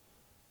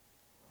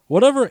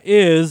Whatever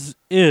is.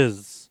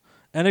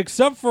 And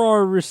except for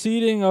our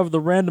reseeding of the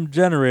random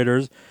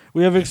generators,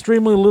 we have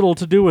extremely little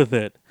to do with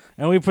it,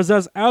 and we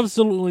possess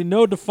absolutely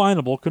no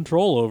definable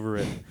control over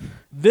it.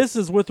 This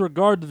is with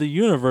regard to the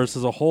universe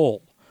as a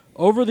whole.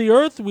 Over the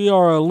Earth, we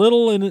are a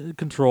little in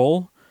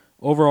control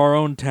over our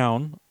own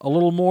town, a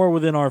little more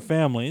within our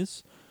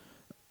families.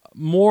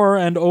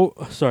 What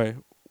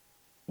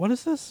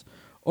is this?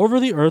 Over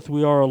the Earth,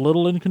 we are a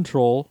little in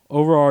control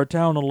over our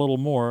town, a little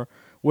more,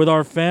 with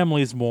our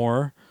families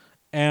more,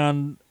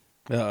 and...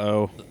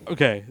 Uh-oh.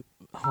 Okay,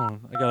 hold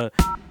on, I gotta...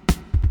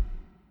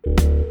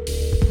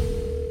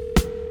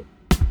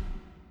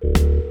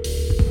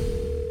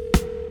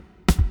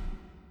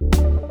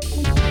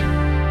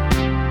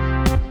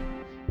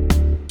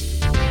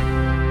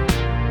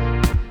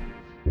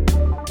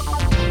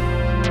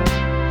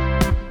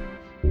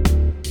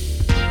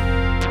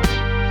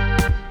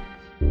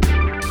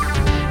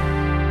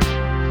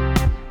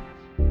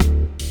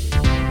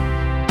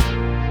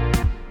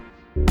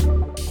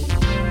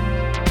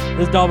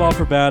 This is Doll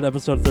for Bad,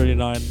 episode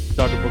 39.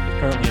 Dr. Book is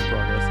currently in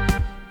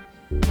progress.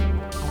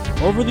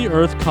 Over the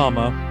Earth,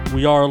 comma,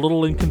 we are a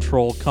little in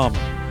control, comma.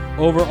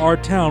 Over our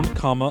town,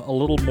 comma, a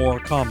little more,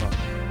 comma.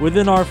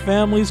 Within our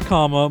families,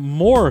 comma,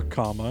 more,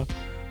 comma.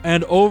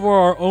 And over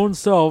our own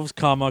selves,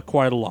 comma,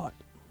 quite a lot.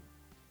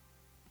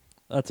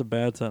 That's a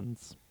bad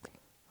sentence.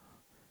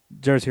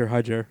 Jared's here.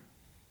 Hi, Jared.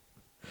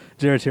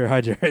 Jared's here.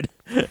 Hi, Jared.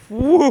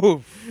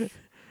 Woo!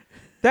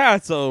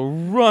 That's a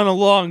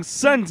run-along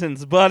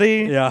sentence,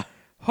 buddy. Yeah.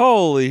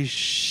 Holy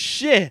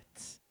shit.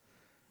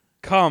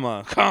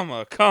 Comma.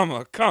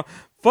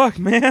 Fuck,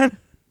 man.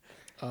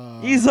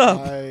 Ease up.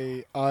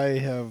 I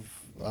have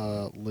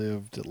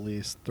lived at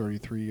least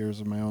 33 years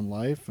of my own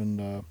life,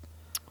 and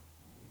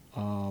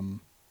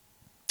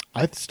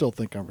I still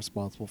think I'm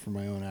responsible for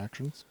my own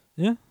actions.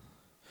 Yeah.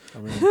 I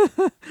mean,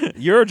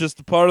 You're just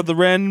a part of the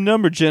random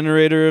number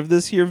generator of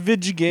this here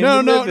video game.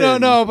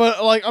 no,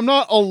 but like I'm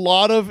not a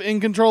lot of in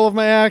control of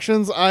my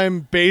actions.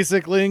 I'm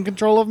basically in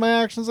control of my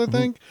actions, I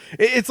think.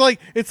 It's like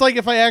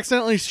if I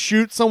accidentally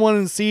shoot someone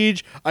in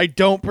Siege, I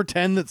don't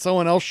pretend that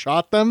someone else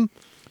shot them.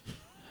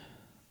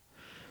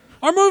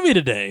 Our movie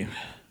today.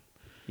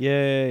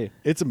 Yay.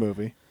 It's a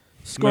movie.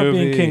 Scorpion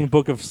Movie. King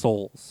Book of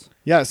Souls.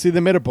 Yeah, see, they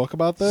made a book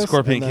about this.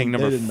 Scorpion and then King they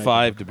number didn't make a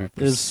 5 book to be about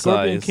precise. Is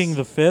Scorpion King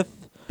the 5th?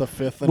 the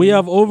fifth. We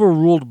have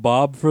overruled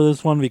Bob for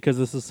this one because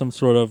this is some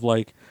sort of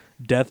like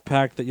death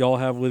pact that y'all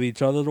have with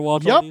each other to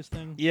watch all Yep. these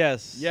things.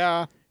 Yes.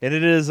 Yeah. And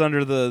it is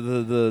under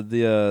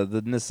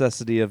the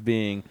necessity of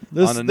being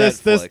on a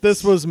Netflix.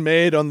 This was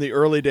made on the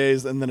early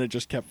days, and then it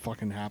just kept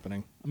fucking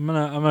happening. I'm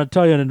gonna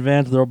tell you in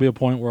advance there'll be a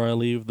point where I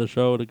leave the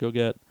show to go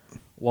get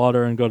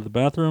water and go to the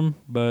bathroom,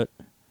 but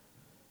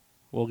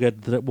we'll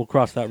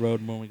cross that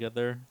road when we get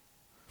there.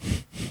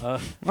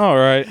 All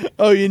right.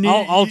 Oh, you need.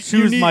 I'll you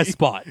choose need- my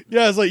spot.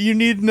 Yeah, it's like you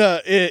need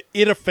an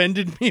it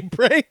offended me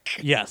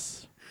break.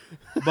 Yes,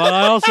 but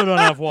I also don't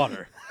have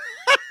water,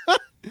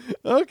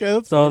 Okay,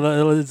 that's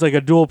so it's like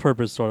a dual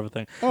purpose sort of a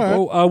thing. all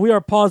right. Oh, we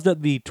are paused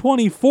at the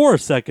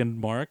 24-second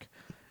mark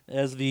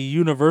as the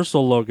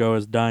Universal logo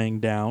is dying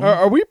down.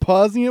 Are we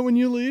pausing it when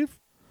you leave?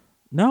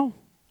 No.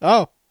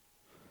 Oh,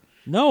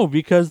 No,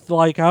 because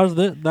like how's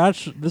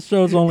this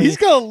show's only he's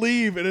gonna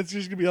leave, and it's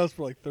just gonna be us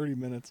for like 30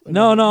 minutes.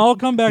 No, I'll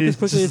come back as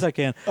quickly as I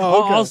can.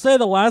 Oh, okay. I'll say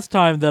the last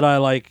time that I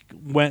like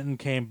went and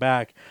came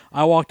back,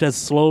 I walked as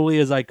slowly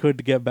as I could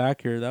to get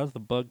back here. That was the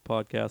Bug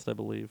podcast, I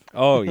believe.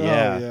 Oh yeah.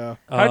 Oh, yeah.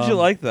 How'd you Um,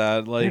 like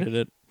that? Like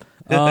Hated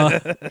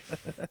it.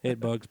 Hate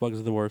bugs. Bugs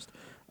are the worst.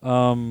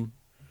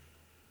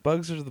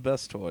 bugs are the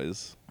best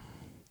toys.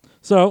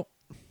 So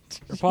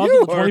we're paused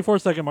You at the are-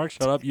 24-second mark.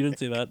 Shut up. You didn't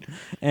see that.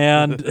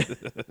 And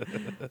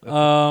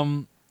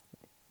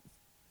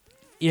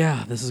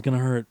yeah, this is gonna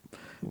hurt.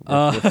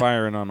 We're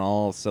firing on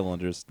all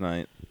cylinders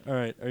tonight. All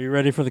right, are you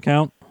ready for the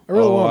count? I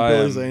really want I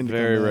Billy am Zane to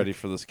very come back. ready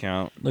for this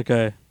count.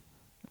 Okay,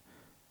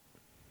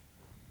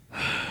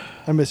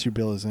 I miss you,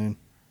 Billy Zane.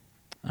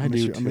 I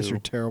do I miss too. your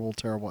terrible,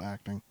 terrible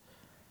acting.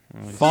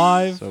 Oh, he's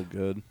 5, So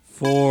good.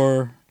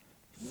 4,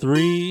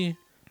 3,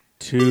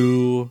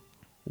 2,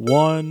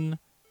 1,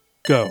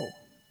 go.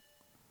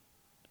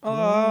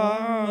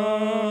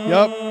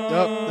 Yep.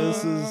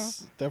 This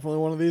is definitely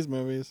one of these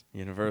movies.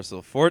 Universal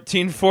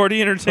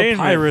 1440 Entertainment.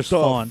 Papyrus The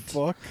font.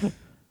 fuck?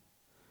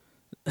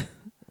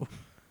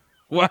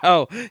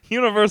 Wow.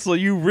 Universal,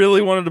 you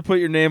really wanted to put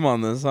your name on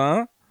this,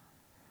 huh?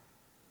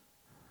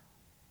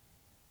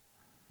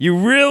 You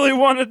really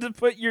wanted to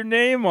put your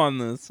name on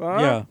this, huh?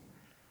 Yeah.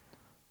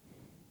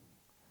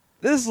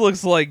 This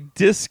looks like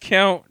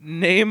discount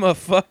name a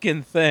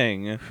fucking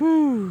thing.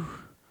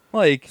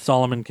 Like,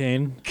 Solomon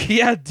Kane.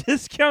 yeah,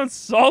 discount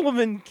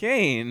Solomon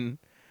Kane.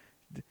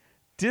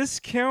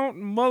 Discount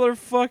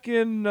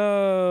motherfucking,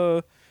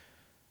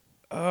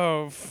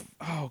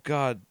 oh,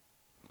 God.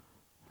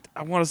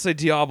 I want to say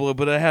Diablo,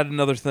 but I had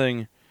another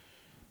thing.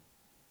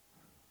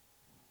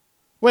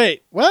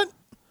 Wait, what?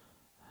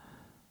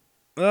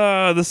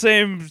 The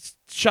same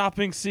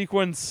chopping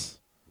sequence.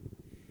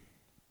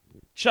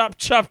 Chop,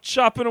 chop,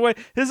 chopping away.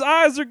 His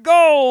eyes are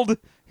gold.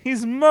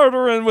 He's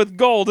murdering with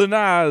golden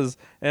eyes.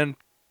 And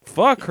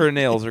fuck, her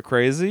nails are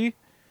crazy.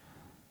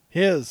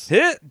 His.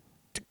 Hit.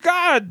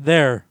 God.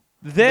 There.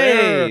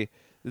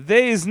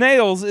 They's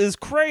nails is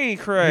cray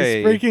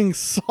cray. He's freaking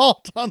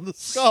salt on the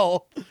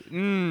skull.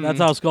 That's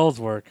how skulls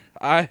work.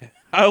 I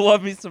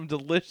love me some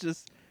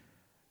delicious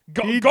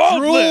He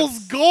gold drools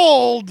lips.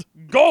 gold.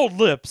 Gold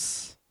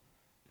lips.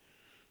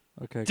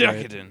 Okay, great.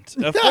 Decadent.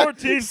 A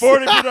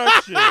 1440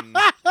 production.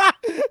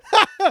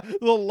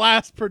 The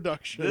last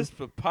production. This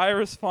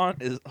papyrus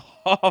font is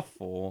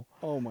awful.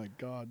 Oh my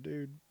god,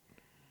 dude.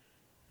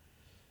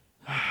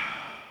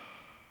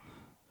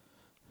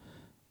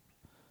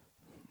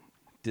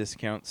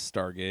 Discount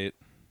Stargate.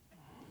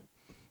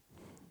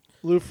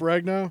 Lou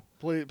Ferrigno?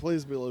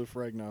 Please be Lou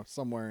Ferrigno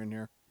somewhere in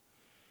here.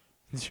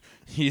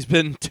 He's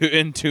been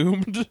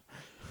entombed.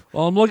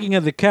 Well, I'm looking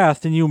at the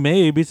cast, and you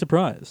may be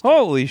surprised.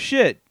 Holy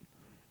shit!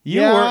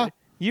 Yeah.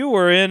 You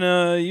were in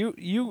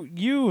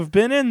you've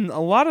been in a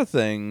lot of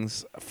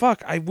things.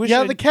 Fuck! I wish.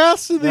 Yeah, the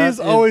cast of That these is-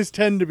 always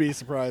tend to be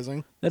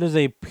surprising. That is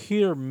a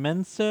Peter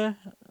Mensa,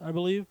 I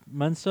believe.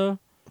 Mensa.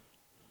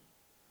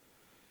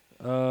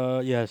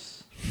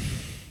 Yes.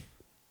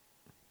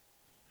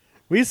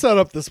 We set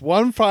up this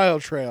one file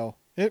trail.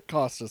 It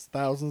cost us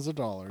thousands of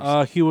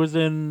dollars. He was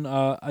in.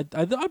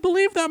 I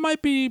believe that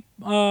might be.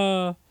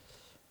 I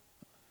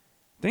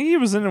think he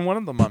was in one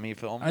of the Mummy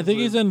films. I think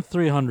he's in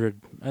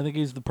 300. I think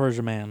he's the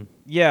Persia Man.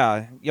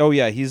 Yeah. Oh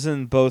yeah. He's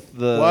in both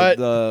the. What?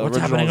 The What's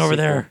original happening over sequel.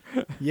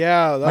 there?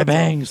 Yeah, that's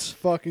bangs. a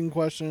fucking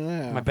question and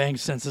a half. My bang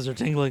senses are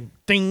tingling.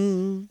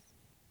 Ding.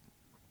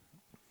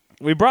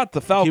 We brought the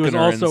Falconer He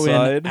was also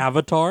inside. in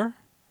Avatar.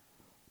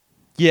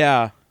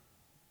 Yeah.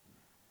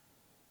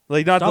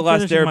 Like not Stop the last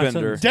finishing my Airbender.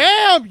 sentence.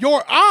 Damn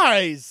your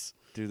eyes!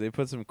 Dude, they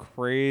put some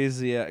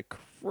crazy.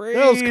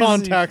 Those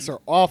contacts are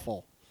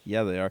awful.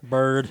 Yeah, they are.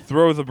 Bird.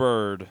 Throw the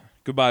bird.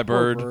 Goodbye,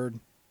 Poor bird.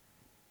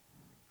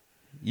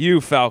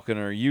 You,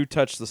 Falconer, you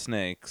touch the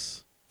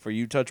snakes. For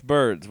you touch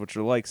birds, which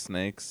are like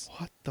snakes.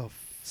 What the fuck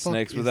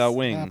Snakes is without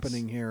wings.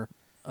 happening here?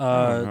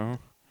 Uh-huh.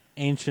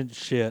 Ancient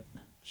shit.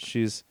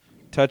 She's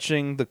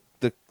touching the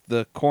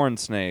corn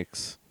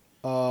snakes.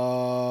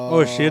 Oh,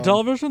 is she a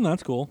television?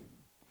 That's cool.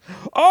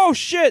 Oh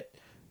shit!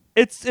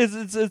 It's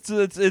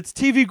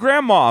TV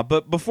Grandma,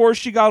 but before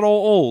she got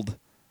all old.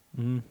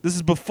 Mhm. This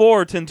is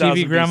before 10,000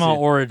 TV Grandma BC.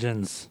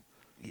 Origins.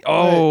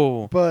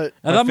 Oh, But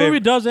Now, My that movie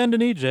favorite- does end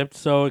in Egypt,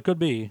 so it could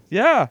be.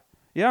 yeah,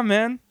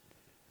 man.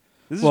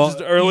 This is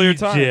just earlier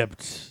time.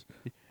 Egypt.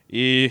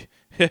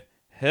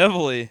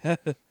 Heavily.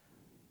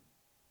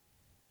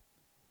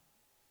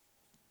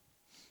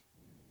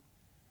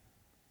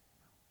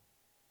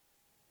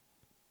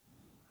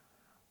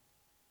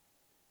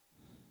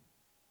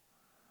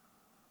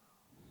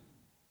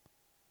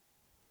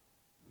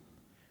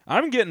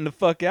 I'm getting the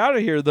fuck out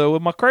of here though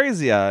with my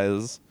crazy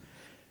eyes.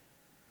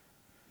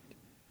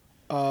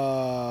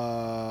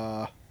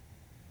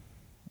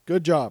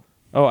 good job.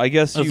 Oh, I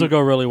guess This you. will go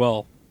really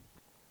well.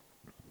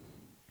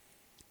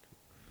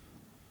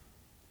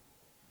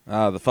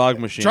 The fog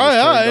machine. Try was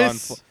turned on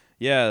ice.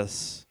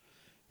 yes.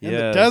 In Yes.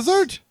 the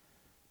desert?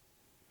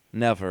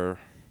 Never.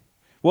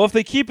 Well, if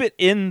they keep it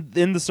in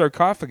the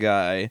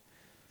sarcophagi,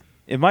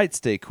 it might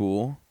stay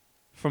cool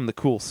from the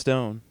cool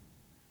stone.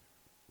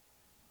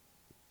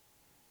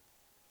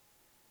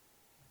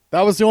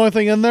 That was the only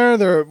thing in there?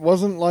 There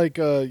wasn't like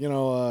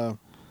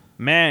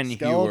Man,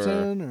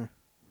 skeleton or...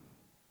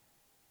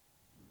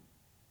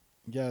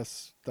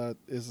 Yes, that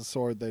is a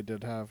sword they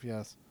did have,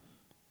 yes.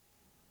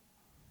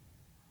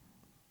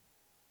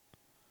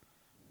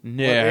 What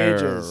No.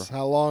 ages?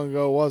 How long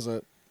ago was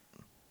it?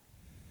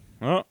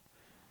 Oh.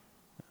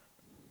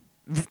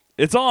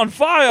 It's on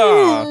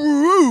fire!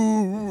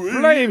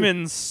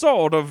 Flaming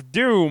sword of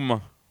doom.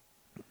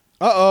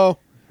 Uh-oh.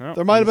 Oh,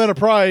 There might have been a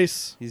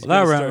price. He's Well,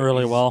 that gonna went start-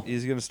 really he's- well.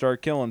 He's going to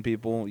start killing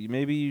people.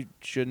 Maybe you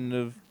shouldn't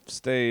have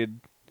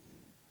stayed.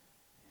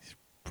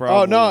 Probably.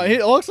 Oh, no.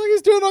 It looks like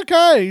he's doing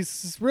okay.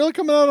 He's really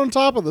coming out on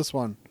top of this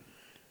one.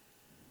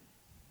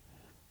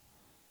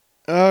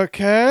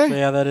 Okay. So,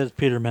 yeah, that is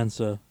Peter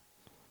Mensa.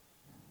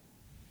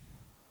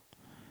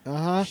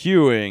 Uh-huh.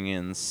 Hewing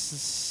and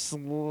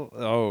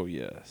oh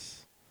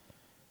yes.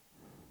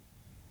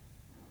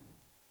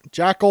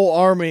 Jackal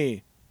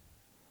Army.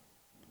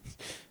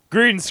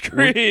 Green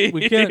screen.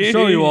 We can't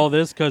show you all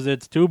this because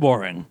it's too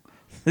boring.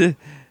 We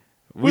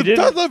With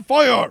didn't. death and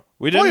fire.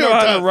 We didn't Fire know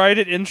how death. to write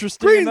it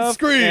interesting Green enough,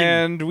 screen.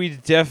 and we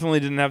definitely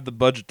didn't have the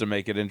budget to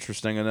make it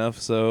interesting enough.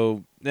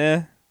 So,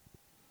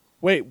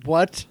 Wait,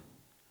 what?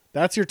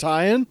 That's your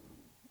tie-in?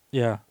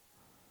 Yeah.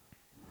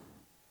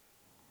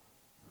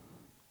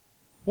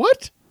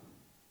 What?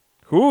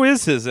 Who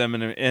is his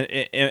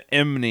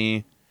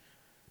Emily?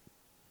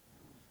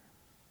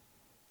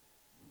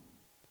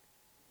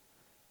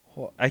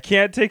 I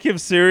can't take him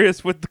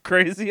serious with the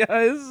crazy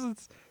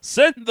eyes.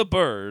 Send the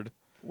bird.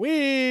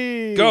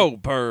 We Go,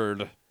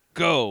 bird.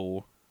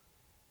 Go.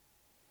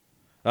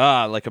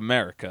 Ah, like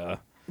America.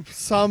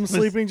 Some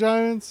sleeping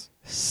giants.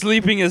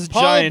 Sleeping is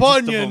Paul giantest of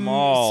Bunyan, them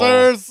all.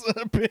 sirs.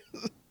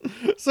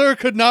 sir,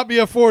 could not be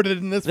afforded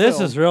in this This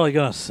film. is really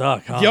gonna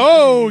suck, huh?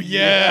 Yo,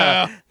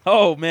 yeah.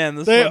 Oh man,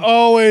 this They one,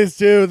 always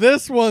do.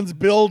 This one's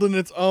building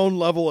its own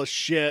level of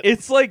shit.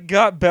 it's like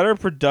got better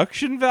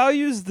production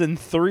values than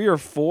 3 or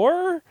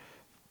 4,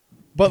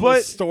 but the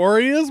but-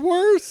 story is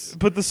worse.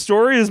 but the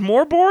story is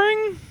more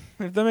boring.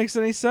 If that makes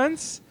any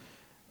sense.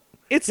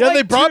 It's Yeah, like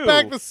they brought 2.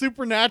 back the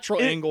supernatural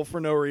It- angle for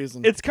no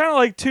reason. It's kind of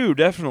like 2,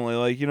 definitely.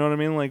 Like, you know what I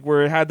mean? Like,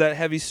 where it had that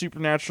heavy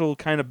supernatural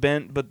kind of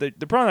bent, but they're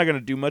probably not going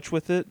to do much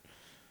with it.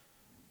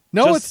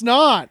 no, just- it's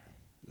not.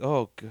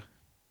 Oh, God.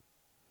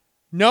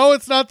 No,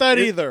 it's not that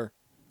It- either.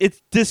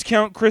 It's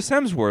discount Chris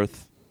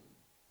Hemsworth.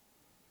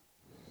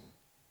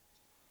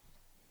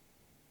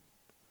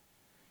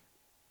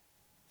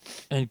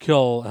 And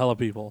kill hella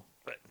people.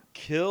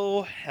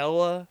 Kill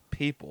hella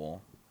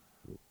people.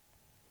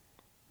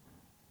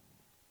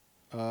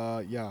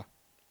 Yeah.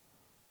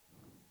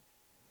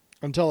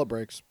 Until it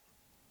breaks.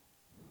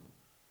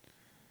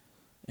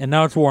 And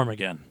now it's warm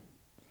again.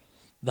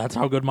 That's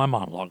how good my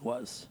monologue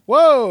was.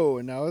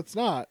 Whoa, no, it's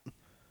not.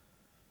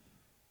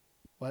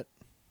 What?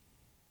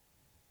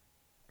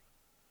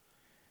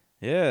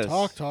 Yes.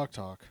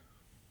 Talk.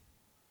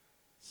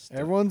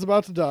 Everyone's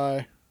about to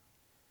die.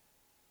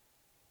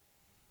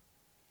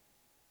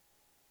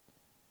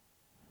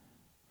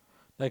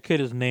 That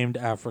kid is named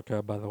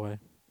Africa, by the way.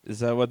 Is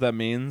that what that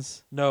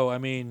means? No, I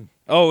mean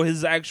Oh,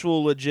 his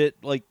actual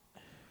legit, like,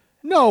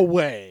 No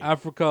way.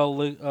 Africa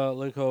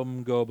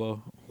Likom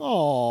Gobo.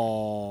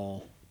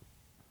 Oh.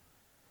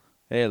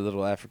 hey,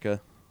 little Africa.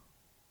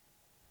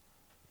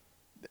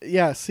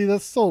 Yeah, see,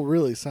 that still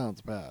really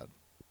sounds bad.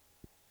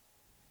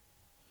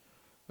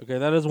 Okay,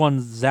 that is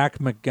one Zach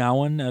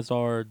McGowan as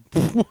our.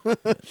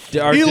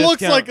 He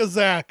looks like a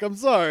Zach. I'm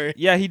sorry.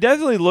 Yeah, he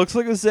definitely looks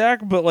like a Zach,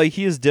 but like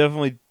he is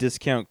definitely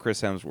discount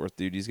Chris Hemsworth,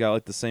 dude. He's got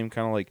like the same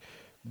kind of like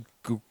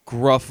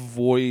gruff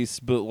voice,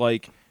 but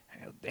like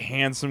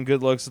handsome,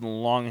 good looks, and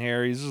long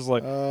hair. He's just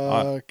like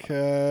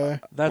Okay.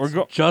 That's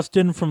We're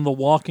Justin from The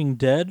Walking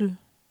Dead.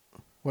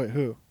 Wait,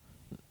 who?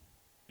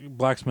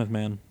 Blacksmith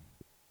Man.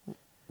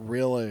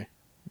 Really?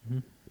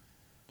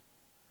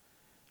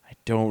 I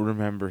don't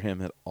remember him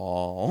at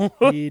all.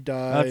 He That's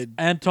died.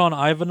 Anton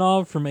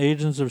Ivanov from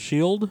Agents of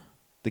S.H.I.E.L.D.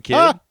 The kid?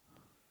 Ah!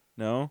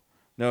 No,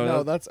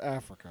 No, that's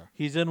Africa.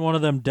 He's in one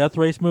of them Death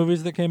Race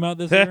movies that came out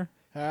this year.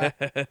 Ha.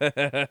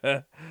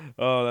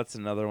 Oh, that's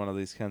another one of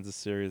these kinds of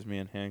series me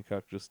and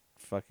Hancock just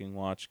fucking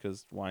watch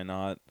because why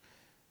not?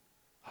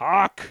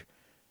 Hawk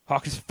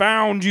has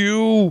found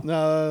you.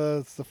 No,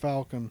 that's the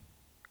Falcon.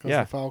 'Cause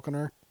Yeah. the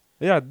Falconer.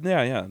 Yeah.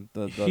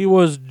 The- He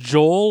was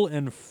Joel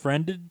in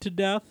Friended to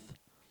Death.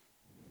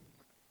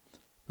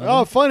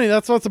 Oh, funny.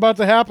 That's what's about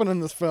to happen in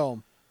this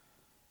film.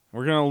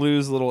 We're gonna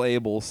lose little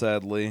Abel,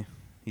 sadly.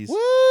 He's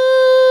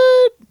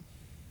What?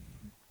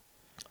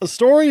 A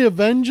story of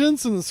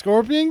vengeance and the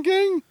Scorpion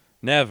King?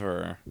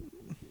 never.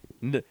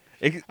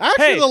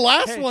 Actually, the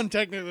last one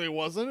technically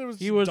wasn't. It was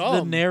He just was the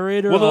dumb.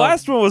 narrator. Well, the of-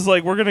 last one was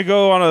like we're gonna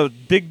go on a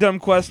big dumb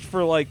quest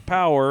for like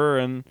power,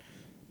 and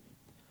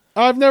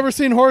I've never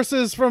seen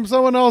horses from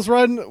someone else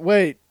riding.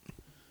 Wait,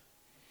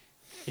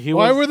 He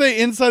why was, were they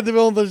inside the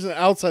village and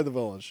outside the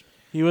village?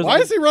 He was Why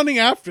is he running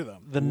after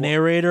them? the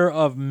narrator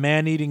of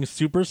Man-Eating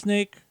Super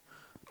Snake.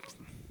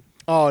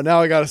 Oh,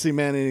 now I got to see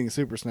Man Eating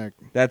Super Snake.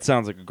 that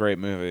sounds like a great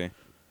movie.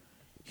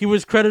 He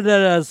was credited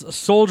as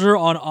soldier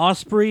on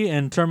Osprey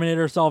in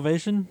Terminator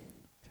Salvation.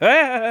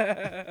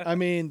 I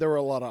mean, there were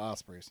a lot of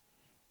ospreys.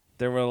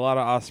 There were a lot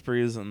of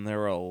ospreys and there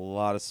were a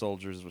lot of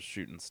soldiers with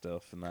shooting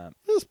stuff and that.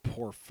 This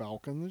poor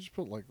Falcon. They just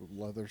put like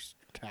leather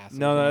tassels.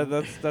 No, on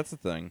it. that's the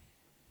thing.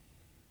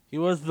 He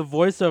was the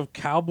voice of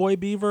Cowboy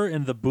Beaver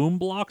in the Boom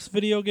Blocks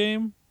video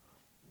game.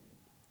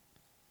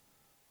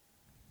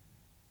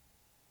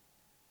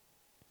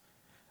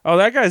 Oh,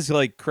 that guy's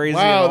like crazy.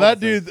 in Wow, all that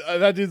things. dude.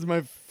 That dude's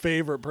my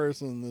favorite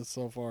person in this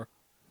so far.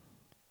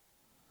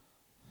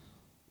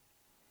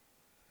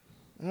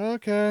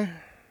 Okay.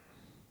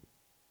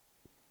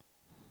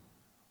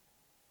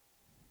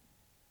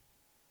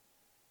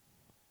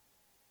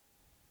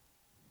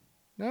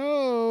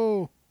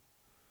 No.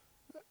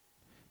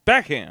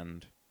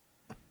 Backhand,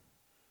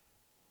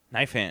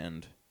 knife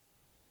hand,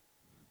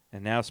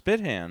 and now spit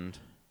hand.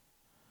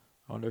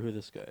 I wonder who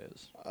this guy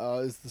is.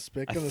 Is the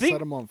spit I gonna think-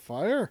 set him on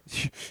fire?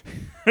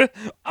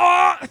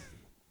 Ah!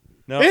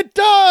 No, It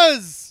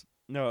does.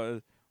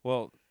 no.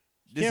 Well,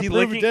 is Can't he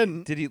prove he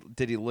licking? didn't.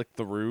 Did he lick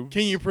the rubes?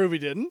 Can you prove he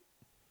didn't?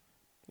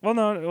 Well,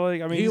 no.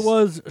 Like I mean, He he's-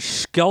 was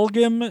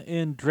Skelgim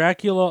in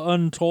Dracula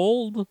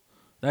Untold.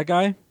 That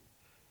guy.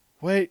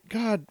 Wait,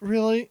 God,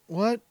 really?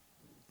 What?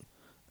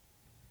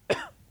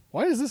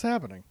 Why is this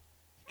happening?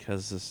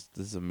 because this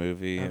is a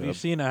movie. Have you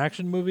seen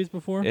action movies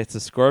before? It's a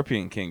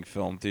Scorpion King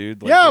film,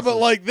 dude. Like, yeah, this but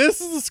is- like this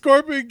is the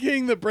Scorpion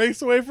King that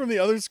breaks away from the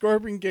other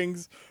Scorpion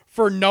Kings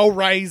for no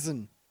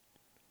reason.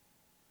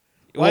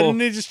 Why well,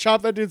 didn't he just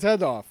chop that dude's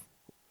head off?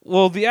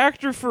 well, the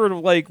actor for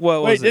like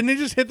what Wait, was didn't he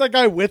just hit that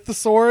guy with the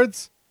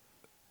swords?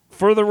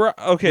 for the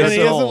okay? And he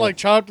So, isn't like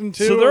chopped in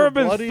two. so there or have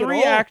been bloody at 3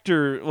 all?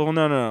 actors. Well,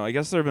 no. I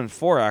guess there have been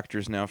 4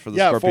 actors now for the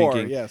Yeah, Scorpion 4.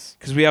 King. Yes.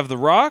 Because we have The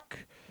Rock,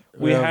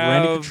 We have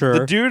Randy have Couture.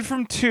 the dude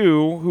from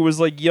 2 who was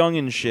like young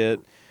and shit.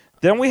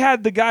 Then we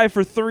had the guy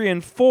for 3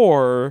 and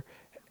 4,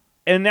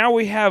 and now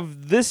we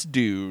have this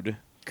dude.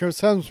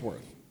 Chris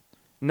Hemsworth.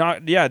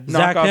 Knock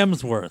Zach off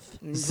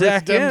Hemsworth.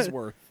 Zach Chris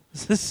Hemsworth.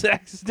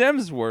 Zach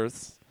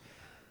Hemsworth.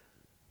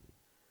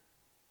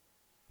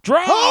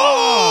 Draw.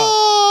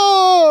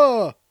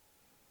 Oh!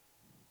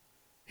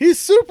 He's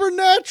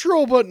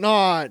supernatural, but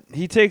not.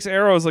 He takes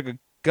arrows like a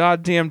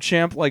goddamn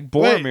champ, like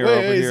Boromir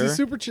over here. Is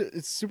he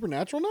it's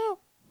supernatural now?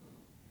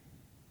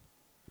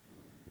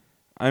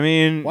 I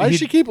mean, Why does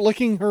she keep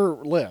licking her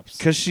lips?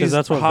 Because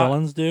that's what hot.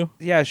 villains do.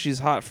 Yeah, she's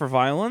hot for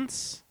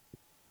violence.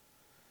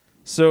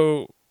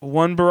 So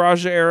 1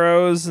 barrage of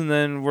arrows, and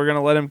then we're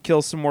gonna let him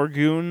kill some more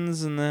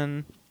goons, and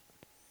then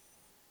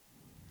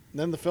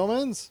Then the film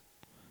ends?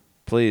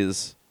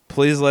 please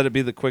let it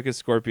be the quickest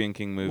Scorpion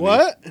King movie.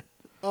 What?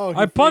 Oh,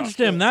 I punched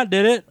him. That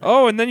did it.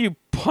 Oh, and then you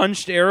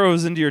punched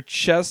arrows into your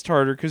chest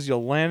harder because you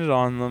landed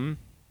on them.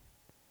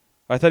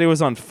 I thought he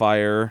was on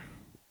fire.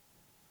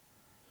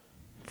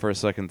 For a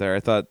second there, I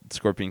thought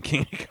Scorpion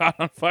King got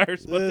on fire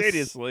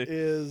spontaneously. This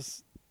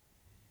is...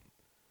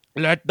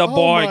 Let the Oh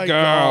boy my go.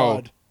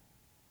 God.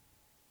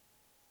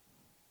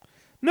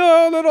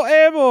 No, little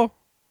Abel.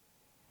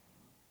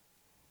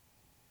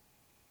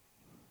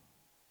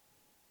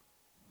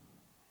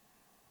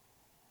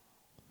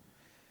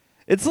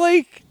 It's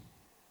like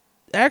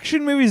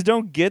action movies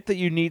don't get that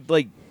you need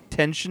like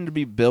tension to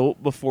be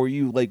built before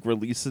you like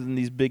release it in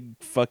these big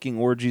fucking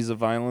orgies of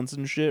violence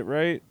and shit,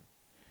 right?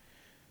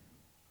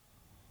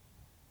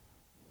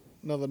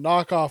 No, the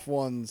knockoff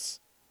ones.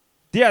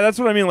 Yeah, that's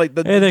what I mean. Like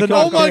the, Hey, they the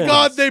call Oh my kids.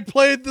 God, they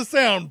played the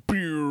sound.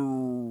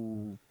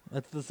 Pew.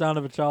 That's the sound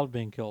of a child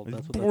being killed.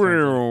 That's what that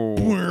sounds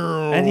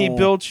like. And he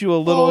built you a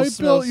little he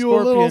built you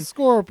a little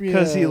scorpion.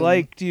 because he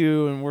liked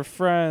you and we're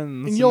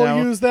friends. And you'll now-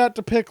 use that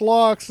to pick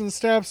locks and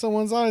stab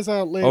someone's eyes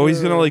out later. Oh,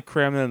 he's gonna like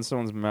cram that in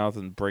someone's mouth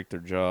and break their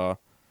jaw.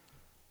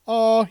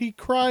 Oh, he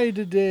cried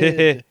a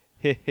did.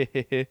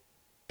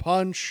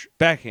 Punch.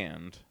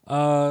 Backhand.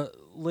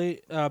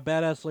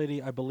 Badass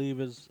lady, I believe,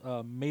 is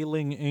Mei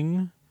Ling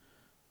Ing.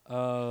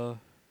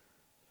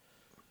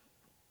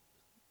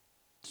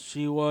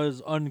 She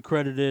was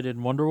uncredited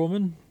in Wonder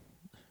Woman,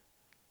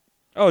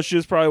 Oh, she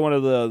was probably one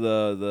of the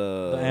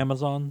the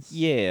Amazons.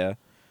 Yeah,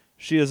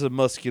 she is a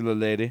muscular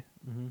lady.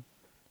 Mm-hmm.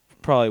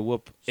 Probably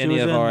whoop She any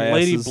was of in our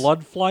Lady asses.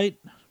 Blood Flight,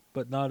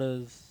 but not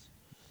as.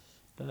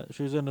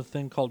 She was in a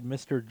thing called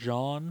Mr.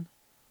 John.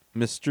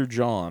 Mr.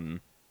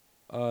 John.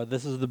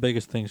 This is the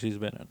biggest thing she's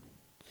been in.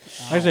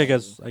 Actually, I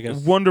guess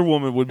Wonder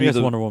Woman would I be guess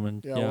the Wonder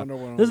Woman. Yeah, Yeah, Wonder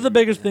Woman This is the would be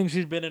biggest better. thing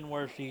she's been in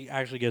where she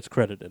actually gets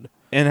credited.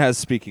 and has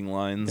speaking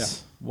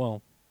lines.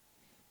 Well,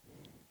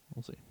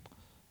 we'll see.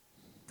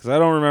 Because I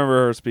don't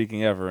remember her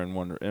speaking ever in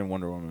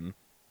Wonder Woman.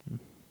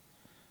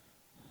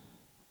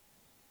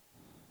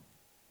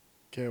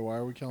 Okay, why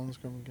are we killing the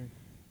Scorpion King?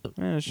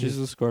 Yeah, She's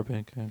a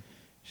Scorpion King.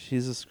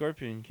 She's a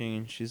Scorpion King,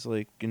 and she's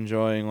like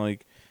enjoying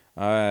like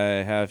I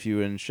have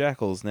you in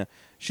shackles now.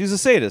 She's a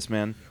sadist,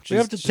 man. We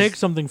have to take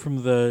something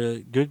from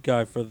the good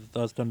guy for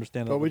us to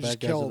understand But that we the just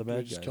bad guys are killed. the We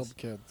bad just guys. killed the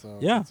kid. So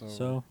Yeah, it's over.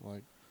 so-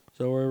 like,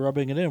 So we're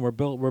rubbing it in. We're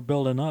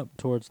building up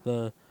towards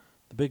the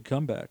big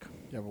comeback.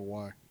 yeah, but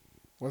why?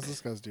 What's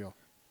this guy's deal?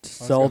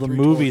 Sell got the 3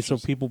 movie so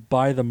torches. people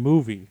buy the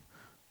movie.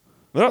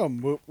 Oh,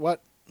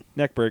 What?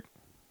 neck break.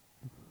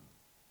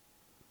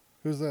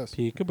 Who's this?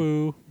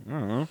 Peekaboo. I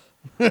don't know.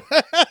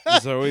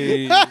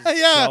 Zoe.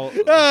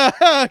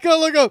 Yeah. Go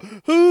look up.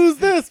 Who's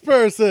this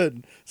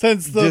person?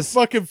 Since the This-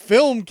 fucking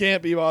film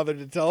can't be bothered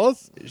to tell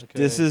us.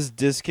 This is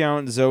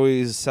discount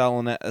Zoe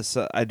Saldana.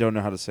 I don't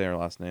know how to say her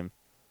last name.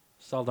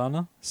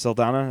 Saldana.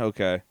 Saldana?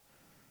 Okay.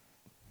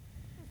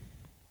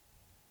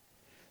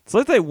 It's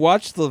like they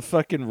watched the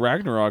fucking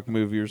Ragnarok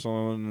movie or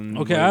something. and,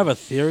 Okay, like, I have a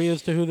theory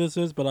as to who this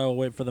is, but I will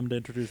wait for them to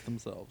introduce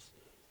themselves.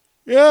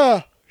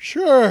 Yeah,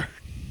 sure.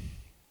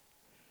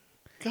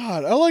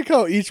 God, I like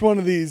how each one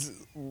of these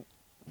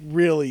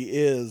really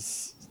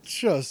is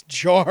just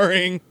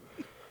jarring.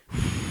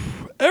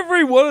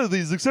 Every one of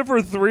these, except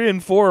for 3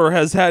 and 4,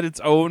 has had its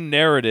own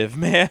narrative,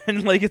 man.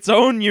 Like its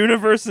own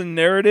universe and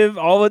narrative.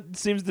 All it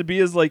seems to be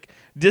is like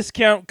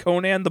discount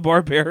Conan the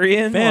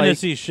Barbarian.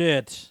 Fantasy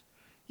shit.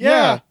 Like,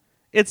 Yeah.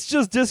 It's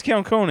just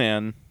discount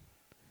Conan.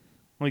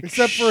 Like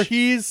Except for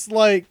he's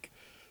like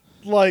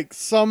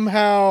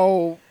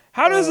somehow.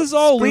 how does this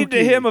all lead to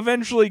spooky. him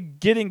eventually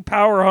getting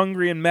power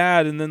hungry and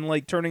mad, and then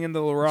like turning into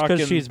the Rock?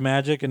 Because and- she's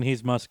magic and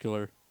he's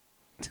muscular.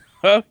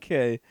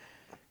 okay.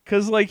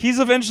 Because like he's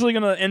eventually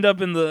gonna end up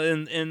in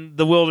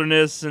the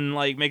wilderness and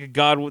like make a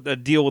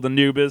deal with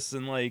Anubis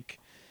and like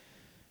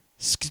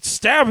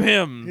stab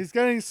him. He's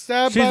getting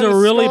stabbed. She's by a the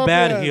really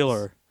bad scorpions.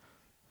 healer.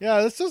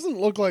 Yeah, this doesn't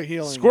look like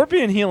healing.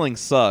 Scorpion healing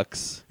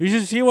sucks. You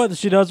should see what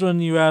she does when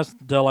you ask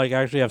to like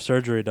actually have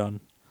surgery done.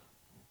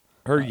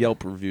 Her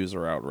Yelp reviews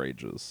are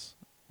outrageous.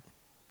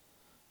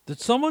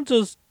 Did someone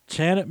just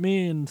chant at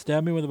me and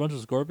stab me with a bunch of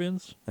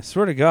scorpions? I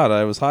swear to God,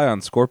 I was high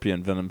on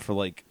scorpion venom for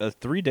like a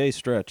 3-day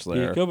stretch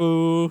there.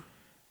 Peekaboo.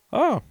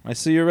 Oh, I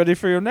see you're ready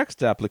for your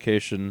next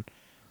application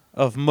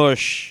of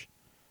mush.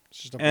 It's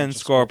just a bunch And of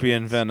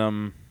scorpion scorpions.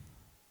 venom.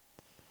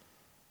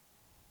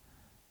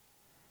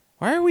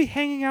 Why are we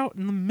hanging out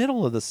in the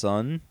middle of the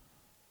sun?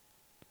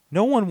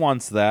 No one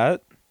wants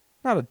that.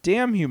 Not a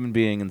damn human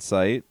being in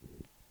sight.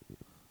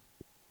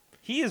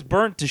 He is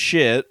burnt to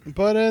shit.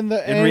 But in the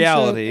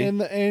reality. in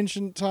the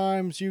ancient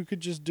times, you could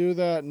just do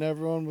that and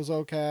everyone was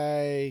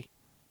okay.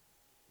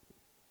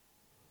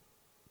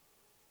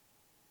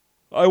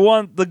 I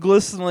want the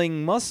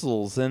glistening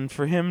muscles and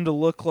for him to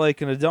look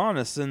like an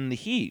Adonis in the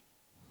heat.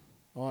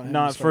 I want him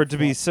Not for start it to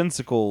be fl-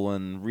 sensical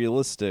and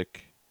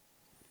realistic.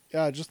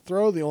 Yeah, just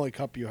throw the only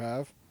cup you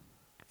have.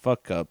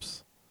 Fuck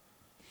cups.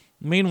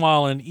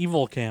 Meanwhile, in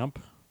Evil Camp,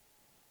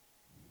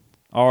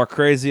 Our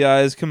crazy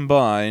eyes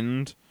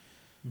combined,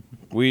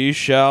 we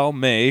shall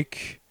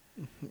make...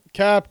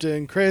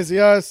 Captain Crazy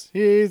Eyes,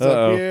 he's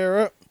Uh-oh. a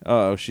hero.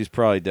 Uh-oh, she's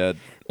probably dead.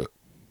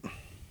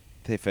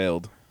 They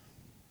failed.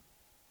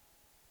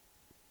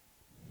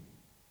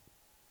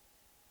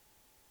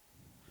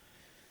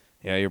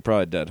 Yeah, you're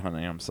probably dead,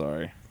 honey. I'm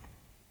sorry.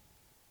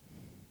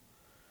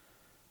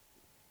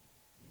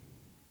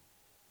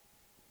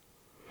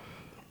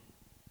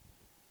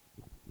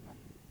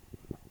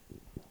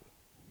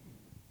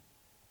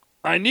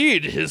 I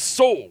need his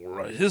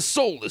soul. His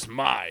soul is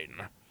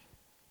mine.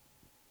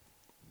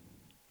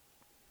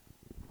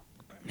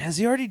 Has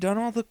he already done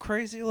all the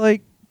crazy,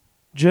 like,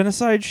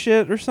 genocide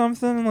shit or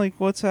something? Like,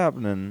 what's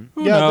happening?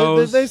 who Yeah,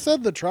 knows? they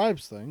said the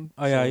tribes thing.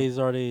 Oh yeah, so- he's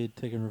already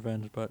taken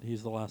revenge, but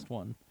he's the last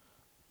one.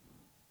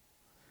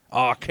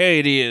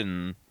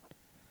 Arcadian.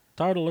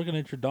 Tired of looking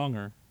at your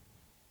donger.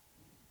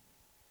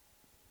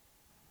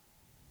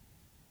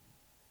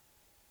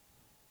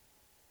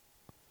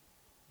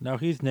 Now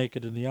he's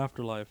naked in the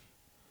afterlife.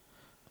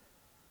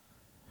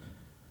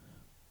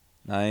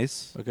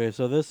 Nice. Okay,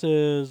 so this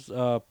is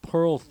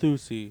Pearl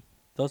Thusi.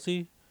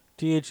 Thusi?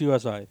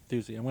 Thusi.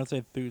 Thusi. I'm going to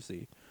say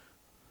Thusi.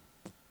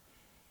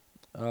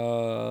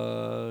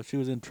 She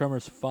was in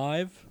Tremors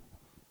 5.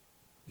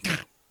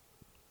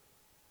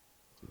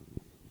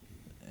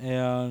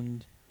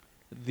 And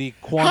the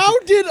How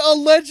did a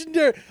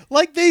legendary,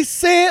 like they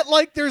say it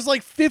like there's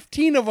like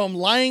 15 of them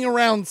lying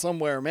around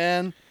somewhere,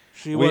 man.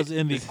 She Wait. was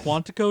in the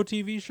Quantico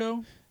TV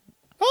show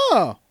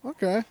Oh,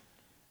 okay.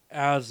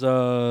 as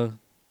Diana.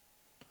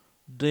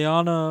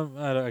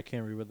 I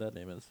can't read what that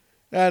name is.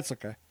 That's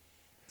okay.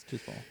 It's too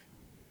small.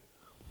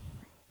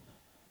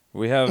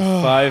 We have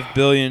 5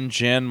 billion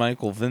Jan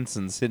Michael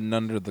Vincents hidden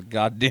under the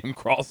goddamn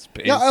crawl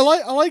space. Yeah, I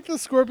like the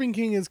Scorpion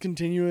King is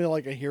continually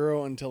like a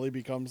hero until he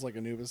becomes like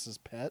Anubis's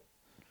pet.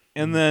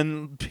 And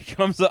then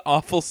becomes an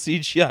awful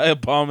CGI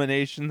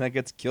abomination that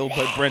gets killed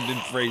by Brendan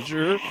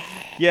Fraser.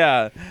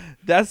 Yeah,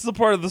 that's the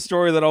part of the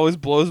story that always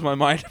blows my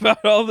mind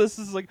about all this.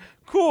 Is like,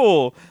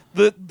 cool,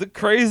 the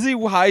crazy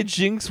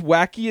hijinks,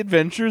 wacky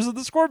adventures of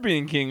the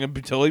Scorpion King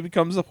until he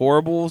becomes a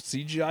horrible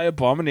CGI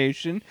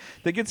abomination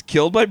that gets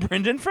killed by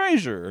Brendan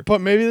Fraser. But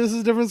maybe this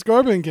is a different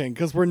Scorpion King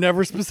because we're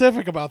never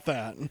specific about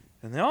that. And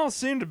they all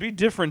seem to be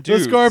different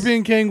dudes. The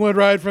Scorpion King would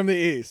ride from the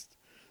east.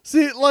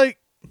 See, like,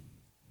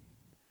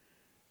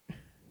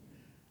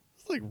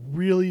 it's like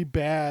really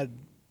bad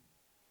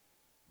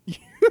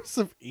use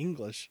of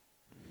English.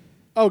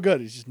 Oh,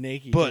 good, he's just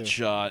naked. Butt too.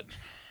 shot.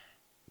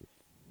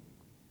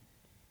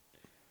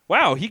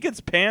 Wow, he gets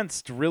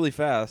pantsed really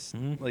fast.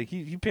 Mhm. Like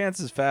he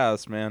pantses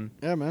fast, man.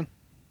 Yeah, man.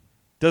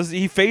 Does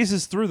he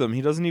phases through them?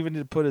 He doesn't even need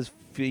to put his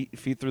feet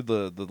through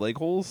the leg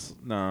holes?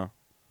 No.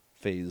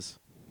 Phase.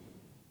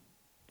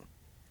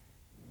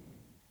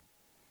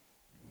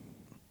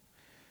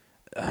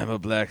 I'm a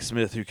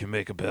blacksmith who can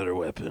make a better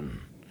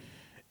weapon.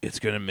 It's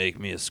gonna make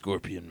me a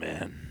scorpion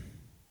man.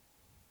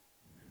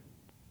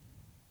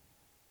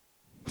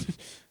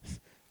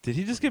 Did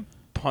he just get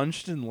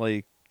punched and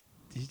like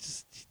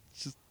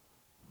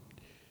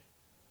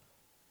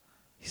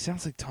he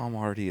sounds like Tom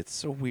Hardy. It's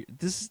so weird.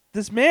 This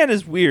man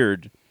is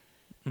weird.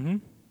 Mm-hmm.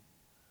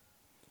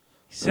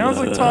 He sounds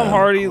like Tom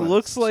Hardy.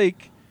 Looks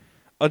like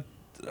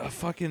a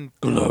fucking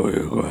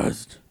Glory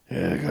quest.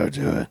 Yeah, go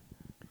do it.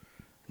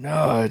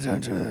 No, I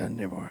don't do that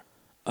anymore.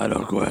 I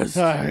don't quest.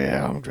 Oh,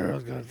 yeah, I'm real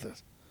good at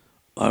this.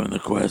 I'm in the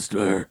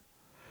quester.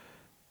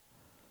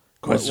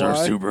 Quests are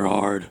why? super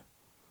hard.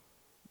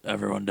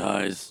 Everyone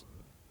dies.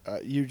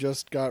 You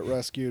just got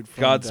rescued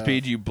from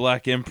Godspeed, death. you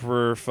Black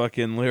Emperor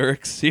fucking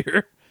lyrics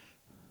here.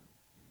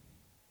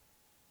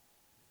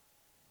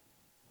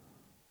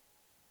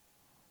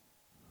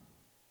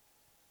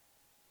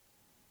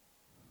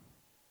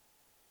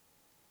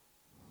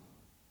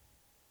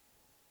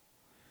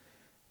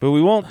 But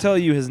we won't tell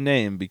you his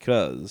name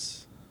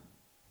because...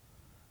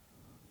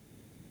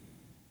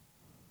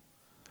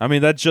 I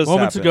mean, that just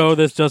Moments happened. ago,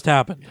 this just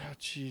happened. Oh,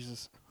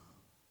 Jesus.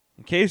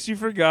 In case you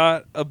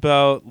forgot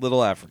about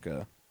Little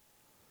Africa.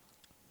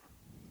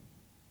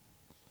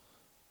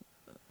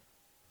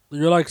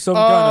 You're like some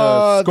kind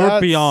of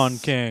scorpion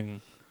that's-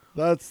 king.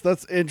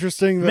 That's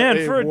interesting. That Man,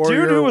 a for a dude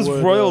warrior who was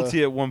would,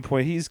 royalty at one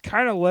point, he's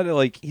kind of let it,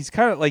 like,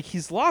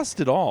 he's lost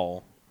it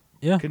all.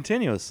 Yeah.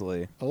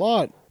 Continuously. a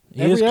lot.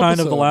 He Every is kind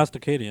of the episode. last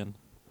Acadian.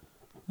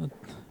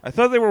 I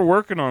thought they were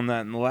working on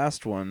that in the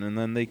last one, and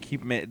then they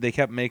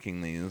kept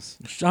making these.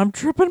 I'm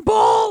tripping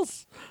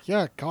balls.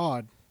 Yeah,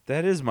 God.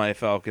 That is my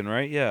Falcon,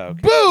 right? Yeah. Okay.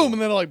 Boom!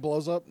 And then it like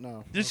blows up.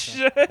 No.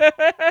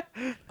 I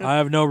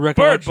have no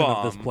recollection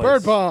of this bomb. place.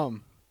 Bird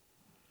bomb.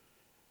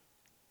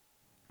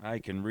 I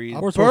can read.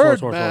 Horse, Bird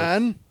horse.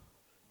 man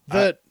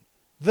that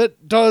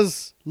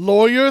does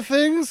lawyer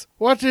things.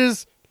 What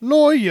is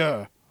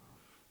lawyer?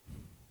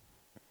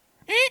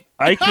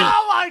 I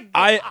can.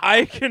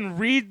 I can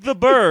read the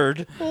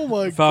bird. Oh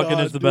my god. Falcon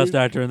is the best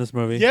dude. actor in this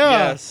movie.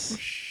 Yeah. Yes.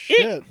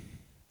 Shit.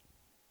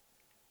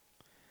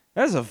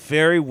 That's a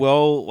very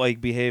well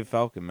behaved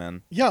Falcon,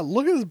 man. Yeah,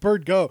 look at this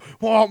bird go.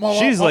 Wah, wah,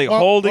 She's wah, like wah,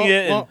 holding wah,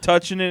 it wah. and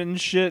touching it and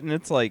shit, and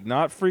it's like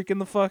not freaking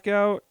the fuck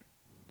out.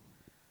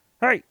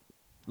 Hey,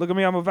 look at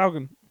me, I'm a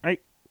Falcon. Hey,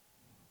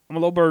 I'm a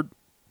little bird.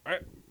 Hey.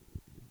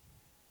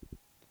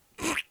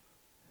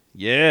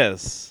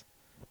 Yes.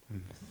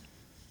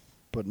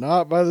 But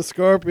not by the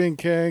Scorpion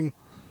King.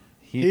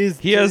 He He's-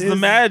 has the he's-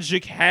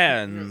 magic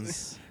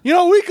hands. You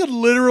know, we could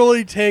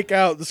literally take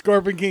out the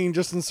Scorpion King and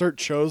just insert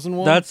Chosen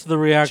One. That's the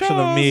reaction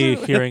of me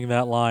Chosen. hearing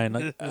that line.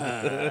 Like,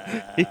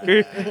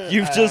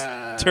 You've just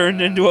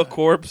turned into a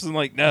corpse and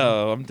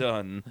no, I'm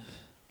done.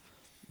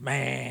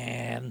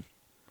 man.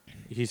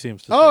 He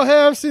seems to Oh, say.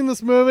 hey, I've seen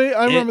this movie.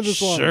 I remember It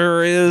this one.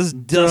 sure is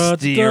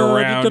dusty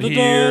around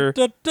here.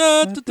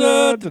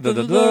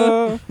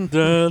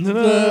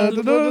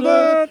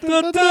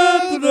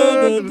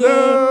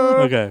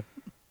 Okay.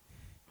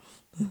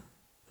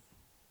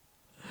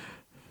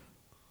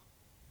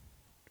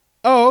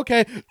 Oh,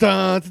 okay.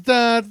 Dun, dun,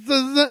 dun,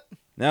 dun, dun.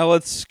 Now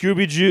let's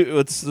Scooby-Doo.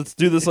 Let's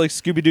do this like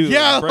Scooby-Doo.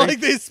 Yeah, right? like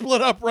they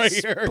split up right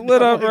here.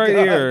 Split Oh up my right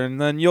God. here, and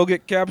then you'll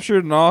get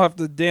captured, and I'll have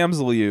to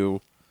damsel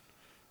you.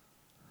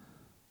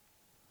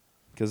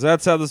 Because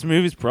that's how this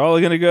movie's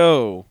probably gonna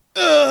go.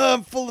 Ugh,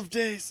 I'm full of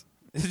days.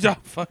 Oh,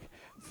 fuck.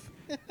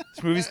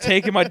 This movie's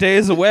taking my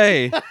days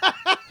away.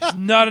 There's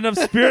not enough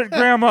spirit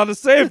grandma to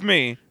save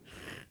me.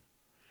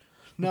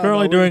 No,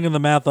 Currently no, doing the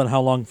math on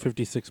how long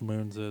 56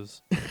 moons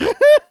is.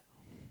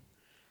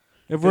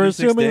 If we're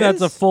 56 assuming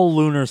that's a days? full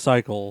lunar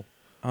cycle,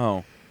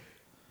 Oh,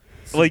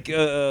 like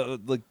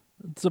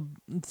it's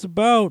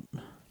about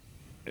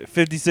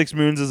 56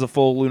 moons is a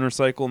full lunar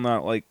cycle,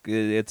 not like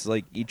it's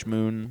like each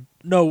moon.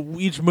 no,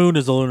 each moon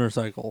is a lunar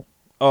cycle.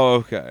 Oh,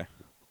 okay.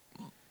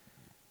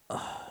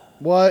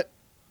 What?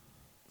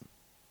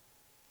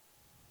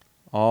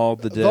 All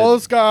the dead.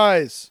 Those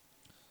guys.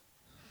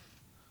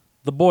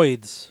 The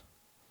Boyds.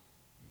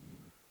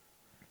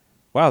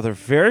 Wow, they're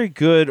very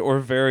good or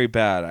very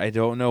bad. I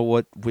don't know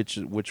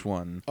which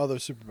one. Oh, they're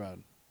super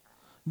bad.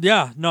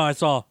 Yeah, no, I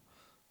saw.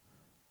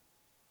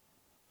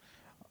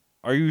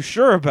 Are you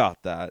sure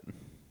about that?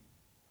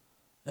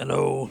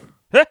 Hello.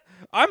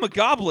 I'm a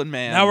goblin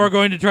man. Now we're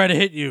going to try to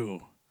hit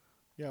you.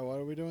 Yeah, why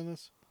are we doing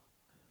this?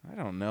 I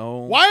don't know.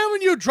 Why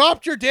haven't you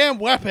dropped your damn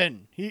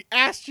weapon? He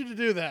asked you to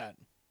do that.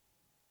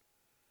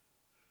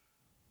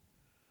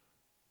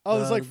 Oh,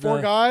 there's like four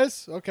the-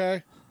 guys?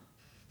 Okay.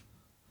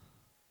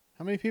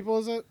 How many people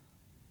is it?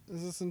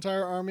 Is this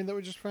entire army that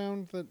we just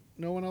found that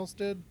no one else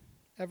did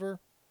ever?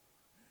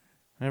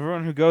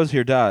 Everyone who goes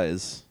here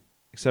dies,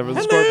 except for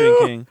the Hello?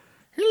 Scorpion King.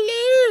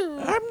 Hello!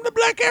 I'm the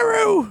Black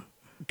Arrow.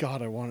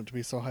 God, I want it to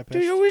be so high pitched.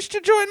 Do you wish to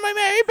join my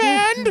merry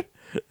band?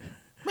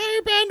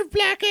 Merry band of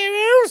black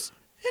arrows?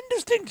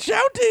 Indistinct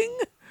shouting.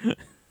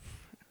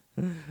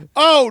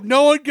 Oh,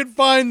 no one can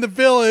find the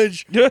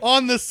village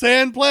on the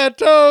sand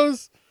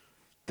plateaus.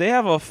 They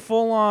have a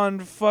full-on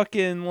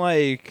fucking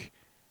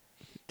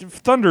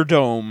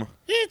Thunderdome.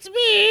 It's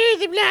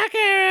me, the Black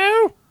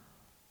Arrow.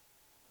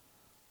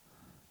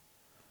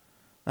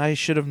 I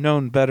should have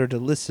known better to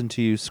listen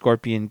to you,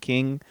 Scorpion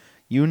King.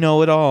 You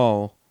know it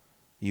all,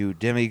 you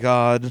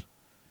demigod.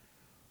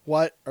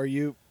 What are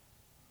you?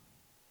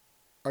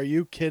 Are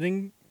you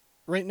kidding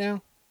right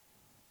now?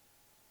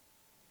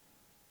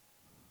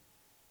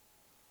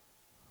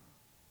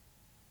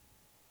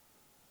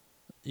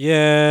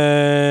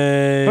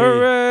 Yay.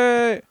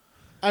 Hooray!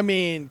 I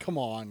mean, come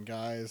on,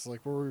 guys.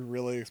 Like, were we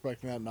really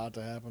expecting that not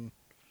to happen?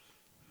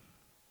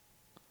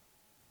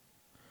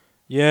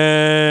 Yay.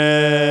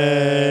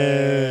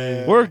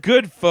 We're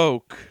good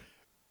folk.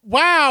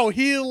 Wow,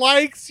 he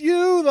likes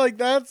you? Like,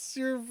 that's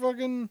your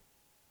fucking...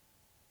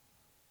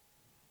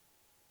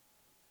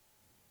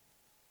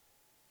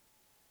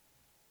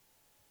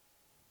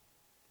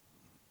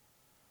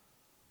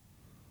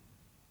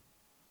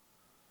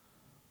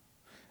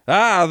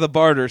 Ah, the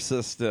barter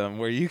system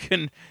where you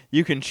can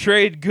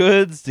trade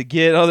goods to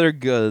get other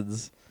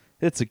goods.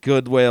 It's a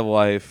good way of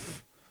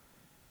life.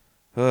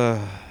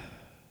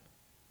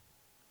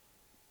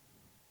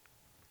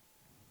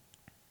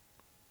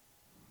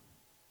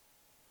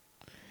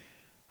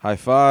 High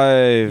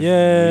five.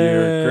 Yay.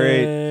 You're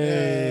great.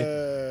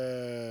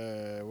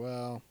 Yeah,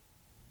 well...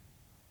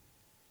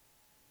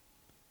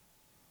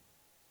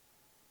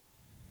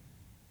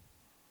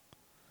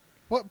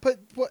 What? But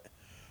what?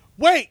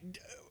 Wait!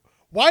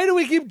 Why do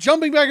we keep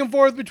jumping back and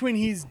forth between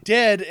he's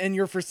dead and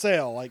you're for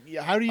sale? Like,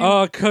 how do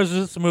you... Because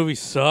this movie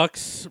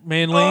sucks,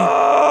 mainly.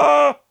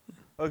 Ah!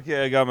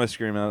 Okay, I got my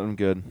scream out. I'm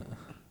good.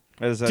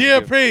 I just had to Dear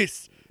give-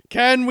 priest,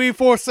 can we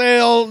for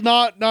sale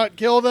not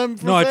kill them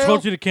for No, I sale?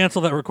 told you to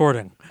cancel that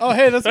recording. Oh,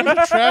 hey, that's my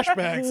trash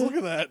bags. Look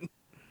at that.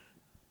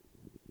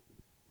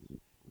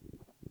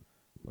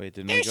 Wait,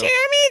 didn't we go?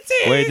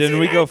 Wait, didn't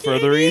we go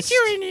further east?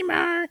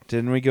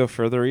 Didn't we go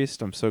further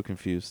east? I'm so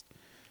confused.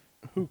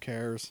 Who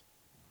cares?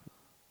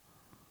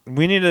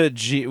 We need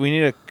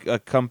a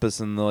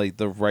compass in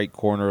the right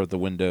corner of the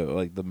window,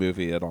 like the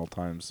movie at all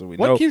times, so we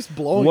What know keeps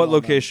blowing what on them?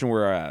 location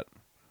we're at.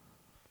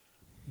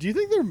 Do you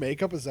think their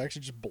makeup is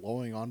actually just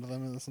blowing onto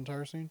them in this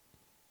entire scene?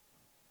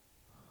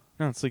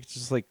 No, it's like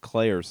just like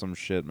clay or some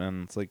shit,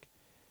 man. It's like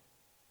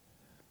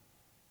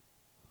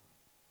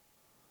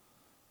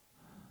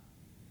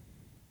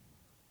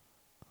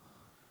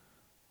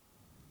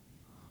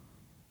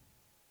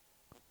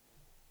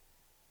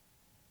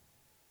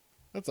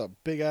That's a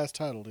big ass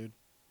title, dude.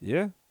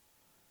 yeah.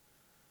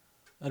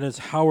 That is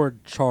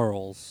Howard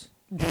Charles.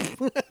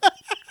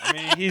 I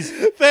mean, he's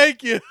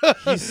Thank you.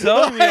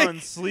 selling me Like- on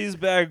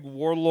sleazebag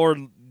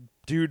warlord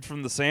dude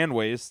from the Sand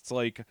Wastes.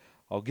 Like,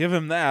 I'll give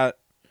him that.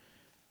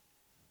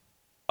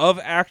 Of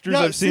actors Yeah,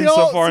 I've see seen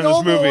all- so far in see this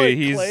all the, movie, like,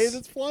 he's clay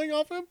that's flying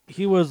off him.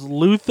 He was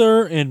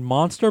Luther in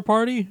Monster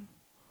Party.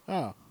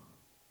 Oh,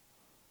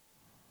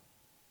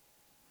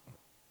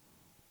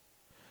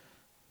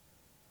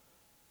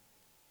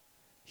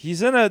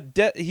 he's in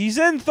he's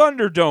in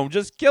Thunderdome.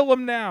 Just kill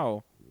him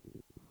now.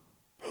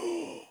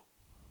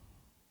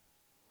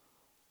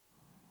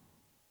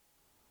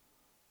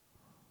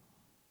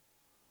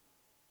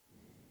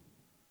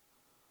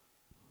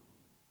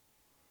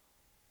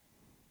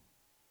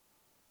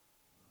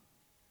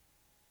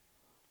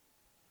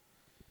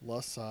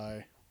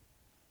 Lusai.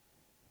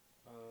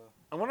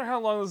 I wonder how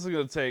long this is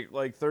going to take.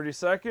 Like 30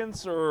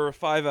 seconds or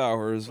 5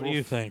 hours? What do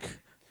you think?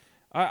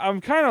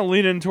 I'm kind of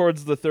leaning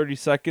towards the 30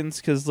 seconds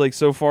because, like,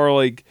 so far,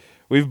 like,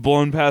 we've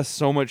blown past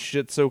so much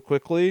shit so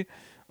quickly.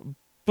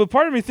 But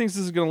part of me thinks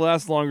this is going to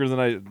last longer than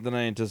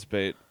I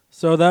anticipate.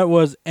 So that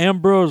was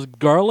Ambrose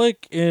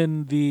Garlick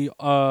in the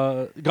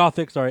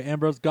Gothic. Sorry,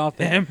 Ambrose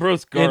Gothic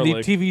Ambrose in the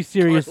Garlick. TV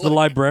series The Garlic.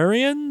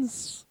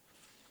 Librarians.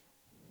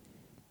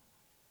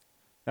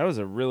 That was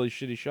a really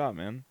shitty shot,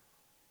 man.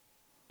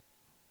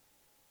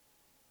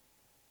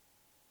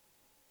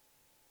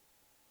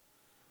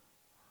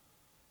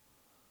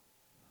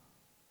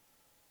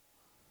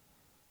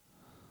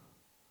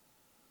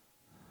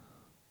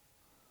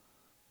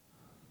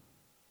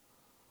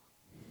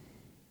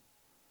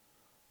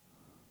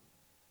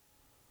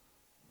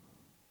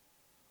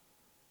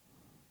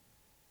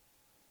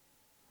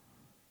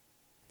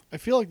 I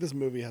feel like this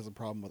movie has a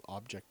problem with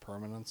object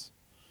permanence.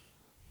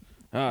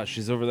 Ah,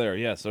 she's over there.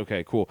 Yes.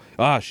 Okay. Cool.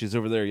 Ah, she's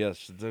over there.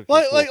 Yes. Okay,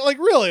 Like, cool. like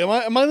really?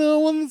 Am I the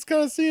only one that's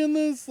kind of seeing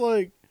this?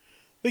 Like,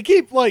 they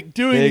keep like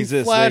doing They these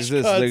exist, they flash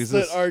exist, they cuts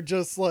exist. that are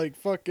just like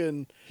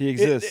fucking. He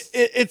exists.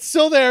 It's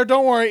still there.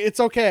 Don't worry. It's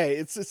okay.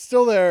 It's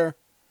still there.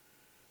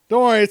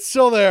 Don't worry. It's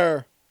still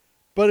there.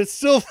 But it's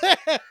still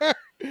there.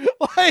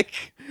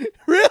 Like,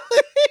 really?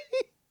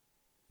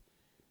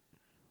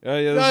 Oh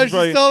yeah. No, This is she's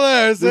probably. still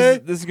there. See?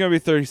 This is gonna be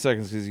 30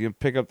 seconds because he's gonna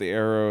pick up the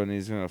arrow and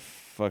he's gonna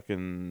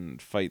fucking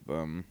fight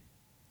them.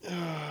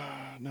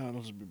 No,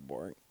 it'll just be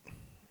boring.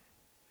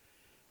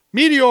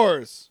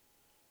 Meteors.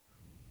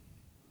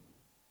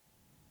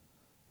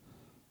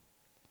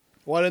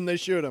 Why didn't they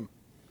shoot him?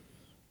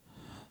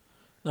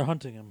 They're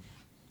hunting him.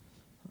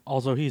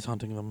 Also, he's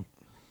hunting them.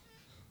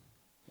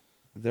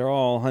 They're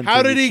all hunting.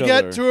 How did he each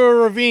get other. to a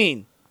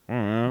ravine? I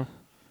don't know.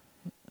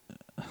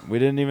 We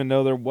didn't even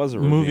know there was a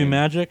Movie ravine.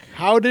 magic.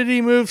 How did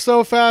he move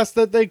so fast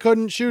that they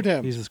couldn't shoot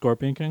him? He's a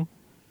Scorpion King.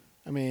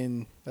 I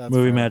mean, that's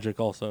Movie fair. magic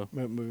also.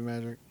 Movie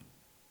magic.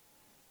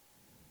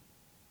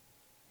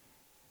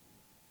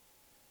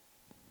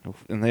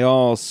 And they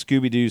all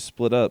Scooby-Doo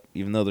split up,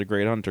 even though they're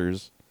great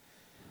hunters.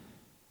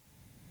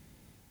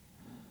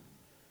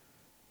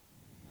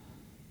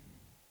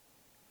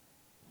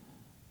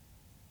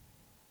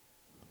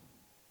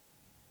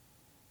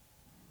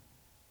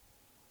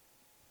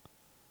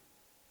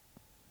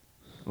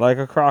 Like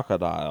a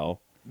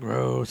crocodile.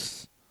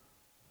 Gross.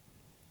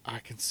 I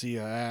can see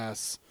a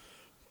ass.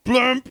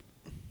 Blump.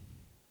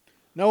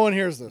 No one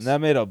hears this. And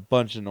that made a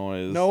bunch of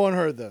noise. No one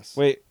heard this.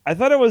 Wait, I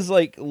thought it was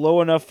like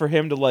low enough for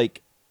him to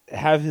like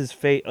have his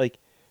face like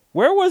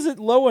where was it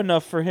low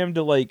enough for him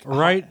to like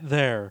Right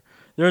there.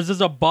 There's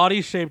just a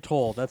body-shaped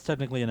hole. That's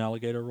technically an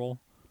alligator roll.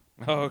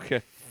 Oh,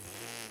 okay.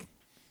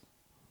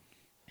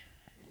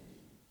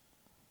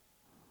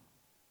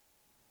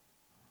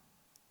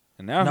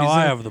 And now No, he's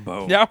I in, have the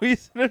bow. now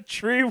he's in a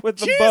tree with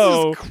the Jesus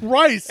bow.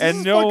 Christ! This and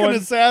is no fucking one-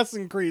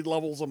 Assassin's Creed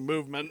levels of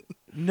movement.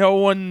 No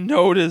one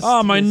noticed.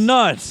 Oh, my his-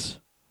 nuts.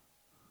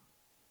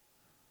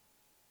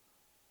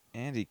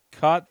 And he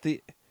caught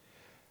the.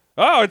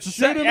 Oh, it's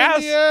Shoot him in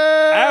ass. the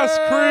air! Ass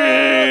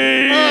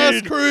Creed! Ass And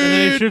then he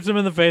Creed! shoots him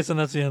in the face, and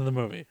that's the end of the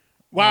movie.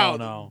 Wow. Oh,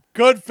 no.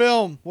 Good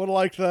film. Would have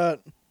liked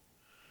that.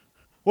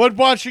 Would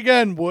watch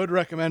again. Would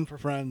recommend for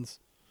friends.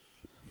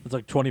 It's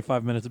like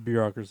 25 minutes of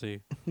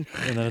bureaucracy, and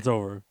then it's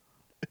over.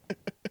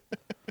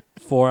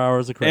 4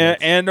 hours of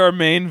credits. And our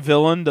main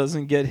villain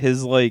doesn't get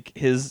his like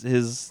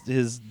his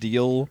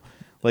deal,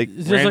 like It's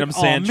just random like,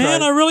 oh sand man,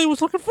 tribe. I really was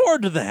looking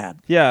forward to that.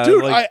 Yeah,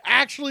 Dude, like, I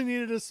actually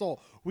needed a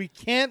soul. We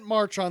can't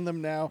march on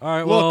them now. All right,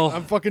 Look, well-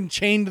 I'm fucking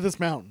chained to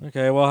this mountain.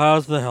 Okay, well,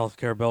 how's the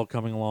healthcare bill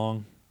coming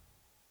along?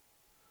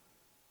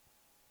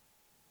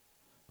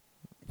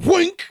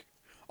 Wink!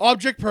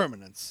 Object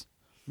permanence.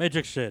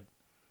 Matrix shit.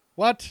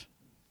 What?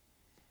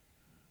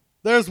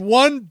 There's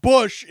one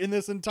bush in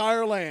this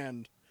entire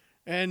land,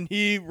 and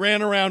he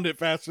ran around it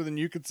faster than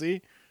you could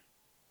see.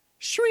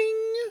 Swing!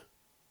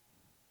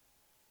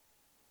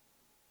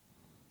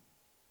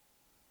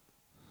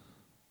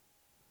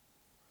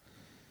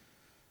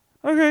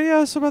 okay,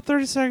 yeah, so about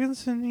 30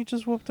 seconds, and he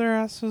just whooped their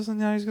asses, and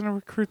now he's gonna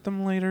recruit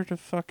them later to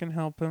fucking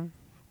help him.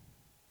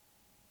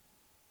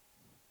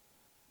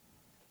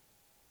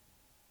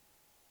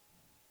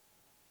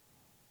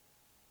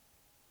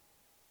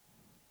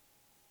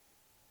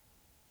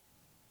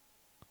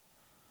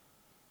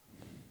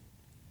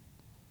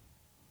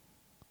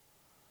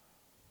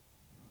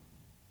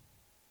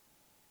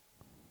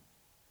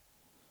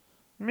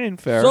 I mean,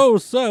 fair. So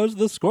says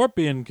the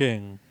Scorpion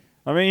King.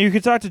 I mean, you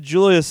could talk to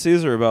Julius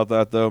Caesar about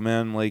that, though,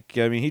 man. Like,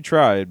 I mean, he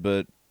tried,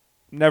 but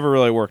never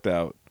really worked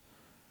out.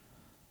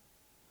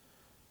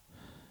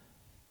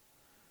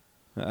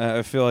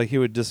 I feel like he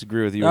would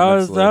disagree with you.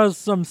 immensely. That was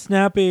some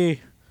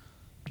snappy.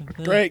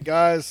 Great,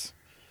 guys.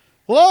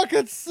 Look,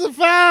 it's the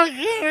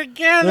Falcon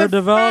again. They're the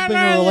developing a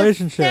Falcon, the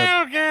relationship.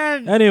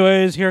 Falcon.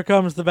 Anyways, here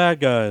comes the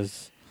bad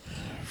guys.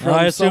 From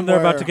I assume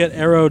they're about to somewhere. get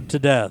arrowed to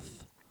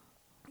death.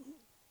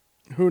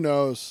 Who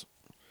knows?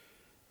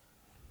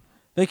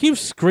 They keep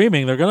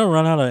screaming. They're gonna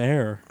run out of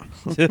air.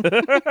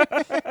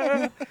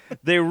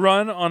 They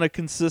run on a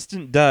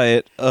consistent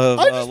diet of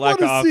I just lack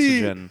of wanna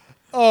see- oxygen.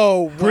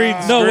 Oh, Green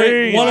wow. No, wait.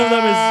 Screen. One of them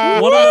is.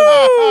 Wow. One of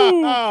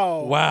them.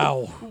 Wow.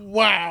 Wow.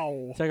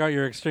 Wow. Check out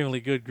your extremely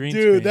good green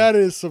Dude, screen. that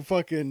is some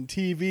fucking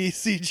TV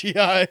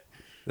CGI.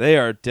 They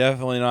are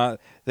definitely not.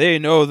 They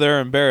know they're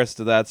embarrassed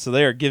of that, so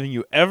they are giving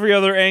you every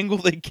other angle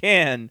they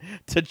can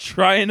to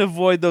try and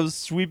avoid those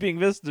sweeping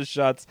vista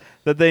shots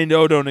that they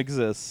know don't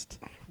exist.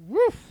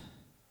 Woof.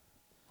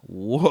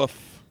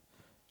 Woof.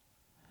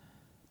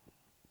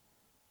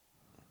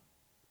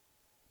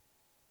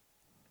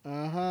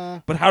 Uh-huh.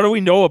 But how do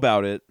we know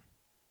about it?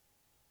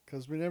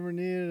 Because we never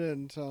needed it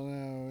until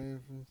now.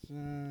 If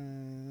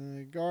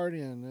it's,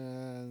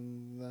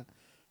 Guardian,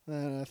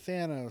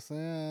 Thanos,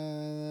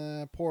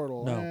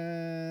 Portal,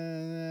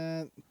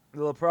 The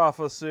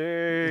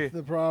prophecy.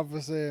 the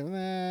prophecy,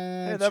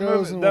 Hey, that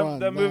Chosen movie, One,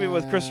 that movie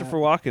with Christopher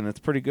Walken, it's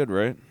pretty good,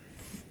 right?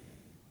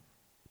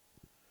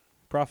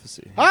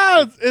 Prophecy.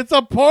 Ah, it's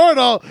a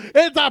portal!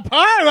 It's a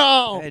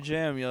portal! Hey,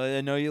 Jam,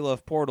 I know you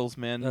love portals,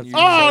 man. That's- You-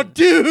 Oh,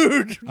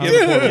 dude! I'm a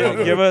portal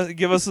Dude! lover.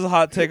 give us a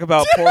hot take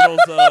about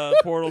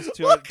Portals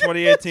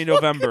 2018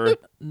 November.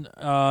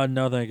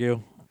 No, thank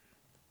you.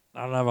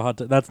 I don't have a hot.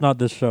 That's not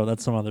this show.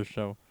 That's some other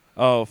show.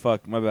 Oh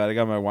fuck, my bad. I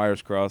got my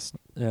wires crossed.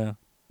 Yeah.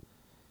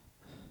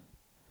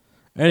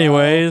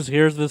 Anyways,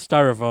 here's the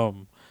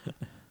styrofoam.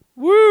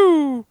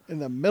 Woo! In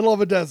the middle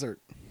of a desert.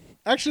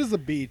 Actually, it's a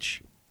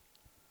beach.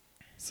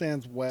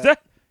 Sand's wet.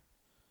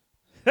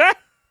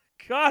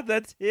 God,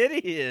 that's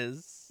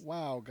hideous.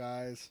 Wow,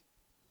 guys.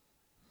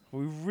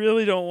 We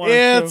really don't want.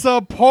 It's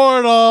a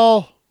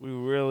portal! We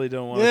really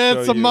don't want. to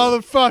It's show a you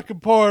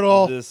motherfucking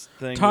portal! This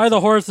thing. Tie the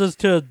horses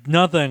to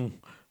nothing.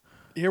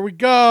 Here we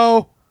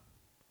go!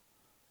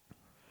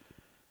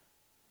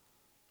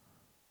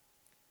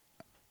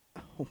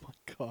 Oh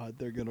my god,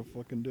 they're gonna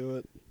fucking do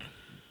it.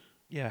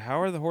 Yeah,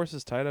 how are the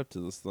horses tied up to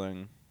this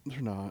thing?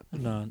 They're not.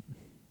 No.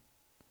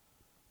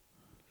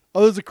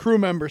 Oh, there's a crew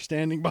member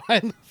standing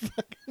behind the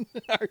fucking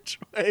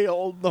archway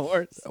holding the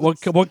horse.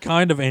 What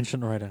kind of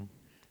ancient writing?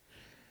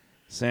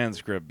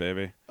 Sanskrit,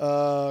 baby.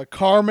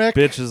 Karmic.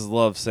 Bitches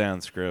love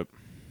Sanskrit.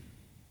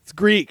 It's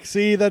Greek.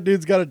 See, that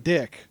dude's got a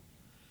dick.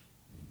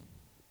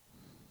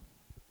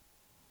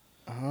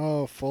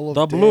 Oh, full of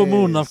The blue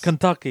moon days. of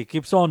Kentucky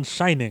keeps on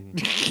shining.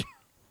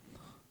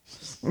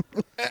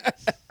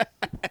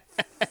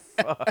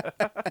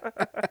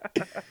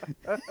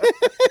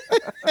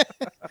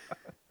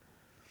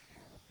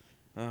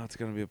 Oh, it's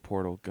gonna be a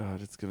portal.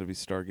 God, it's gonna be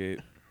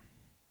Stargate.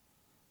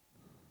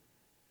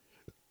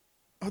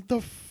 What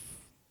the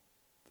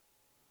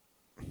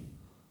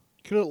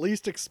could at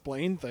least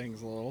explain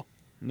things a little.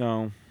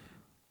 No.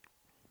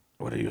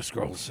 What do you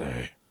scrolls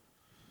say?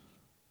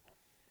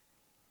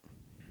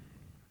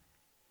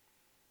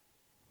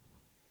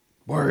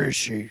 Where is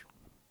she?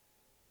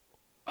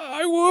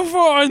 I will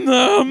find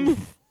them.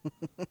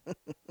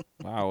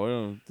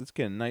 Wow, it's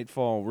getting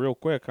nightfall real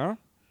quick, huh?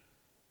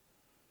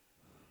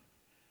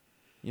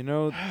 You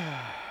know,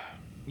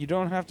 you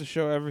don't have to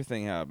show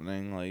everything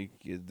happening. Like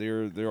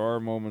there are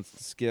moments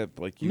to skip.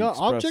 Like you No,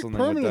 express object something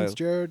permanence, with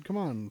Jared. Come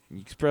on.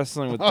 you express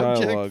something with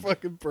Object dialogue.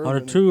 fucking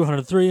permanence. 102,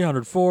 103,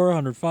 104,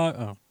 105.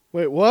 Oh.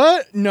 Wait,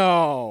 what?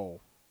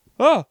 No.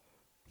 Ah,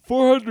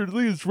 400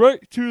 leads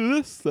right to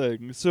this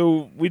thing.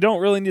 So we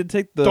don't really need to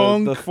take the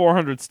Dunk.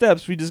 400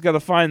 steps. We just got to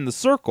find the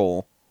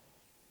circle.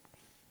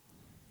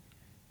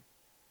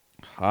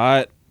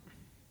 Hot.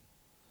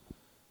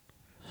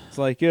 It's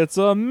like it's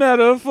a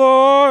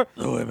metaphor.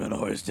 The women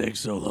always take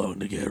so long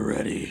to get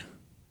ready.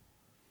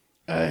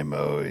 I'm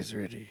always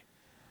ready.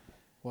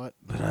 What?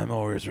 But I'm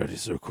always ready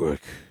so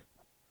quick.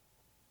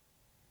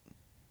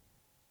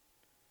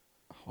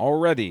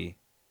 Already.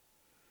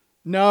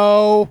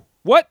 No.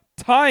 What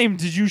time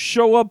did you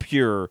show up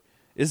here?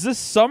 Is this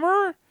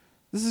summer?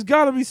 This has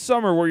got to be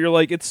summer where you're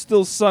like, it's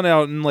still sun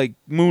out and like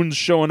moon's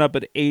showing up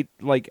at 8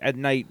 like at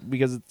night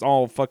because it's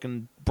all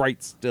fucking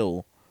bright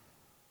still.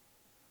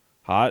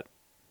 Hot.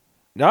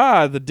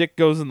 Ah, the dick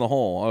goes in the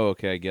hole. Oh,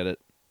 okay, I get it.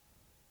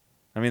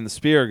 I mean, the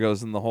spear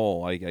goes in the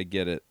hole. I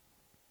get it.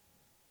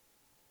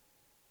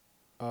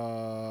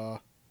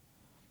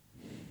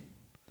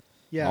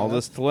 Yeah. All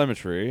this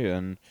telemetry,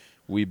 and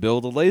we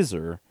build a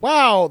laser.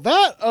 Wow,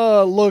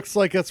 that looks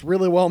like it's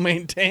really well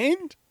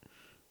maintained.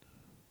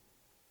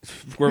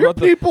 We're Your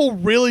about to people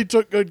really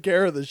took good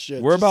care of this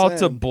shit. we're just about to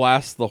saying.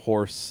 blast the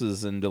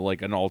horses into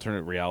like an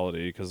alternate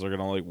reality because they're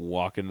gonna like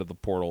walk into the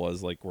portal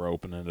as like we're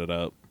opening it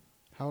up.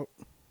 How?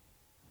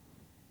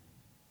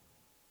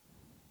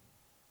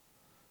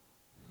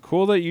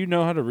 Cool that you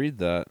know how to read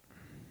that.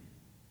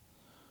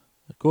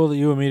 Cool that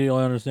you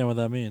immediately understand what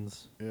that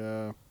means.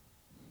 Yeah.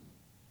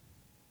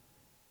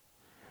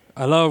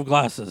 I love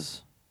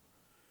glasses.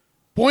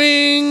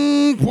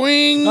 Boing,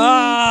 boing.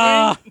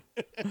 Ah!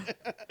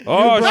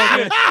 Oh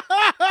shit!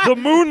 The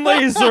moon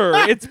laser!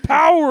 It's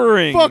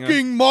powering.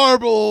 Fucking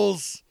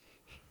marbles.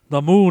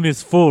 The moon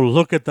is full.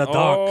 Look at the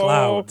dark Oh.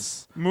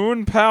 clouds.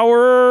 Moon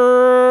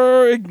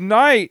power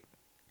ignite.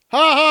 Ha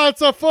ha!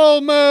 It's a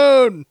full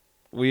moon.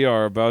 We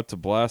are about to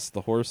blast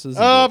the horses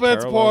Up into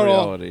its parallel portal.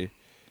 reality.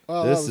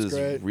 Oh, This that was is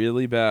great.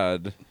 really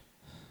bad.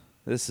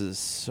 This is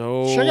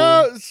so. Check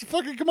out, it's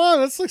fucking come on!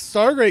 That's like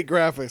Stargate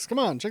graphics. Come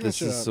on, check This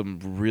this shit is out. some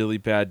really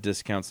bad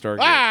discount Stargate.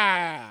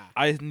 Ah!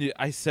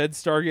 I said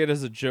Stargate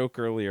as a joke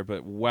earlier,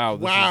 but wow,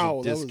 this Wow,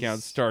 is that a discount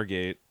was-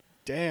 Stargate.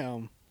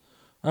 Damn,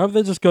 I hope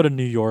they just go to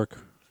New York.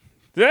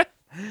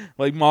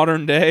 Like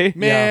modern day.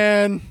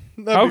 man.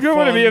 that'd How be good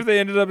would it be fun. if they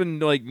ended up in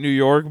like New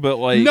York, but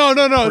like No, it's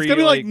gotta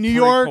be like New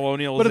York,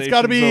 but it's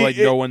gotta pre-colonialization, be so, like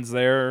no one's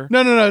there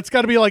No, it's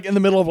got to be like in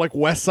the middle of like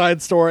West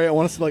Side Story. I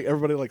want to see like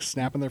everybody like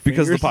snapping their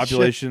fingers because the and shit.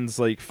 population's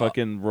like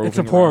fucking roving. It's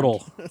a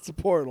portal. It's a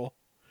portal.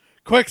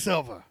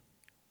 Quicksilver.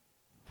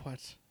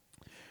 What?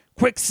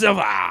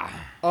 Quicksilver.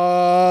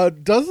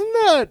 Doesn't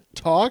that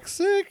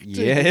toxic? to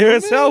Yeah, it's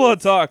humans? hella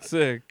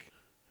toxic.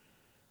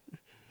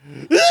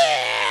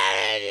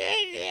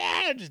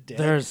 Just dead.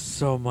 There's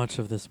so much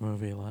of this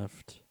movie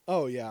left.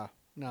 Oh yeah.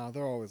 No,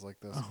 they're always like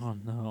this. Oh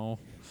no.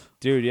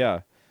 Dude,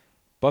 yeah.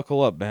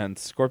 Buckle up, man.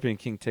 Scorpion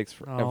King takes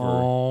forever.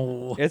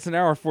 Oh. It's an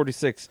hour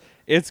 46.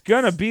 It's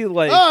gonna be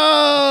like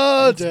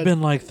Oh, It's dead.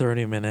 been like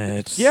 30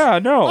 minutes. yeah,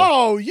 no.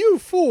 Oh, you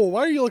fool!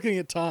 Why are you looking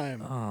at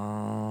time?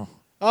 Oh.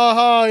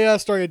 Yeah,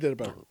 Stargate did it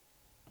better.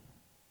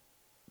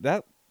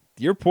 That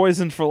you're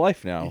poisoned for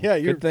life now. Yeah,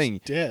 you're good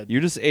thing. dead.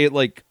 You just ate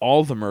like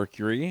all the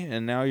mercury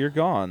and now you're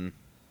gone.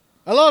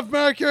 I love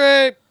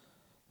Mercury.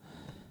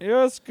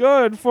 It's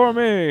good for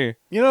me.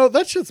 You know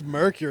that shit's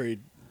Mercury.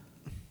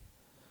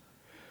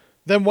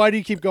 Then why do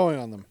you keep going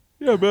on them?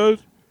 Yeah, man.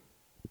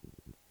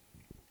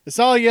 It's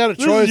not like you had a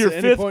This choice. is your at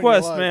any fifth point in your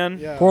quest, life. man.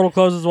 Yeah. Portal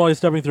closes while he's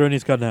stepping through and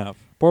he's cut in half.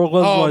 Portal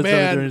closes while Oh he's stepping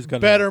through and man, he's cut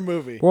in better half.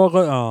 movie. Portal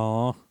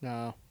oh.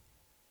 No.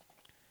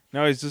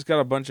 No, he's just got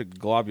a bunch of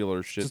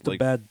globular shit. Just like, a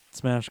bad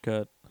smash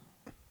cut.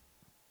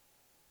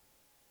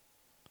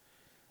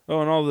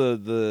 oh, and all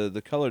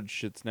the colored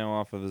shit's now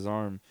off of his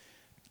arm.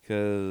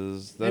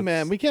 Because Hey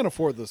man, we can't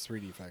afford those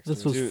 3D effects. This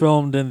dude. was Dude.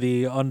 filmed in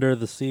the Under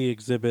the Sea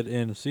exhibit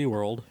in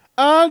SeaWorld.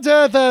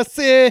 Under the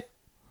Sea.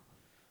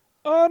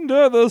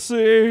 under the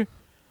sea.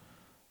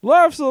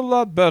 Life's a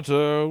lot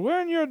better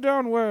when you're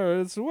down where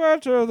it's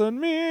wetter than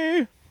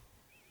me.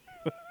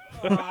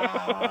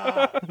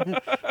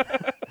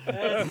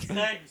 It's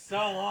taking so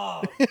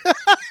long.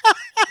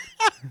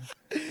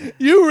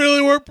 You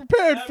really weren't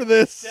prepared for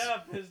this.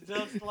 is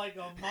just like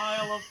a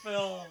mile of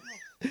film.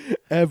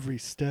 Every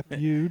step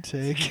you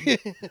take,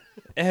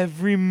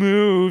 Every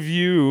move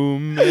you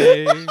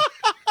make.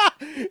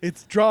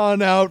 it's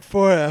drawn out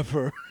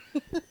forever.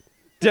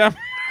 Damn,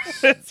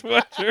 it's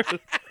what you're.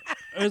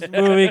 This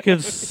movie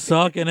could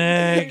suck an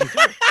egg.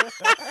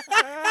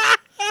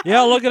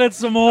 Yeah, look at it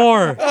some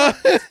more.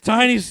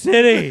 Tiny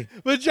city.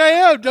 But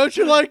JM, don't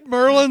you like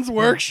Merlin's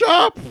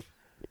Workshop?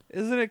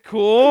 Isn't it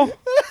cool?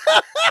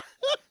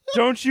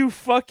 Don't you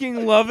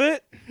fucking love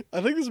it?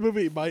 I think this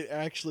movie might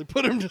actually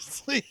put him to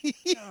sleep.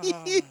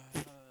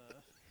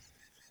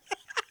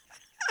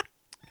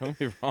 Don't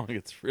be wrong,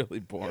 it's really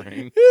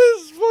boring.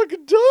 It's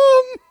fucking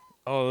dumb.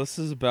 Oh, this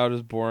is about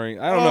as boring.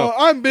 I don't know.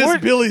 I'm Miss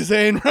What- Billy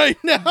Zane right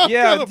now. I'm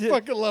Yeah, gonna di-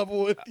 fucking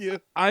level with you.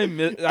 I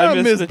miss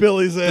Miss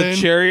Billy Zane.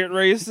 the chariot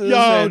races Oh,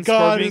 and God,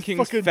 Scorpion his King's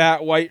fucking-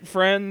 fat white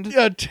friend.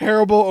 Yeah,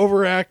 terrible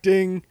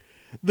overacting.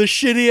 The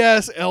shitty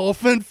ass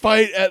elephant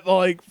fight at the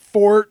like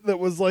fort that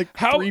was like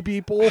How- 3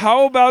 people.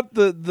 How about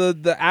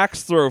the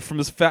axe throw from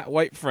his fat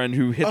white friend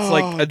who hits Oh,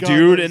 like a God,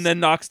 dude that and then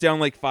knocks down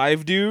like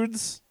 5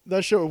 dudes?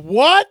 That show.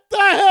 What the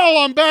hell?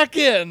 I'm back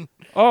in.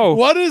 Oh.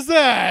 What is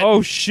that?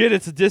 Oh shit!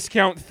 It's a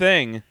discount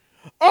thing.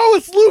 Oh,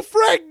 it's Lou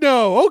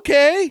Ferrigno.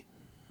 Okay.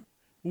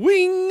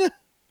 Wing.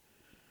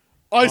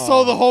 I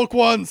saw the Hulk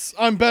once.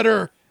 I'm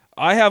better.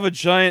 I have a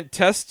giant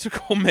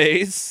testicle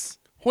mace.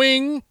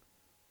 Wing.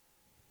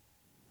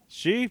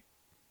 She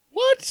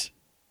What?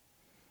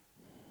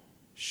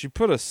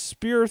 put a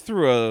spear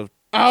through a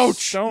Ouch.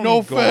 stone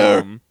No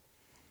fair. golem.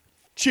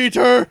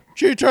 Cheater.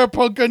 Cheater,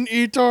 pumpkin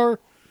eater.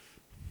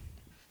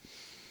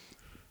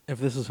 If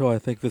this is who I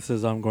think this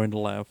is, I'm going to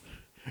laugh.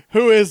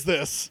 Who is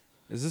this?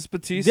 Is this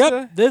Batista?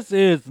 Yep, this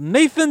is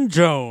Nathan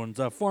Jones,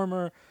 a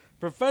former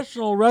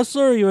professional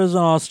wrestler. He was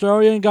an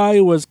Australian guy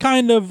who was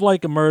kind of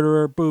like a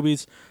murderer,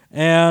 boobies,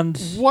 and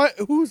What?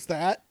 Who's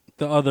that?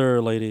 the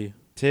other lady.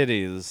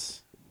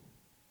 Titties.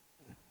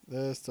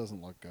 This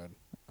doesn't look good.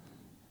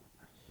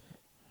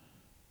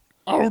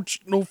 Ouch.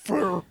 No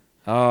fair.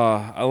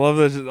 I love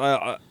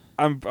that.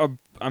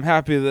 I'm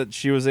happy that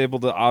she was able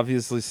to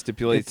obviously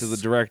stipulate to the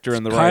director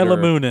and the Kyla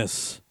writer.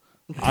 Moonis.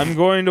 I'm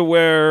going to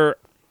wear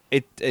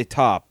a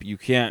top. You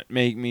can't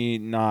make me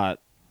not.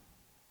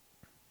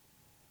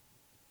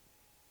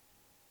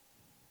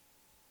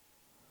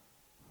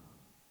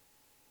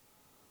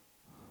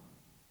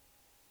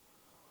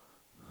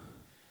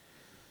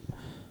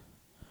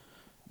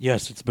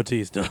 Yes, it's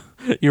Batista.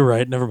 You're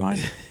right. Never mind.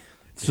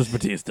 It's just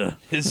Batista.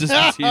 It's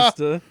just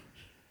Batista.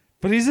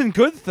 But he's in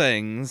Good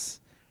Things.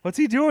 What's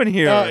he doing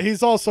here?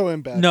 He's also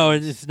in bad. No,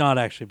 it's not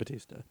actually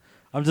Batista.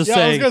 I'm just Yeah, I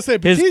was saying gonna say, his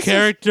Batista's-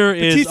 character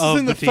is Batista's of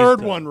in the Batista.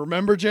 third one.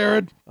 Remember,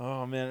 Jared?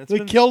 Oh man, it's They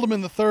been... killed him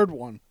in the third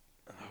one.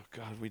 Oh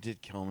god, we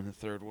did kill him in the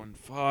third one.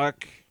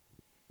 Fuck.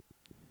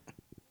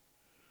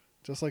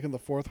 Just like in the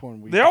fourth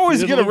one. They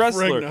always get a Lou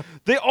wrestler. Ferrigno.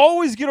 They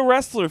always get a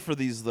wrestler for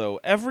these though.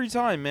 Every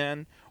time,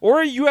 man.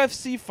 Or a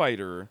UFC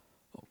fighter.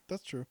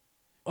 That's true.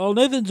 Well,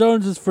 Nathan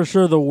Jones is for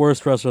sure the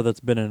worst wrestler that's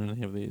been in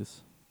any of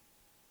these.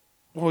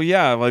 Well,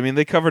 yeah. I mean,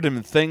 they covered him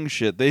in thing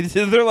shit.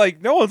 They're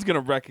like, no one's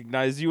gonna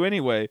recognize you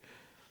anyway.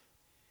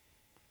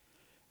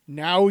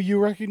 Now you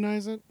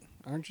recognize it?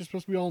 Aren't you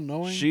supposed to be all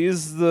knowing?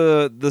 She's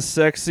the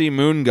sexy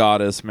moon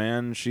goddess,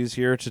 man. She's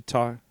here to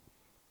talk.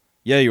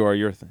 Yeah, you are.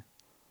 You're a thing.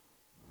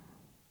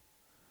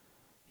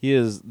 He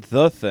is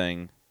the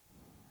thing.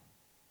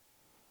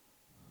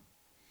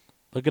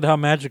 Look at how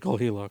magical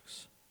he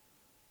looks.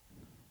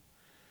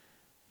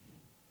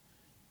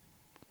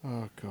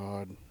 Oh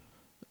God.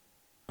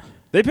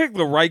 They picked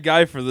the right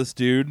guy for this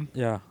dude.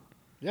 Yeah.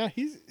 Yeah,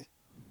 he's.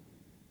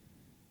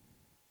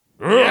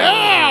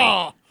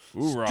 Yeah.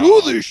 Hoorah.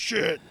 Do this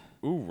shit.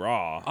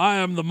 Hoorah. I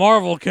am the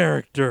Marvel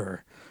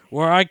character,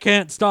 where I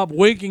can't stop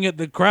winking at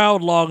the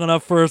crowd long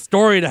enough for a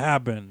story to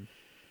happen.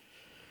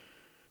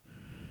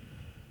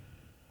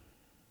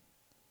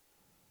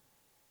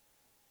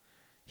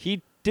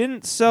 He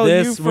didn't sell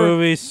This you for.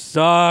 movie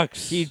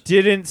sucks. He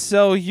didn't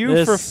sell you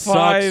this for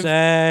sucks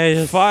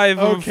ass. five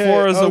and Okay,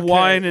 4 as a okay,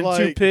 wine and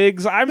two like,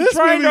 pigs. I'm this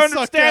trying to movie sucked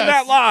understand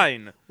ass. that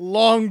line.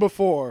 Long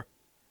before.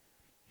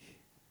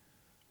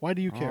 Why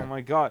do you care? Oh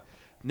my god!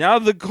 Now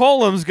the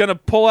golem's gonna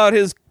pull out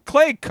his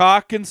clay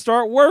cock and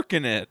start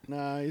working it.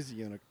 Nah, he's a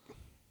eunuch.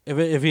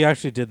 If he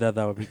actually did that,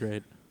 that would be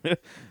great.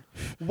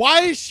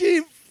 Why is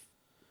she?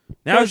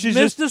 Now 'Cause she's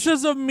just.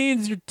 mysticism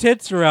means your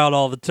tits are out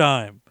all the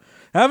time.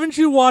 Haven't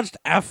you watched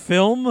a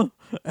film?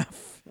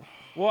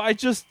 Well,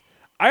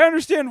 I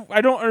understand.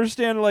 I don't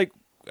understand. Like,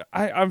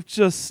 I'm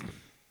just.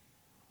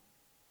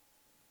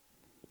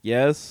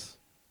 Yes.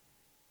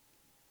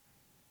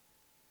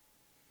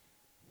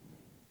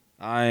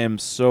 I am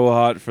so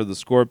hot for the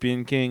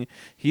Scorpion King.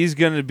 He's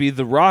going to be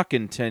the Rock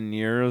in 10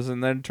 years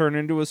and then turn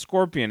into a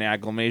scorpion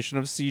agglomeration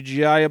of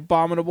CGI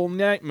abominable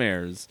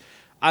nightmares.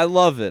 I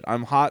love it.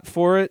 I'm hot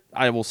for it.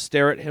 I will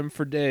stare at him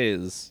for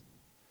days.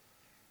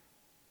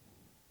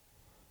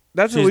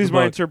 That's She's at least the my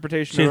book.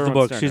 interpretation She's of the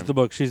everyone's book. staring She's at the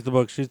book. She's the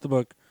book. She's the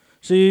book.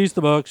 She's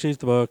the book. She's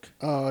the book.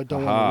 Oh, I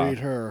don't Aha. want to read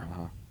her.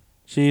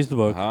 She's the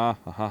book. him.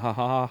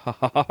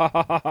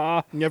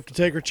 You have to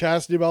take her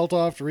chastity belt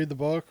off to read the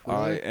book.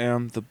 I Really?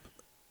 am the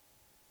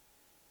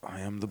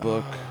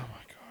book. Oh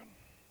my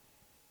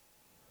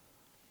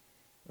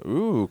god.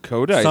 Ooh,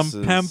 codices.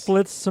 Some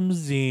pamphlets, some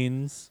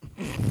zines.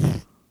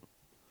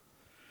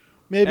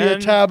 Maybe a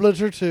And-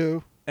 tablet or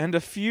two. And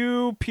a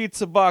few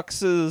pizza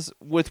boxes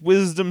with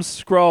wisdom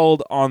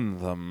scrawled on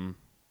them.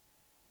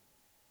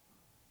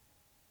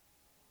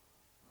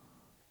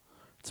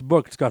 It's a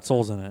book. It's got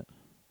souls in it.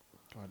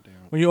 God damn it.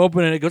 When you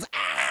open it, it goes,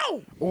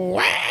 ow!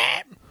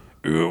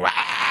 Ooh,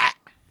 ah.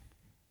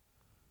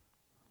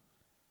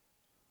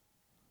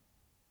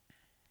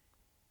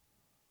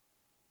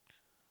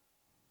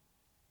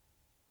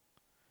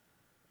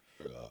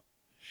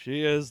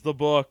 She is the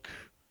book.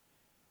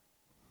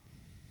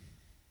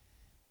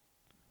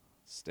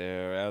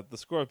 Stare at the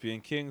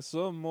Scorpion King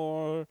some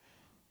more.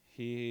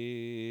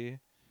 He...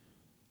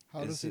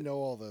 How Is does he it- know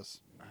all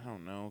this? I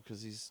don't know,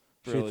 because he's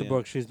She's brilliant. the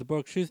book. She's the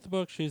book. She's the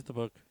book. She's the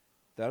book.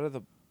 That are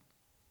the...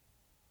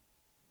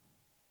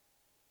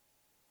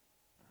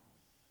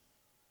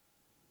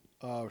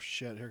 Oh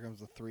shit! Here comes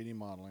the 3D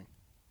modeling.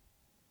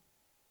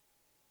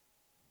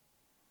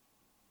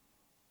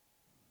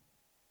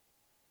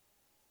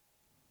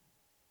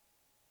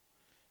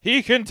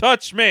 He can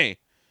touch me.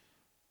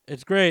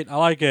 It's great. I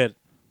like it.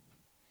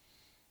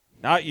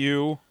 Not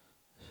you.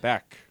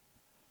 Back.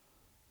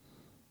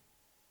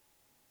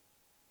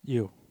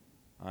 You.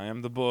 I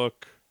am the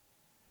book.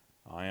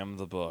 I am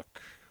the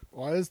book.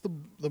 Why is the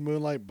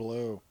moonlight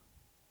blue?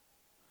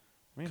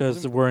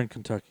 Because we're in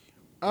Kentucky.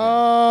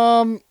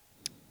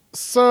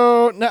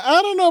 So now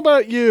I don't know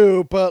about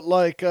you, but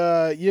like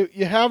you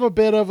have a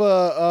bit of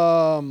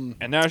a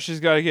And now she's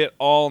got to get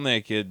all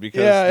naked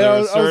because yeah, there I are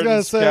was certain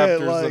gonna say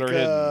chapters like that are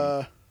hidden.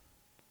 that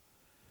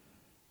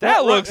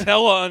That looks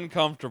hella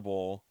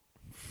uncomfortable.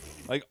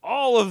 Like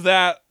all of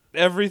that,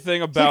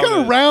 everything about kind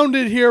of it.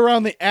 rounded here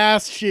around the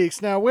ass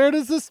cheeks. Now where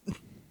does this?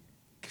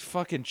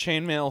 Fucking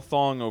chainmail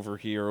thong over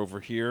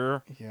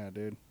here. Yeah,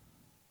 dude.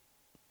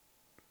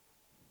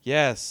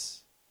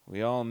 Yes.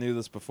 We all knew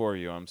this before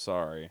you. I'm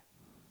sorry.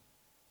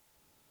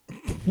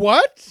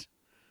 What?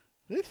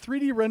 Did they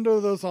 3D render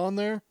those on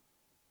there?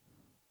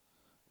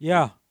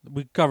 Yeah,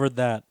 we covered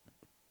that.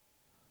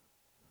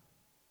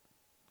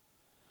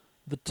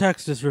 The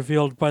text is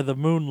revealed by the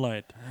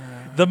moonlight.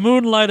 The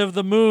moonlight of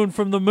the moon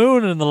from the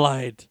moon and the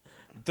light.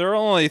 There are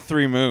only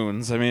 3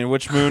 moons. I mean,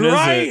 which moon is it?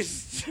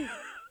 Christ!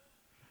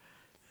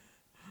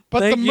 But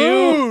Thank the you.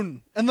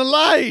 moon and the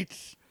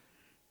light.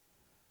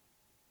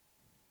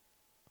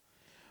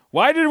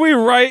 Why did we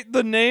write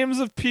the names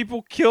of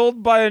people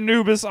killed by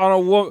Anubis on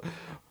a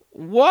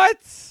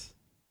what?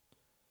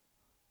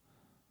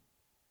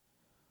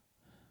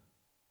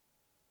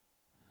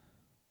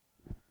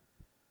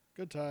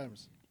 Good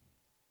times.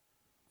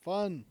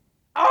 Fun.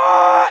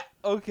 Ah!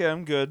 Okay,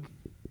 I'm good.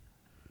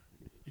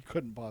 You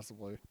couldn't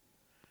possibly.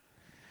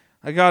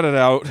 I got it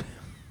out.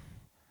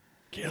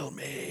 Kill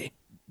me.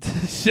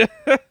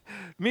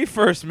 Me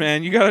first,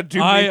 man. You gotta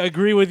do I me.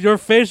 agree with your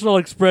facial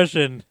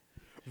expression.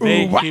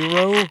 Vague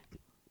hero.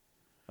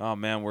 Oh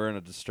man, we're in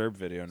a Disturbed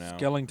video now.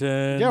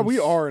 Skellington. Yeah, we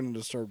are in a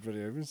Disturbed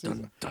video. Have you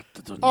seen that?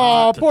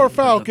 Oh, poor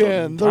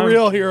Falcon, the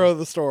real hero of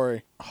the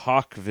story.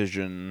 Hawk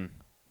Vision.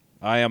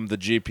 I am the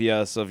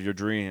GPS of your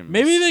dreams.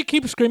 Maybe they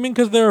keep screaming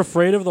because they're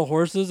afraid of the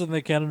horses and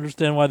they can't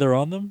understand why they're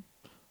on them.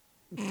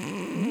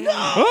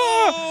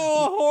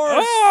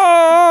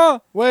 Ah!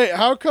 Wait,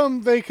 how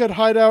come they could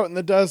hide out in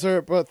the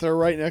desert, but they're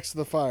right next to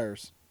the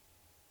fires?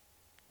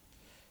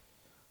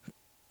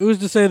 Who's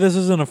to say this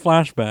isn't a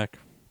flashback?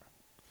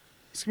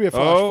 This could be a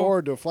flash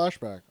forward to a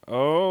flashback.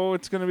 Oh,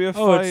 it's gonna be a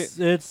Oh, fight.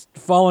 it's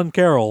Fallen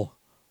Carol.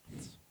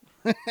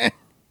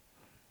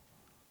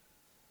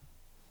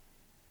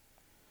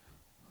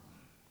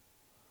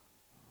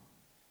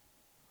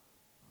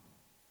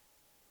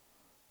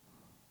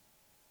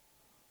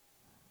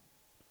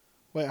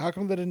 Wait, how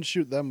come they didn't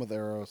shoot them with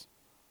arrows?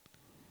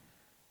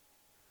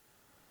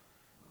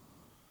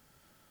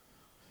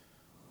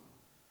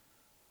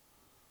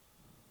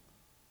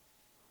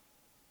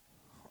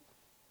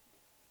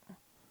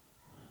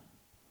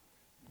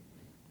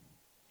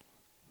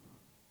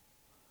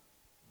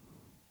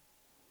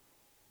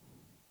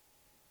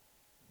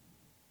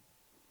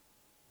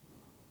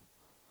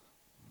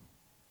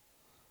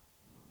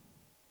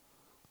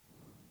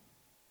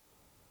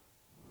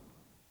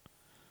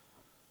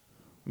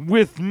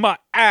 With my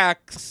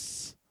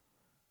axe.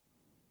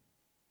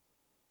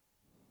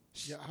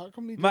 Yeah, how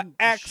come he My didn't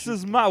axe shoot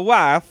is them? my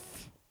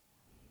wife.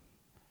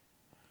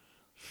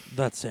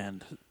 That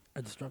sand.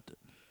 I disrupted.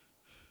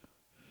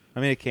 I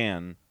mean, it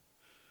can.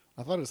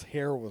 I thought his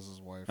hair was his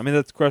wife. I mean,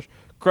 that's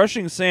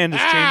crushing sand is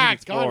changing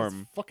its God, form.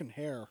 his fucking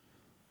hair.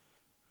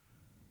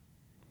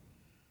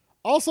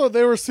 Also,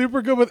 they were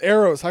super good with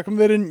arrows. How come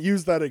they didn't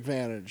use that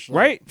advantage? Like,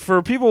 Right?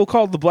 For people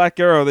called the Black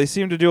Arrow, they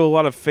seem to do a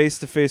lot of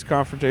face-to-face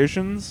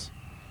confrontations.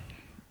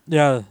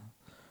 Yeah,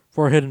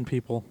 for hidden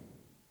people.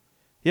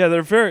 Yeah,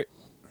 they're very...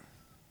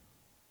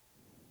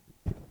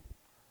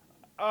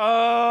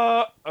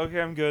 Okay,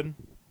 I'm good.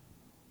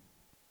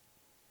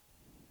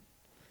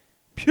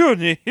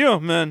 Puny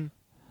human.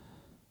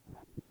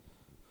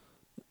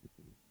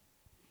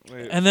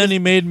 Wait, And then he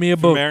made me a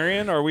book.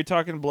 Marion, are we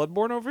talking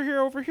Bloodborne over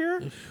here?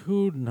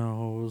 Who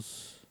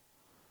knows?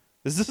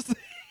 Is this the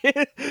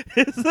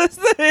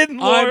hidden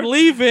lore? I'm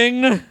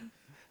leaving.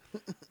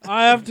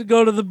 I have to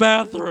go to the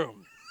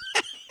bathroom.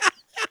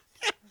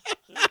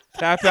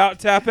 Tap out,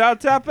 tap out,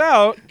 tap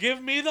out.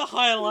 Give me the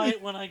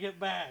highlight when I get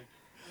back.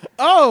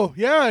 Oh,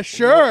 yeah,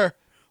 sure.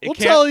 It We'll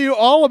can't- tell you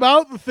all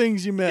about the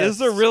things you missed. Is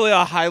there really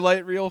a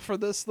highlight reel for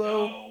this,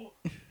 though?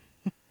 No.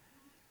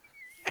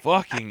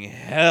 Fucking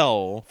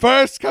hell.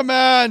 First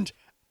command,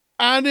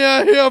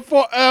 Anya here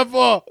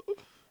forever.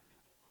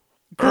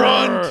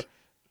 Grunt. Grr.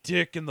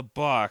 Dick in the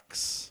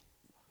box.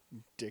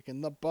 Dick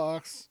in the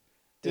box.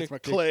 Dick, It's my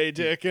dick, clay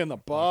dick dick in the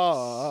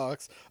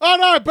box. Oh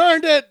no, I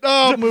burned it.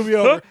 Oh, movie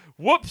over.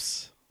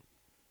 Whoops.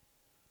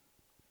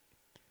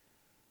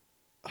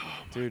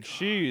 Dude,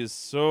 she is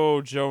so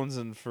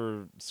jonesing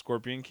for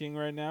Scorpion King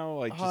right now.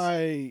 Like,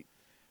 just,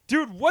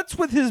 dude, what's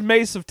with his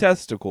mace of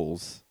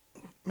testicles?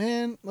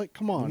 Man, like,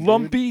 come on, dude.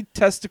 Lumpy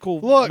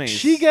testicle Look, mace.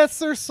 she gets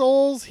their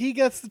souls, he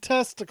gets the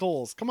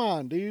testicles. Come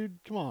on, dude.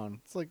 Come on.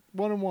 It's like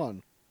 1 and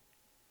 1.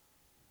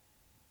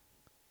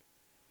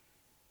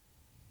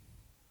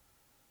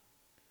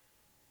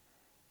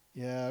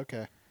 Yeah,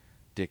 okay.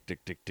 Dick, dick,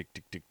 dick, dick,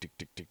 dick, dick, dick,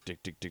 dick, dick, dick,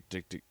 dick, dick,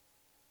 dick, dick.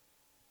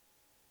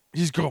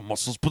 He's got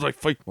muscles, but I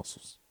fight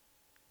muscles.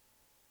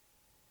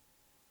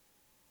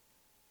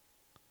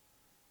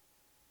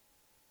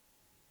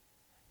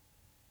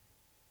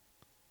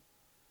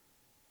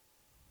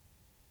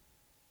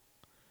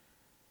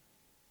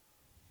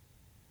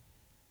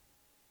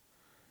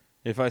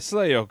 If I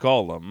slay your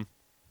golem,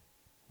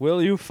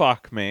 will you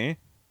fuck me?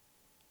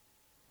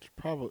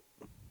 Probably.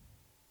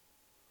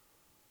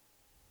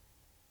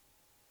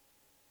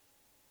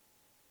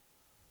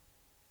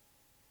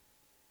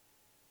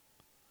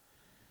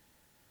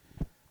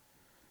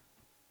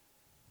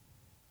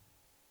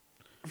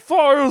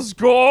 Fire's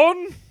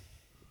gone.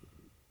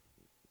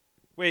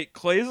 Wait,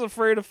 Clay's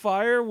afraid of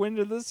fire? When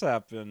did this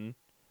happen?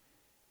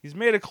 He's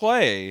made of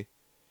clay.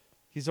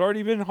 He's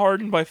already been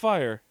hardened by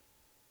fire.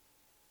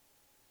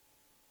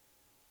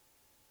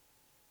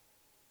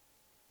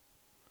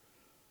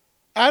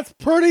 That's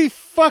pretty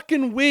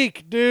fucking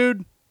weak,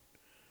 dude.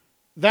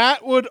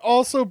 That would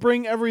also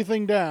bring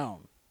everything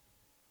down.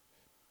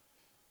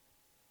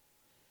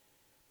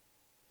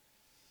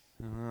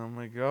 Oh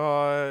my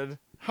god.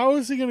 How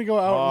is he going to go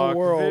out in the Fuck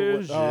world?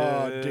 vision.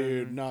 Oh,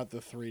 dude, not the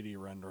 3D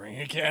rendering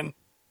again.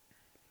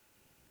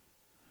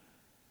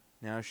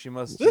 Now she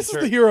must. This is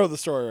the hero of the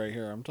story right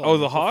here. I'm telling you. Oh,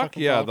 the It's hawk.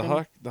 fucking Yeah,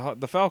 falcon.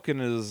 the falcon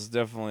is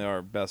definitely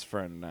our best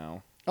friend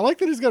now. I like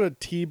that he's got a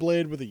T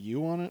blade with a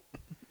U on it.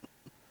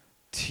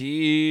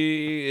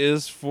 T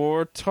is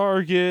for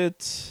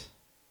target.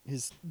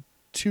 His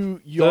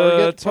two The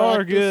Yorgit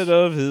target practice.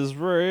 of his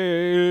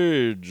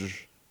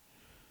rage.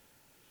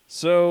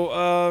 So,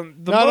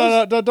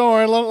 No, don't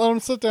worry. Let him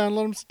sit down.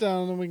 Let him sit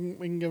down, and then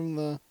we can give him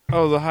the.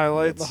 Oh, the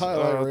highlights. The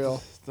highlight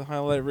reel. The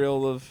highlight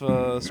reel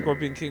of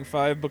Scorpion King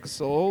 5 Book of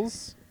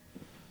Souls.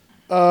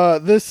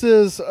 This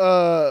is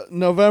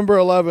November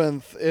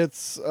 11th.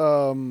 It's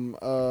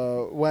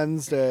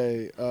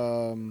Wednesday.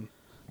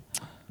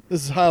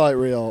 This is highlight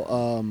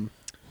reel.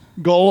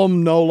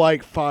 Golem no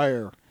like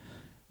fire.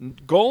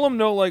 Golem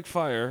no like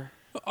fire.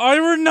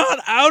 We're not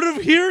out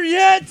of here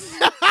yet.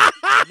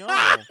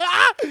 No.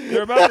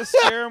 They're about to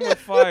scare him with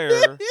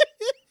fire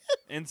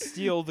and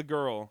steal the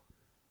girl.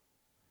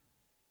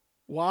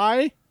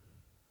 Why?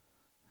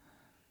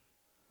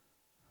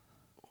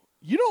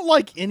 You don't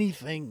like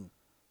anything.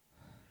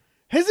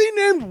 Has he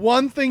named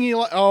one thing he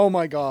like? Oh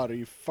my god, are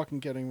you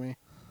fucking kidding me?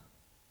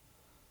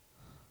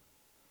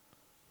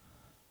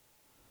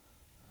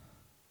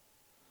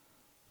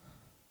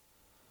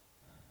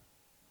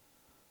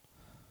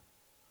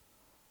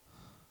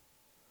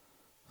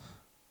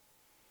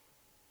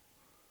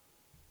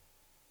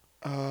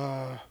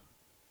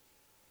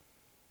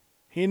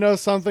 He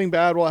knows something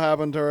bad will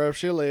happen to her if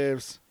she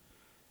leaves.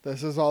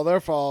 This is all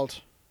their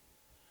fault.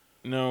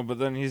 No, but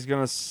then he's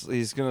gonna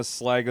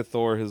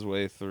Slagathor his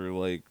way through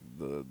like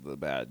the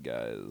bad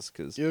guys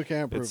because You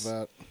can't prove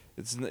that.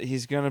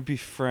 he's gonna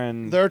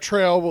befriend. Their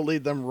trail will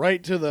lead them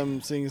right to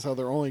them, seeing as how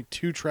there are only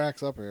 2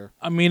 tracks up here.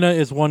 Amina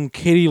is one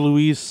Katie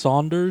Louise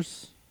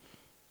Saunders.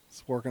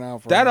 It's working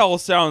out for That him. all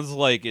sounds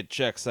like it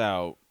checks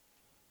out.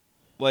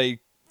 Like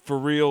for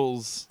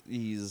reals,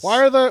 he's. Why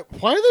are they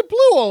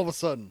blue all of a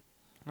sudden?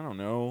 I don't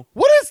know.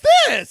 What is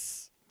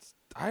this?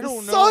 I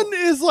don't the know. sun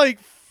is like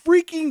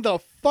freaking the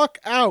fuck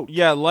out.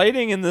 Yeah,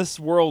 lighting in this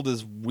world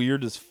is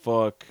weird as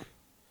fuck.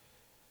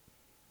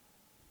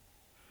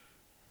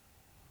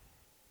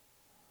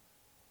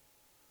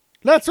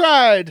 Let's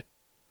ride.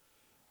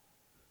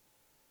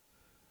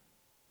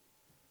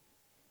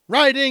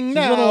 Riding She's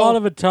now. in a lot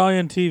of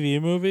Italian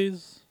TV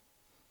movies.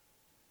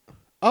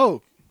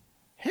 Oh,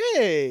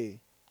 hey,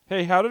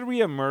 Hey, how did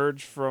we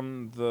emerge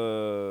from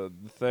the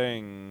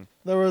thing?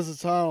 there was a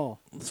tunnel.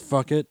 Let's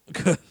fuck it.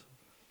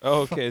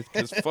 Oh, okay,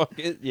 because fuck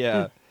it,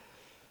 yeah.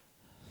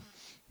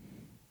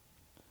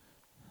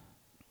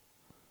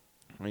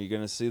 Are you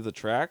gonna see the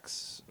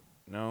tracks?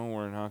 No,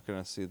 we're not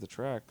gonna see the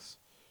tracks.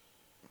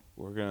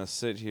 We're gonna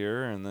sit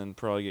here and then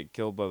probably get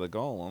killed by the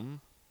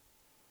golem.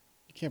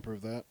 You can't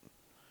prove that.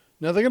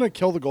 No, they're gonna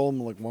kill the golem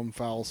in like one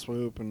foul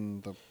swoop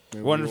and the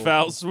movie One will-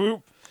 foul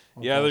swoop.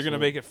 one Yeah, foul they're gonna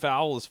swoop. make it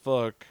foul as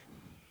fuck.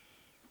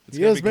 It's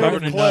He gonna is be made covered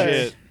of in clay.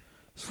 shit.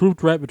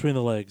 Swooped right between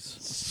the legs.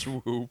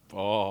 Swoop.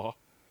 Oh,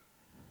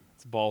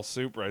 it's ball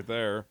soup right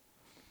there.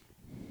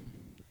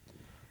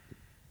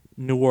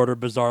 New Order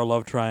Bizarre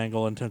Love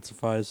Triangle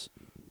intensifies.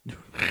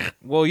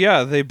 Well,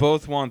 yeah, they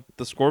both want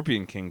the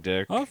Scorpion King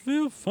dick. I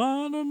feel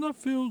fine and I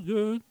feel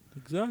good.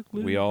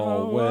 Exactly We all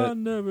how wet. I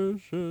never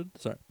should.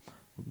 Sorry.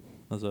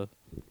 That's a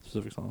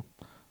specific song.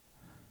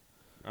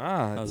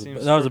 Ah, That it was,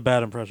 seems that was a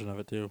bad impression of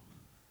it, too.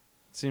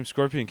 seems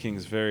Scorpion King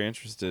is very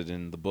interested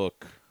in the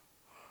book.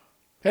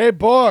 Hey,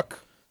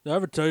 book. Did I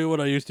ever tell you what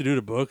I used to do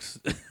to books?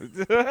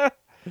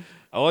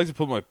 I like to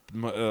put my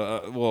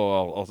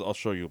well, I'll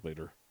show you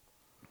later.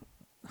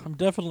 I'm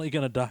definitely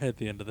going to die at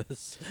the end of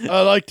this.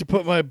 I like to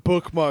put my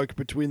bookmark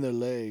between their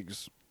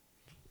legs.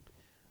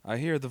 I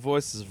hear the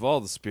voices of all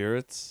the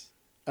spirits.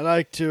 I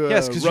like to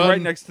Yes, because you're run,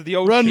 right next to the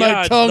ocean. run Yeah, my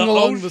it's tongue the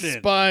along the ocean.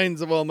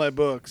 spines of all my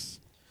books.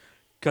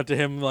 Cut to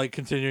him, like,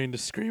 continuing to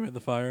scream at the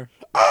fire.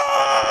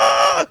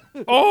 Ah!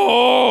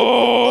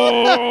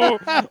 Oh!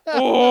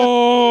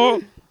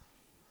 Oh!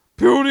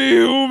 Puny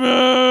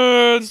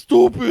human!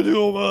 Stupid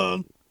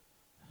human.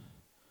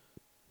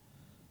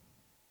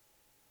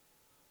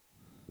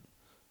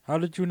 How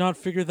did you not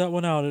figure that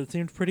one out? It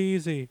seemed pretty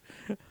easy.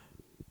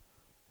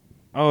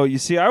 Oh, you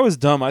see, I was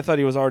dumb. I thought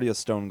he was already a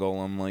stone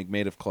golem, like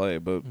made of clay,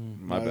 but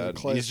my No, he's a bad.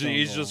 clay stone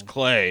He's just golem.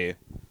 clay.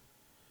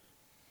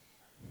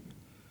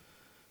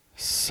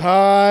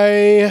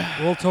 Sigh.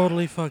 We'll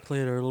totally fuck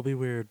later. It'll be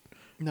weird.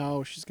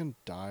 No, she's gonna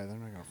die. They're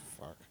not gonna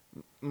fuck.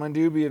 My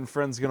doobie and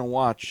friend's gonna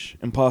watch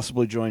and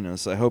possibly join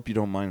us. I hope you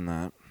don't mind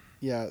that.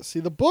 Yeah, see,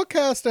 the book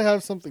has to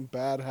have something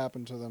bad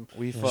happen to them.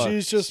 We fucked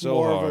She's just so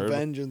more hard of a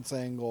vengeance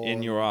angle.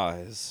 in your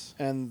eyes.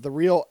 And the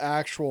real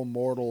actual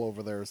mortal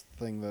over there is the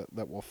thing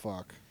that will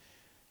fuck.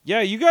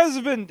 Yeah, you guys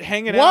have been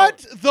hanging out.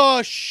 What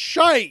the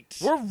shite?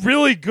 We're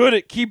really good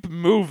at keep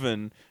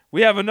moving.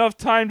 We have enough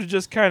time to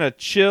just kind of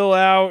chill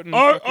out and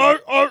Art.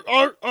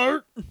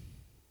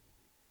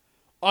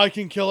 I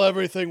can kill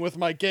everything with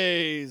my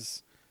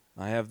gaze.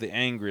 I have the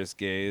angriest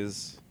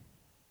gaze.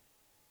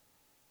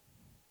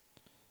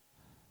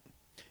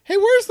 Hey,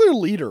 where's their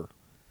leader?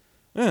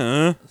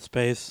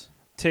 Space.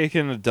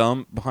 Taking a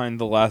dump behind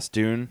the last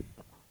dune.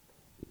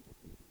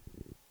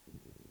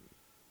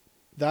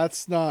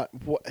 That's not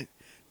what.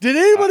 Did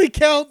anybody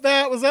count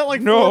that? Was that like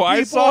No, 4 I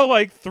people? saw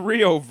like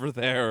 3 over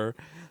there.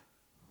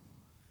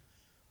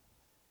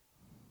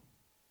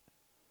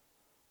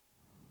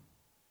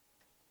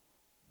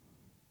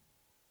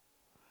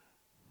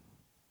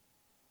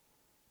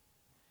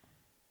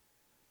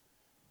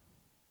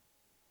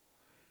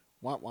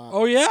 Wah.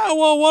 Oh yeah.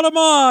 Well, what am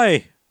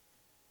I?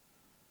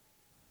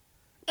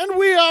 And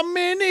we are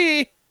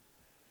many.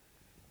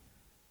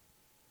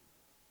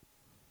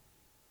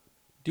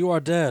 You are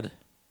dead.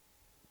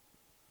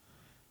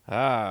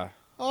 Ah.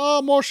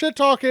 Oh, more shit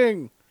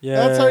talking. Yeah.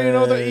 That's how you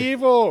know they're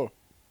evil.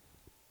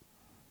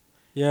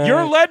 Yeah.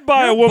 You're led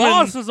by Your a woman.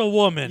 boss is a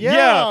woman.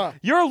 Yeah.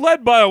 You're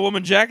led by a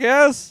woman,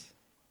 jackass.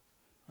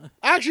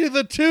 Actually,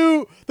 the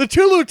two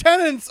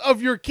lieutenants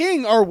of your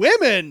king are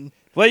women.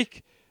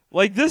 Like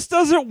this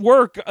doesn't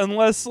work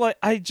unless like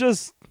I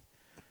just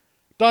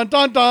Dun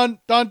dun dun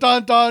dun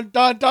dun dun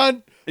dun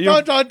dun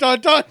You're- dun dun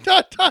dun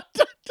dun dun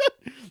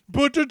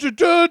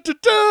dun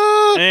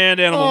dun. and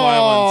animal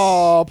violence.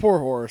 Oh, poor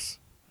horse.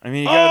 I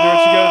mean, you gotta do what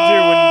you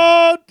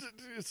gotta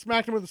do when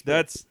Smacked him with a spear.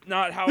 that's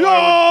not how I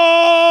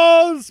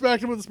Oh,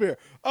 smacked him with a spear.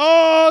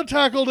 Oh,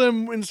 tackled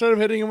him instead of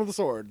hitting him with a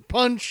sword.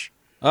 Punch.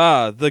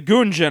 would. The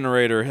goon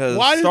generator has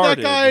Why did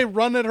started. that guy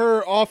run at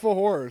her off a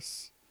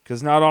horse?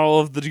 Because not all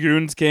of the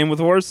goons came with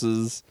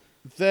horses.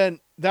 Then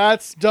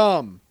that's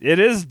dumb. It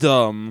is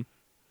dumb.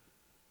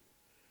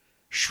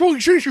 Schwung,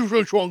 schwung,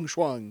 schwung, schwung,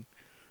 schwung.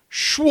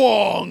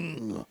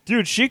 Schwung.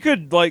 Dude, she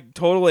could like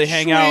totally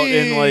hang out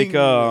in like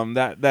Swing.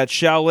 that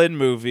Shaolin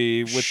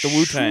movie with the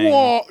Wu Tang.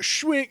 Schwung,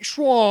 schwing,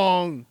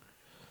 schwung.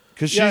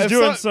 Because she's Yeah, if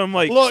doing so- some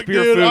like Look,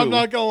 spear dude, foo. I'm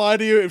not gonna lie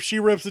to you. If she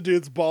rips a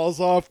dude's balls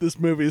off, this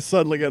movie is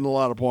suddenly getting a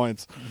lot of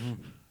points.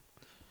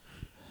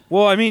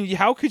 Well, I mean,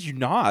 how could you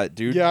not,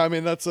 dude? Yeah, I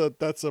mean that's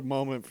a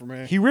moment for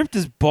me. He ripped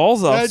his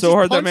balls off Yeah, so just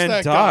hard that punch man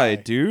that died,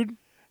 guy. dude.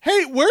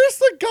 Hey, where's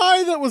the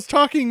guy that was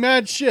talking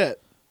mad shit?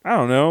 I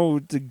don't know.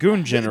 The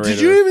goon generator. Did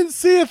you even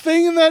see a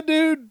thing in that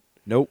dude?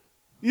 Nope.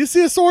 You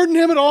see a sword in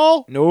him at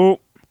all?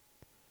 Nope.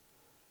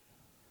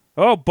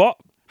 Oh,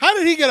 How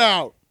did he get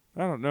out?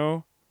 I don't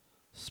know.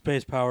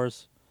 Space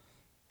powers.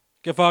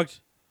 Get fucked.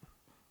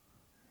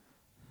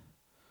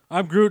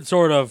 I'm Groot,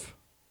 sort of.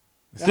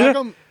 How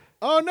come?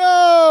 Oh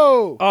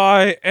no!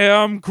 I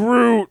am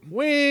Groot.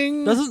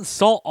 Wing. Doesn't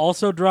salt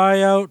also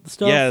dry out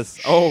stuff? Yes.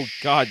 Oh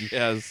God,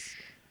 yes.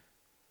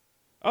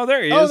 Oh,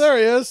 there he is. Oh, there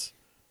he is.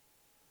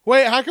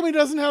 Wait, how come he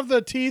doesn't have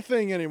the T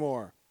thing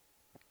anymore?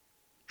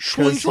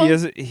 Schwing,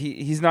 Because schwung?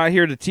 he's not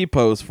here to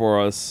T-pose for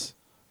us.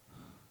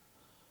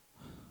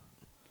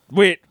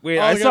 Wait, Oh, I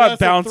yeah, saw it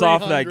that's a bounce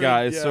off that 300,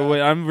 guy, yeah. so wait,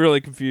 I'm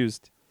really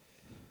confused.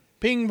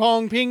 Ping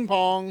pong, ping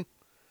pong.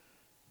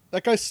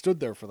 That guy stood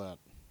there for that.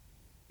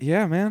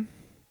 Yeah, man.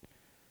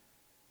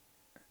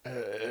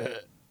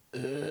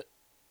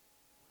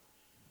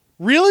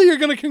 Really? You're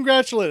gonna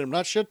congratulate him,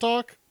 not shit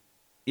talk?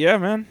 Yeah,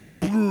 man.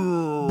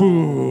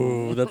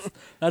 Boo.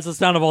 That's the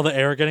sound of all the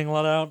air getting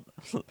let out.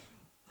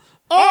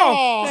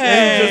 Oh, hey.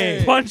 And Hey.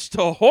 just punched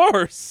a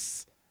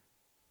horse.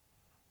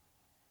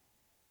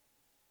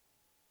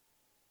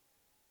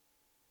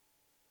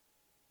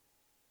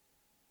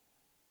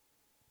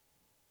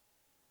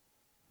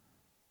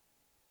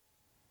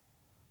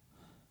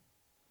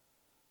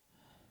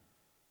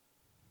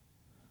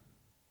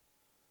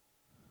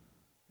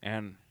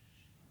 And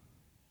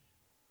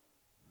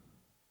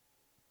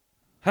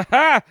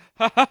ha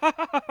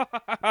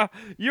ha!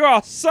 You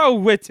are so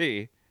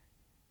witty.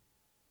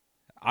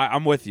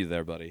 I'm with you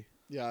there, buddy.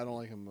 Yeah, I don't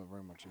like him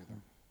very much either.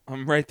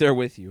 I'm right there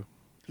with you.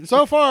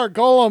 So far,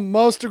 Golem,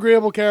 most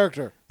agreeable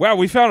character. Wow,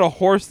 we found a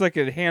horse that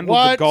could handle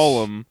What? the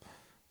golem.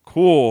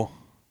 Cool.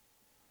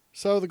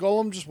 So the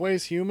Golem just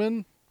weighs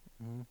human?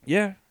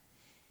 Yeah.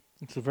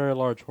 It's a very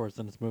large horse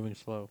and it's moving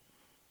slow.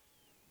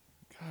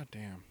 God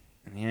damn.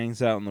 And he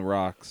hangs out in the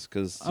rocks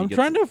because I'm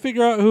trying to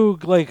figure out who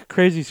like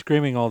Crazy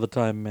Screaming All the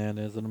Time man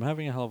is, and I'm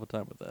having a hell of a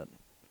time with that.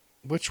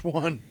 Which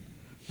one?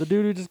 The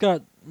dude who just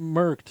got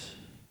murked.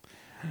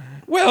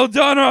 Well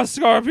done, our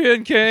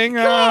Scorpion King.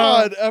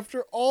 God,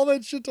 after all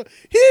that shit, he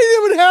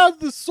didn't even have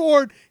the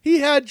sword he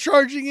had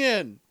charging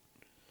in.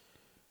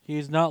 He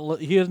is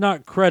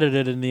not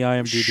credited in the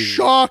IMDb.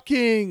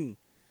 Shocking.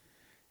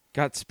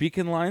 Got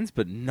speaking lines,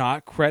 but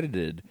not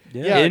credited.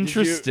 Yeah. Yeah, did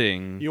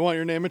Interesting. You want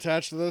your name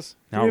attached to this?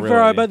 To Not be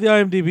fair, I really. bet the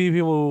IMDb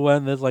people who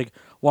went this like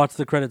watched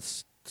the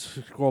credits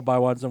scroll by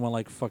once and went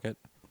like, "Fuck it."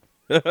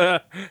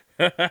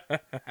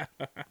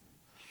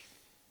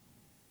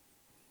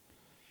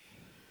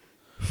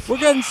 We're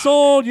getting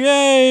sold,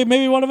 yay!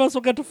 Maybe one of us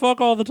will get to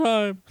fuck all the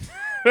time.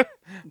 probably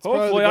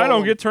Hopefully, the I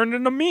don't golem. get turned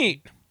into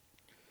meat.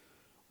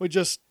 They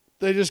just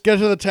get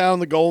to the town.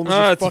 The golems.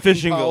 just It's a fucking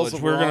fishing piles village.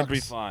 of We're gonna be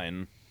rocks.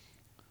 fine.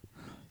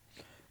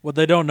 What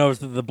they don't know is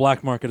that the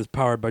black market is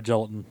powered by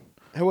gelatin.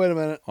 Hey, wait a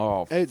minute.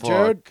 Oh, Hey,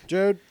 fuck.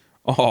 Jared.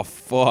 Oh,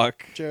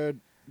 fuck.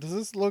 Jared, does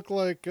this look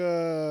like?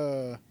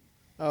 Oh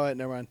wait,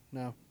 never mind.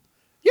 No.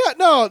 Yeah,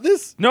 no.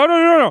 This.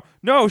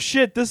 No,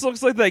 shit. This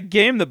looks like that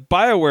game that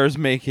BioWare's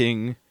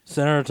making.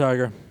 Senator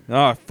Tiger.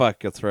 Oh, fuck.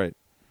 That's right.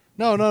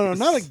 No,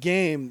 not a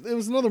game. It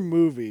was another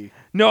movie.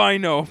 No, I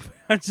know.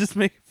 I'm just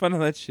making fun of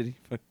that shitty.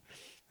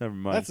 Never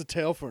mind. That's a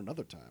tale for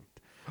another time.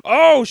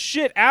 Oh,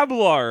 shit.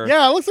 Ablar.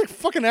 Yeah, it looks like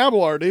fucking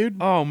Abelar, dude.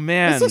 Oh,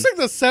 man. This looks like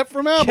the set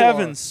from Abelar.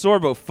 Kevin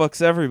Sorbo fucks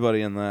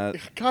everybody in that.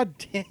 God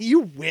damn,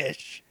 you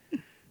wish.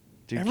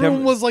 Dude, Everyone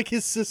Kevin- was like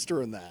his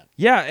sister in that.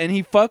 Yeah, and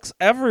he fucks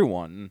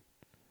everyone.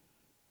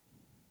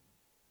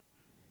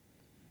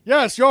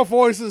 Yes, your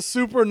voice is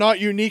super not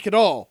unique at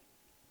all.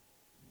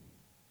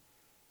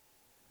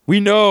 We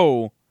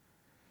know.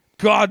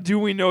 God, do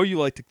we know you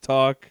like to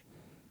talk?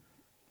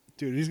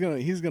 Dude,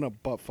 he's gonna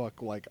butt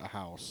fuck like a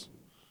house.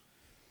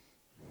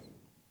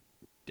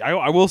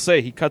 I will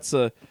say he cuts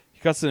an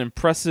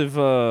impressive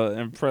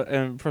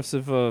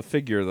impressive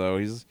figure though.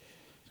 He's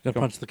Gonna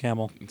punch the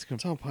camel.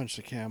 Don't punch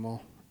the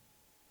camel.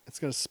 It's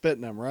gonna spit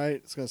in him, right?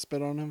 It's gonna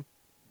spit on him.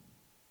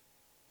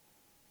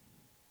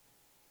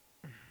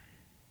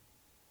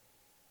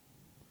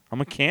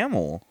 I'm a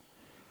camel,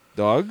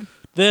 dog.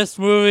 This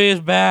movie is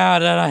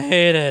bad and I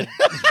hate it.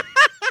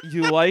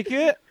 You like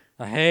it?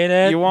 I hate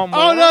it. You want more?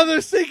 Oh no,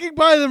 they're sneaking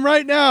by them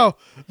right now.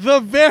 The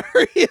very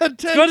attentive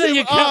It's good that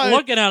you kept eye.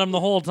 looking at him the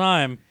whole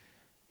time.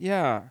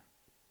 Yeah.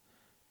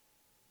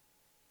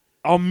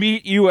 I'll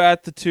meet you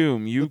at the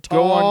tomb. You The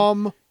go on.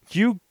 Tom.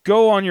 You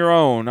go on your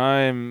own.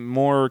 I'm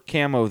more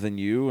camo than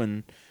you,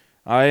 and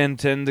I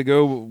intend to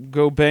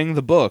go bang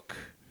the book.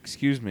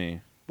 Excuse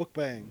me. Book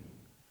bang.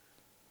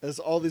 As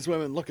all these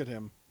women look at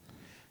him.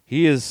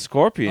 He is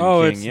Scorpion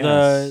Oh, King. it's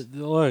Yes.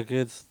 the look.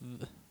 It's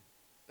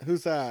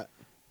Who's that?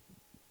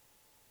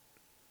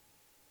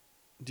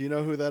 Do you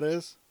know who that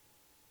is?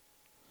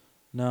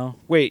 no.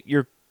 Wait,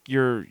 you.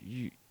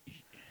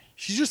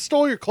 She just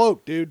stole your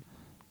cloak, dude.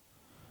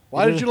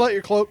 Why did you let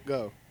your cloak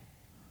go?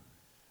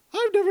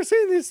 I've never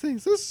seen these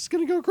things. This is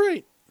gonna go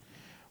great.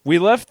 We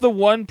left the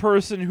one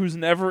person who's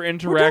never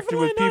interacted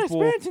with people.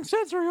 experiencing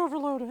sensory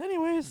overload.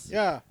 Anyways,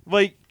 Yeah.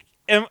 Like,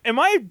 am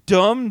I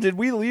dumb? Did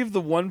we leave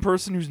the one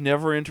person who's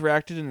never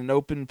interacted in an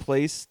open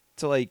place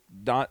to like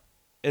not?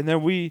 And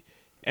then we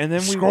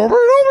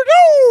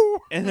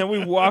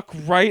walk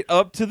right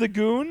up to the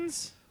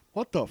goons.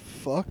 What the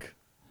fuck?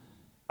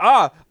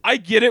 Ah, I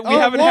get it. We Oh,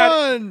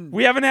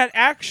 haven't had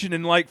action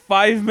in like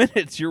 5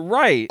 minutes. You're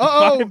right.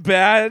 Uh-oh. My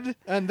bad.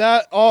 And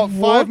that all 5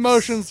 Whoops.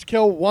 motions to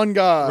kill one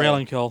guy.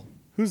 railing kill.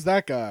 Who's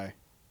that guy?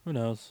 Who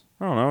knows?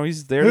 I don't know.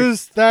 He's there.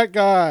 Who's that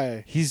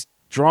guy? He's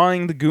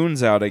drawing the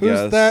goons out. I guess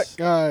Who's that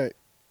guy?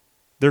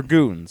 They're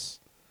goons.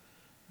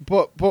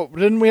 But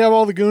didn't we have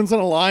all the goons on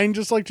a line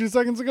just like 2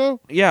 seconds ago?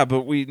 Yeah,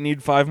 but we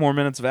need 5 more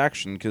minutes of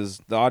action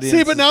because the audience.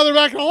 See, but now they're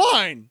back in a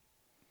line.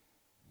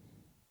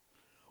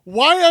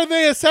 Why are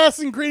they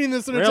Assassin Creeding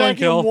this and Railing attacking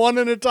kill. him one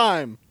at a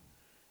time?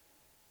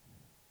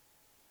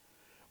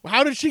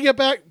 How did she get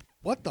back?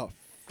 What the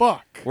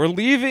fuck? We're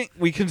leaving.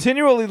 We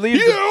continually leave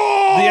the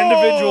Yeah!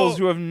 individuals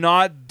who have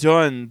not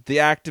done the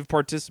active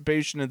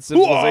participation in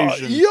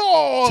civilization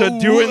Yo! to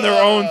doing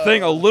their own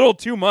thing a little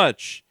too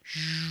much.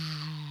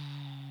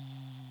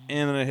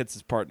 And then it hits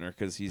his partner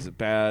because he's a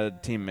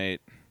bad teammate.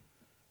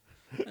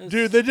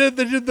 Dude, they did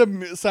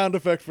the sound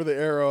effect for the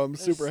arrow. I'm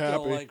super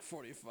happy. Like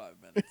 45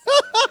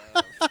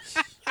 minutes.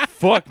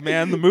 Fuck,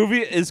 man. The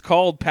movie is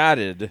called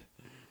Padded.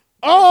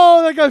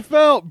 Oh, that guy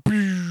fell.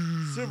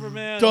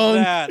 Superman. Dunk.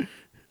 That.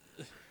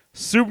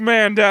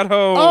 Superman dat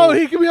ho. Oh,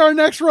 he could be our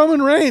next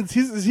Roman Reigns.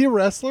 Is he a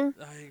wrestler?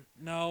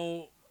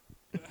 No.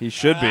 He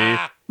should be.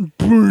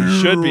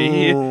 He should be.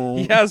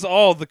 He has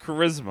all the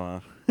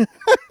charisma.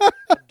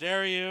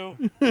 Dare you?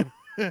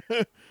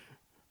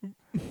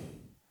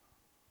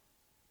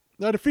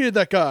 I defeated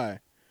that guy.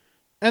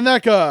 And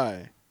that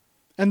guy.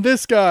 And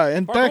this guy.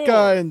 And that Parkour.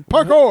 guy. And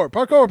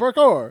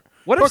parkour.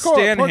 What if Parkour,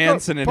 Stan parkour,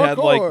 Hansen had had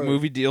like parkour.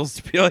 movie deals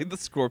to be like the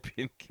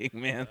Scorpion King,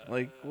 man?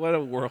 Like, what a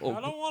world.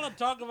 I don't want to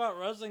talk about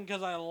wrestling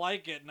because I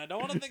like it, and I don't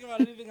want to think about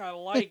anything I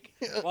like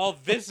while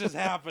this is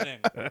happening.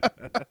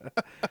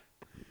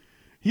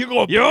 You're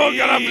gonna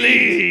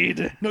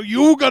bleed. No,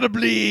 you gotta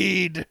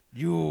bleed.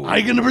 You.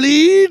 I gonna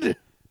bleed.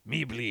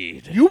 Me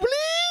bleed. You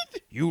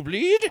bleed. You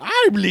bleed?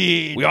 I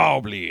bleed. We all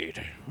bleed.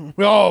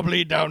 We all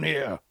bleed down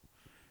here.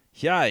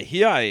 Yeah.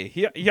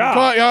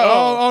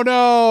 Oh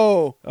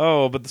no.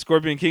 Oh, but the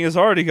Scorpion King has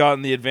already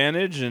gotten the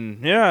advantage,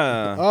 and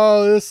yeah.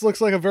 Oh, this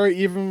looks like a very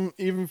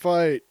even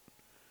fight.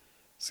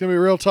 It's gonna be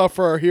real tough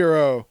for our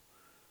hero.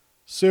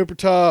 Super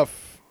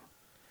tough.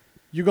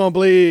 You gonna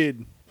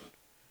bleed.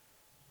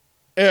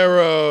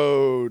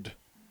 Arrowed.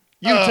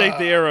 You take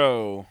the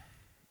arrow.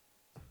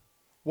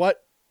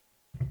 What?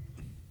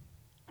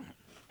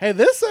 Hey,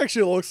 this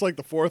actually looks like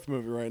the fourth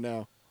movie right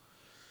now.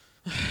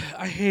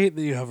 I hate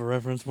that you have a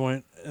reference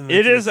point.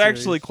 It is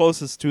actually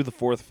closest to the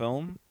fourth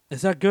film.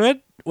 Is that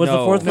good? Was the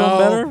No. fourth film No.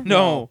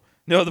 better?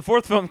 No, the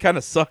fourth film kind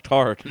of sucked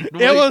hard.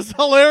 It was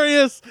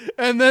hilarious,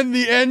 and then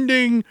the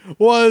ending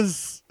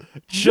was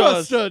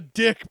just a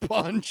dick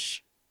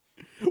punch.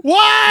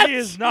 What? He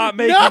is not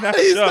making no, that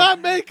he's jump.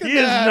 not making He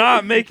that. is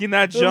not making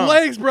that The jump.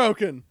 leg's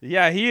broken.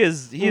 Yeah, he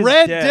is. He is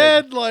Red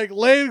dead. like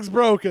legs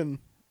broken.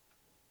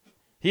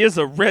 He has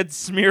a red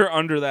smear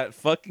under that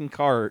fucking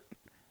cart.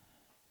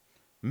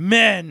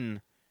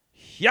 Men.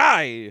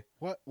 Yay.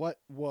 What?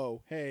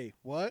 Whoa. Hey,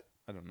 what?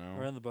 I don't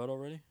We're know. in the boat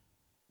already?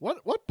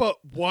 What? But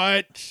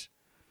what?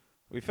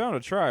 We found a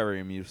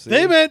trireme, you see.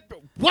 They meant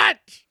what?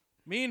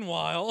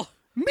 Meanwhile,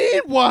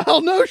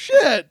 Meanwhile, no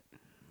shit.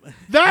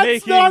 That's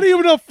Making- not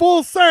even a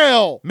full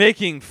sail.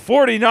 Making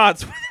 40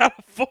 knots without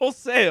a full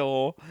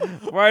sail.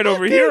 Right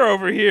over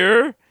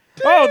here.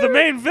 Oh, the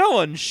main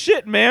villain.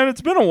 Shit, man. It's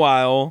been a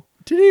while.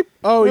 Deep.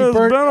 Oh, he It's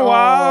burnt. been a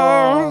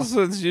while Oh.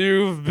 since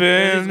you've He's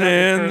been got the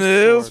in cursed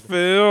this sword.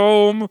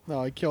 film.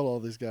 No, he killed all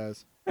these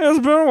guys. It's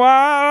been a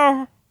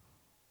while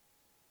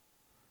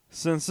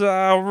since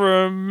I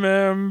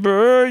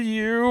remember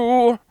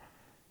you.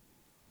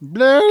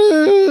 Blah.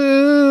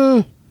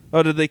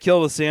 Oh, did they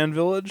kill the Sand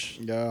Village?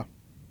 Yeah.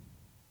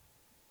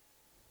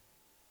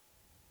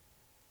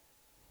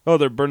 Oh,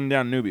 they're burning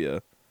down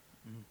Nubia.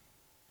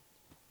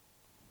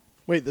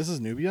 Wait, this is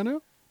Nubia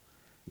now?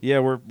 Yeah,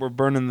 we're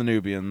burning the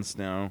Nubians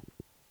now.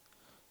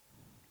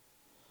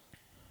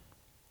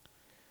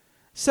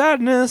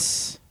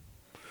 Sadness.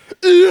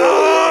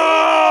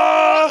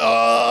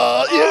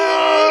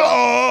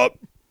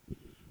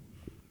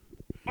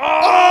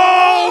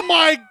 Oh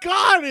my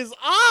God, his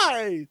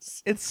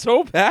eyes! It's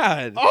so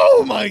bad.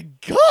 Oh my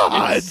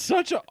God! It's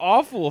such an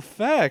awful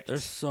effect.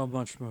 there's so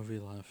much movie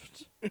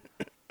left.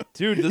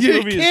 Dude, this You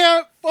movie is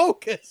can't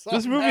focus.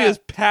 this on movie that. is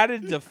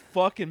padded to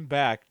fucking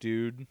back,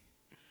 dude.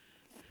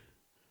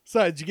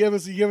 Besides, you give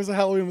us a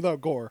Halloween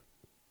without gore.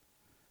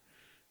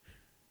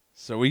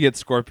 So we get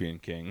Scorpion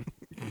King.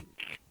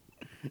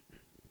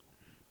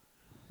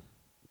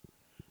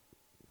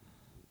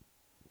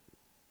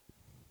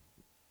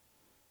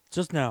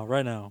 Just now,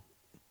 right now.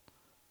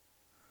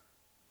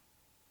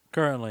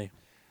 Currently,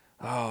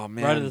 Oh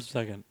man. right at this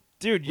second.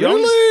 Dude,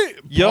 Really?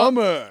 young,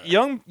 Bummer.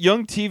 young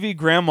TV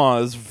grandma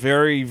is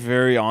very,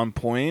 very on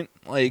point.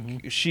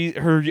 Like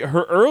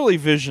her early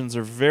visions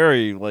are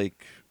very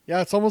like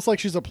Yeah, it's almost like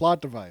she's a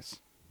plot device.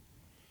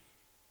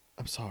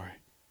 I'm sorry.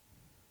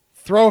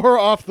 Throw her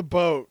off the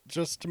boat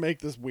just to make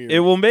this weird. it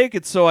will make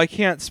it so I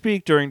can't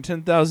speak during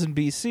 10,000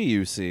 BC,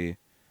 you see.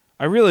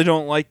 I really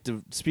don't like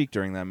to speak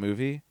during that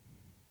movie.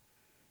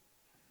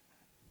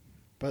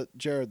 But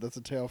Jared, that's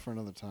a tale for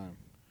another time.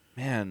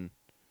 Man.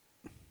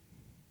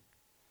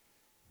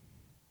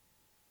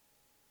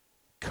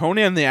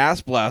 Conan the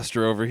Ass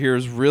Blaster over here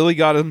has really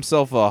got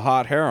himself a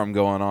hot harem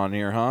going on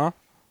here, huh?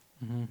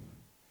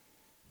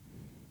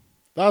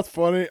 That's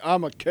funny.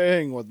 I'm a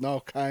king with no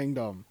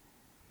kingdom.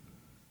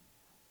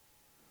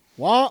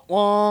 Wah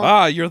wah.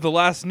 Ah, you're the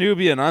last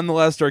Nubian. I'm the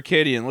last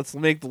Arcadian. Let's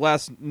make the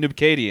last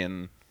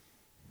Nubcadian.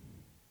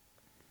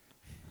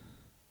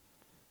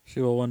 She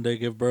will one day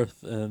give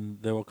birth,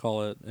 and they will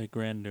call it a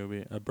brand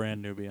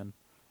Nubian.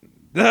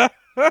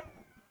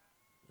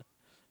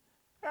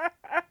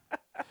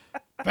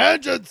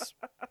 Vengeance.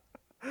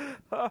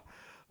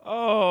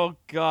 Oh,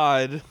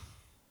 God.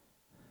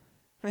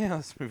 Man,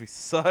 this movie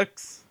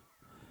sucks.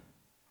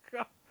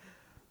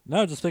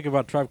 Now just think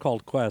about Tribe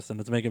Called Quest, and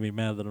it's making me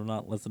mad that I'm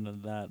not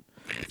listening to that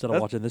instead of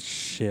That's- watching this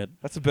shit.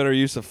 That's a better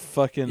use of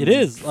fucking It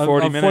is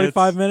 40 minutes.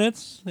 45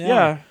 minutes.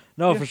 Yeah.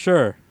 No, Yeah. for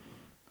sure.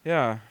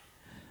 Yeah.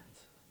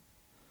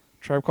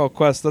 Tribe Called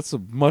Quest, that's a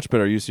much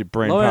better use of your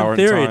brain Low power End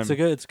Theory. and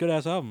time. It's a good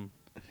ass album.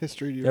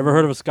 History. You ever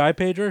heard of a Sky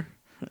Pager?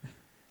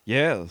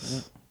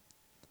 Yes.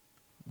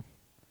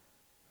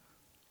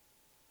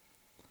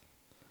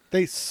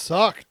 They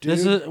suck, dude.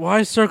 This is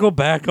why circle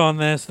back on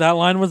this. That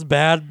line was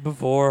bad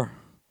before.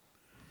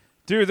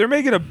 Dude, they're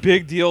making a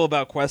big deal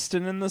about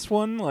questing in this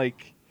one.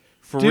 Like,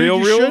 for Dude, real,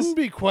 you reals. shouldn't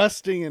be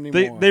questing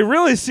anymore. They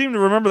really seem to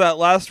remember that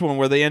last one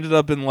where they ended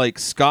up in, like,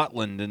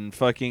 Scotland and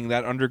fucking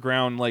that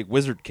underground, like,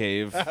 wizard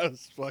cave. That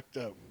was fucked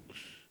up.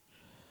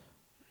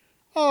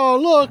 Oh,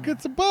 look,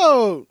 it's a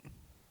boat.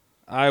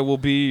 I will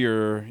be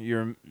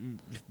your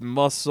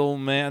muscle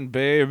man,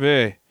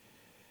 baby.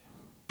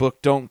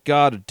 Book don't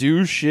gotta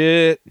do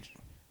shit.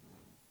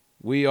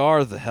 We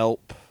are the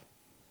help.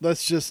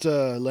 Let's just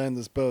land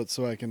this boat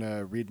so I can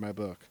read my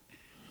book.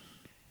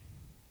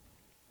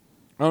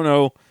 Oh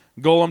no,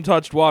 Golem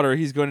touched water.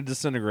 He's going to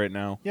disintegrate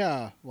now.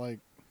 Yeah, like,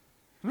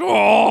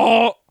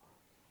 Oh,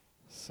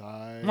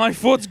 sigh. my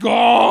foot's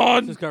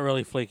gone. Just got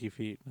really flaky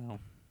feet now,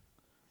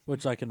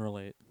 which I can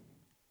relate.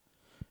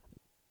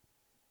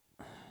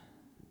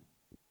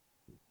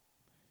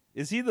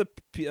 Is he the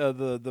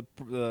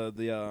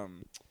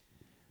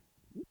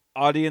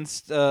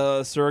audience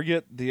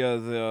surrogate?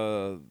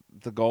 The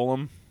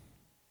Golem.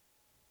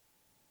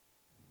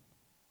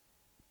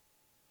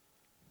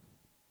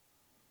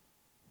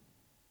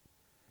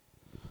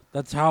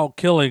 That's how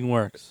killing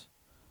works.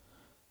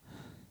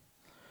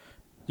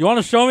 You want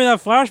to show me that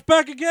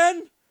flashback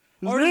again?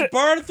 Or Isn't just it?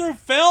 burn through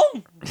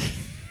film?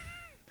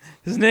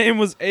 His name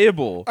was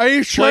Abel. Are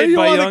you sure played you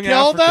by want to Young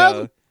kill Africa.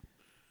 them?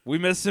 We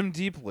miss him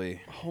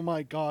deeply. Oh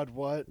my god,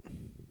 what?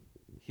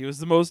 He was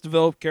the most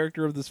developed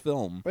character of this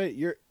film. Wait,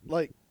 you're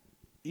like,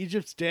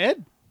 Egypt's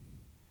dead?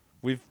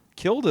 We've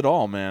killed it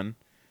all, man.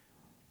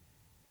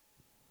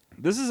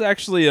 This is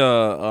actually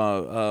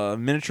a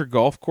miniature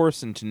golf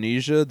course in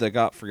Tunisia that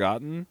got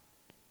forgotten.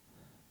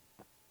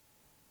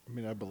 I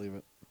mean, I believe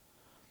it.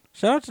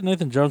 Shout out to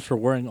Nathan Jones for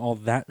wearing all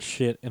that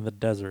shit in the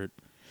desert.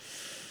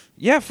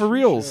 Yeah, for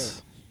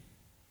reals.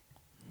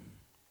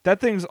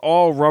 That thing's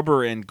all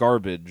rubber and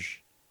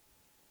garbage.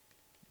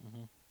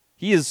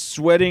 He is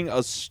sweating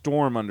a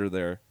storm under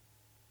there.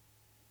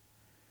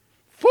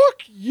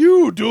 Fuck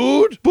you,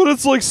 dude! But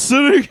it's like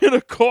sitting in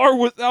a car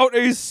without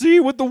AC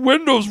with the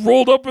windows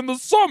rolled up in the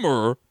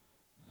summer.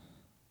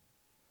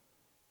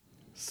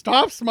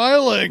 Stop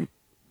smiling!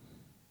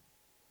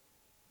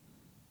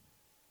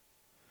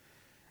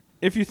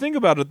 If you think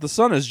about it, the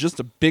sun is just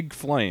a big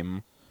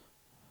flame.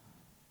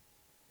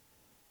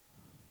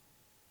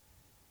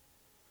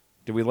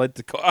 Did we light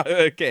the car?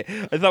 Okay,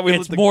 I thought we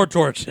lit It's the more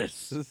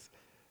torches.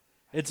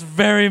 It's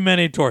very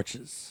many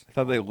torches. I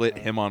thought they lit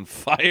him on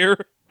fire.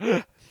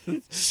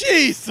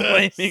 Jesus!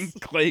 Flaming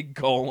clay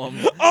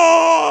golem.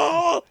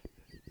 Oh!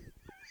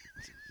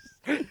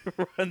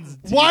 Runs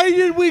deep. Why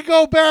did we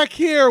go back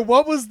here?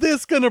 What was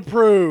this gonna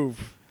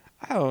prove?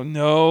 I don't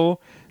know.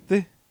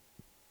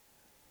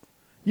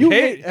 You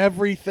hate- hate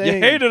everything. You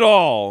hate it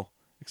all.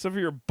 Except for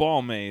your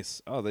ball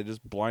mace. Oh, they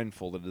just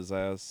blindfolded his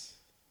ass.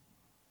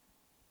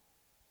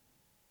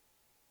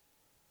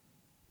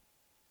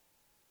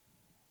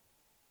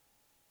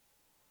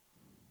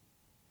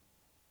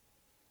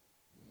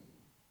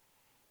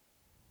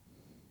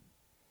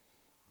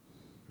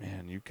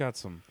 Man, you've got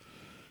some...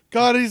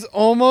 God, he's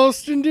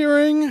almost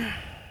endearing.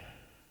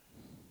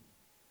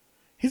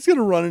 He's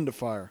gonna run into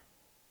fire.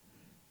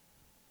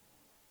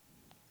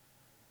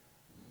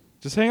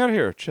 Just hang out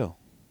here. Chill.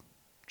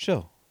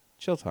 Chill.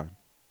 Chill time.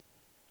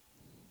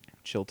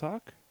 Chill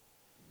talk?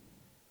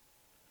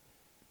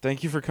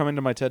 Thank you for coming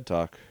to my TED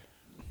Talk.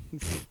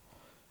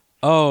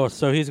 Oh,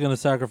 so he's going to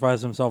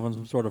sacrifice himself in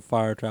some sort of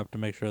fire trap to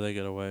make sure they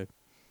get away.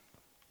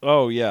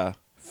 Oh, yeah.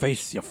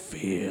 Face your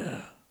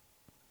fear.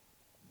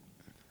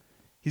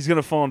 He's going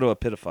to fall into a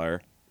pit of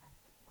fire.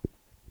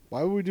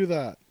 Why would we do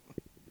that?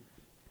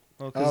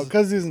 Well, Oh,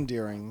 because he's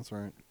endearing. That's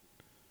right.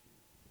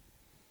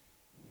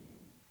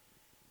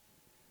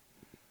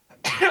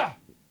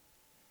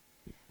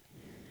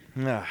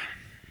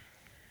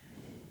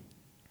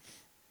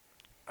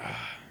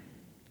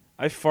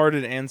 I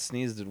farted and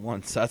sneezed at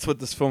once. That's what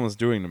this film is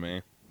doing to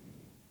me.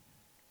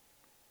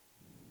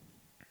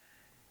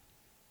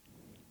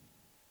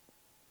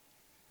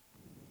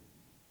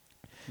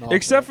 Not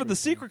Except for everything. the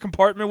secret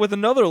compartment with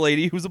another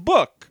lady who's a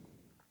book.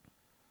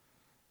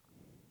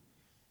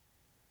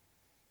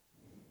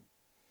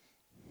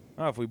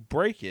 Oh, if we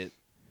break it,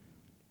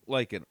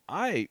 like an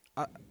iMac.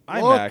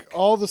 Look,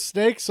 all the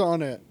snakes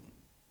on it.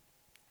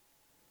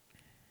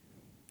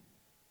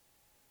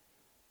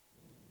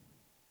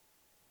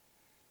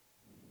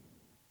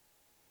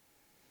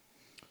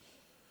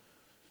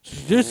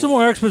 Do some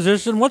more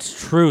exposition.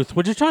 What's truth?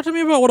 Would you talk to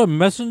me about what a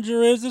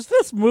messenger is? Is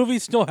this movie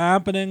still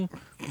happening?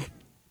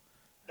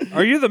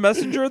 Are you the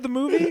messenger of the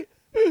movie?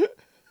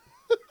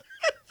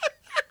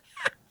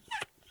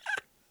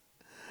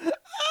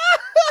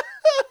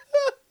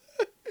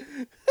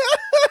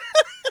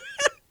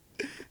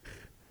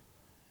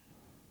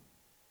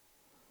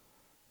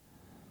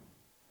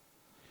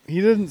 He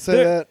didn't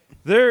say that.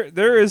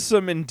 There is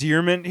some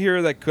endearment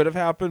here that could have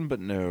happened, but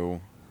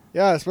no.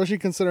 Yeah, especially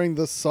considering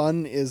the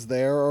sun is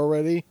there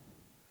already.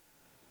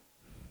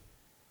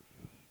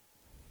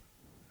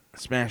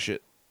 Smash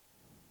it.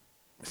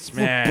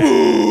 Smash.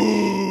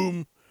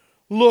 Boom!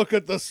 Look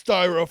at the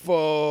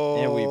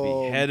styrofoam. And we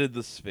beheaded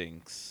the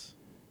Sphinx.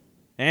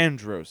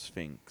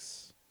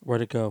 Androsphinx.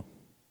 Where'd it go?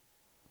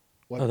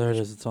 What, Oh, there it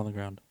is. It's on the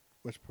ground.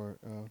 Which part?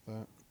 Oh,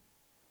 that.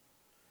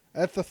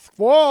 At the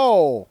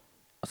whoa!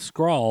 A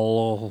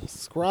scroll.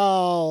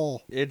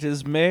 Scroll. It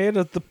is made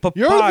of the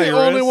papyrus. You're the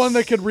only one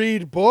that could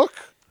read book.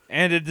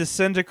 And it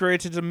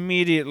disintegrated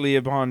immediately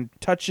upon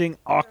touching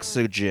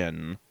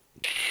oxygen.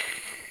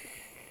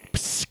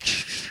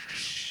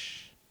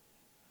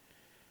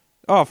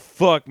 Oh,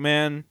 fuck,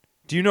 man.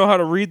 Do you know how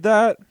to read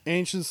that?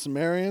 Ancient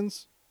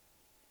Sumerians.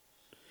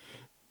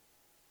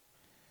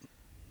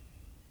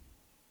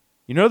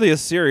 You know the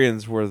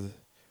Assyrians were...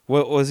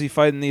 What was he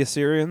fighting the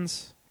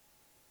Assyrians?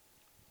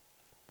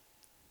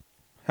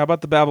 How about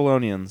the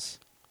Babylonians?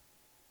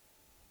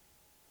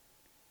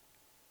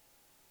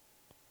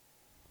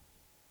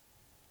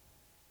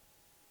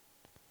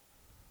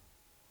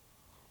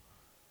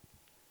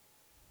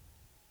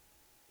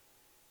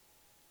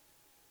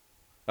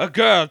 A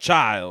girl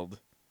child.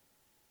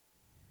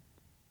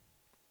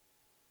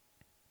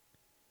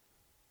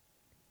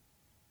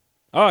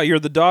 Oh, you're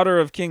the daughter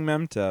of King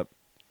Memtep.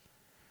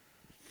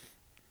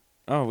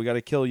 Oh, we got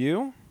to kill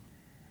you?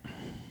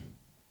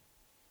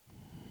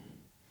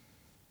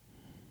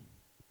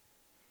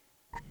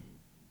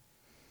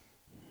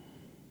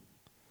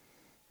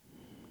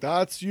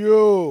 That's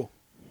you.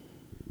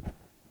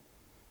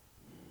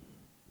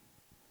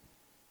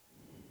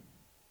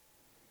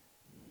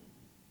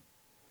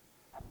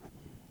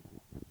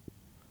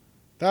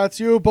 That's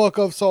you, Book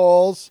of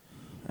Souls.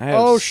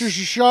 Oh,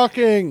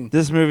 shocking.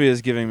 This movie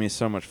is giving me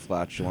so much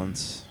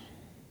flatulence.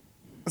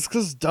 It's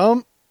because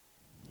dumb.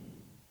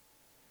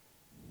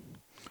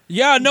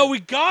 Yeah, no, we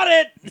got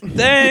it.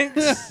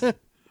 Thanks.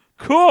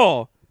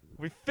 Cool.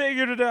 We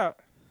figured it out.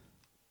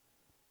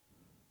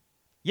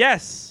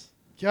 Yes.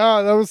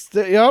 Yeah, that was.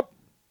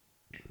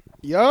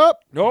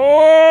 Yup.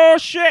 Oh,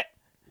 shit.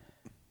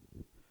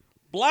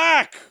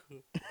 Black.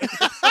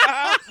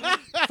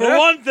 For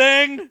one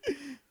thing,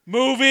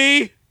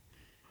 movie.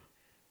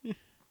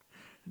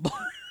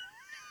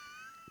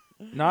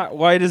 Not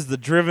white as the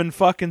driven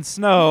fucking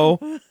snow.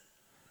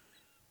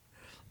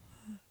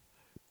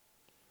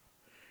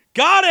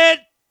 Got it.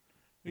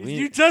 We-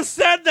 You just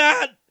said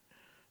that.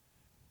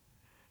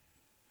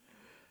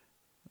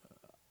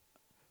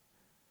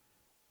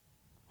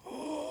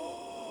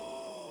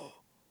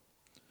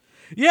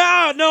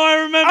 Yeah, no,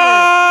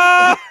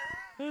 I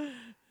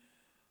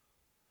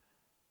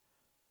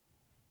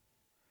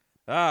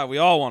remember. We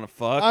all want to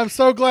fuck. I'm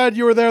so glad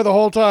you were there the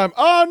whole time.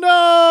 Oh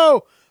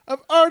no!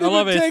 I've already I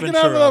love been Ace taken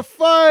out of Ventura. the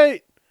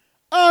fight.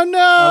 Oh no!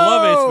 I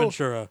love Ace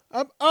Ventura.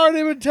 I've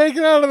already been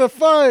taken out of the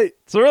fight.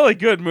 It's a really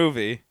good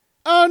movie.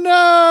 Oh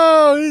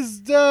no! He's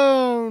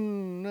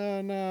down.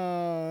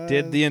 No.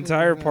 Did the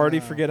entire party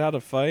No. forget how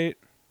to fight?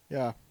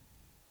 Yeah.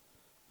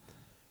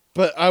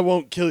 But I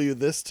won't kill you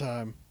this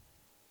time.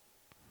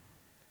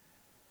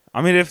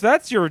 I mean, if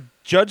that's your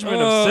judgment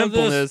of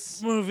simpleness,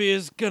 This movie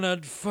is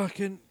gonna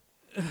fucking.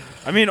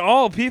 I mean,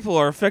 all people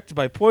are affected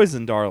by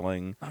poison,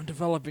 darling. I'm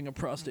developing a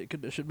prostate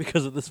condition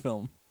because of this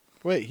film.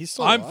 Wait, he's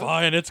still I'm alive?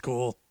 fine. It's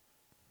cool.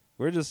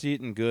 We're just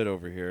eating good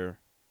over here.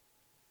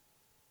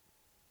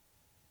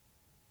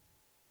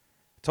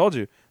 Told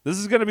you. This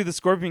is going to be the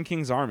Scorpion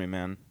King's army,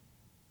 man.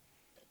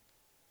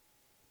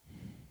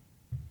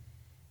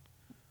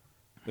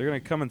 They're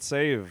going to come and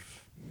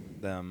save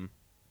them.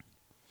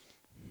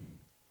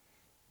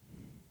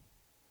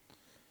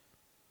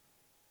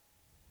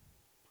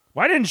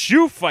 Why didn't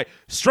you fight?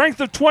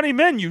 Strength of 20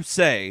 men, you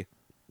say?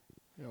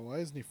 Yeah, why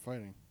isn't he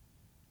fighting?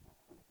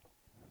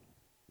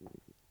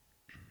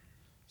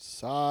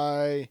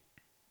 Sigh.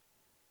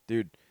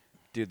 Dude,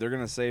 they're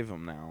going to save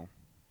him now.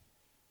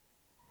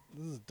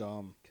 This is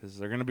dumb. Because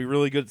they're going to be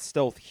really good at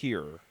stealth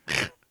here.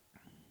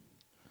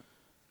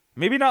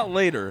 Maybe not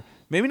later.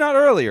 Maybe not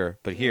earlier,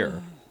 but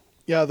here.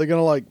 Yeah, they're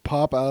gonna like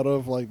pop out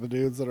of like the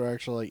dudes that are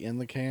actually like, in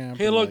the camp.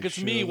 Hey, and, look, like, it's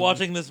shoot me them.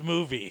 watching this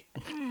movie.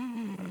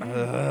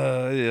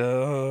 Yeah,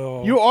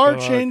 You are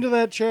God. chained to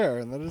that chair,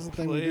 and that is the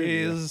thing we do. to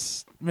you.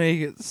 Please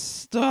make it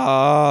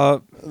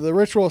stop. The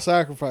ritual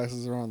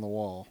sacrifices are on the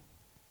wall.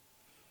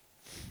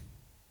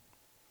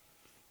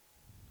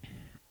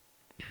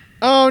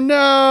 Oh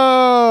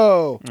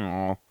no!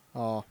 Aw.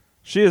 Oh,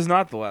 She is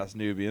not the last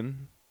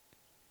Nubian.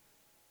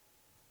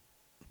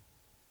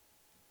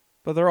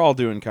 But they're all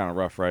doing kind of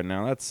rough right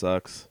now. That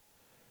sucks.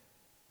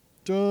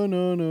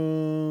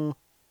 da-na-na.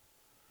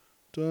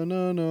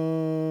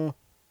 Da-na-na.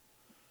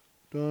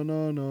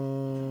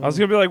 Da-na-na. I was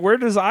going to be like, where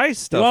does ice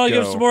stuff You want to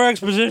go? give some more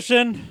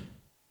exposition?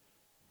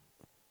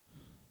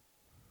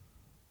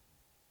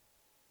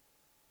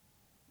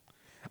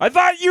 I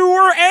thought you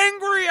were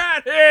angry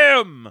at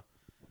him!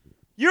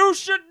 You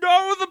should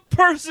know the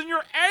person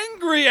you're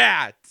angry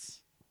at!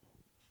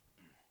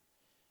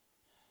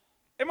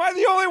 Am I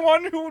the only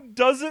one who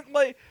doesn't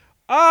like...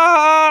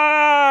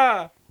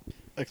 Ah!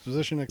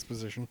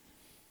 Exposition.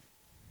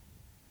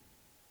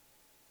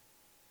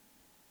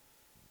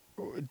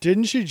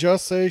 Didn't she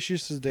just say she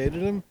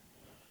sedated him?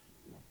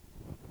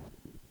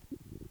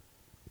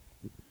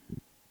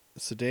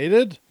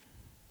 Sedated?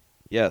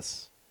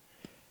 Yes.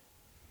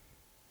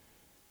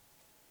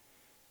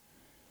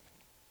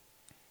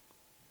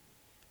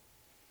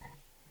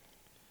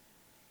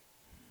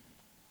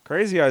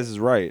 Crazy Eyes is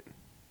right.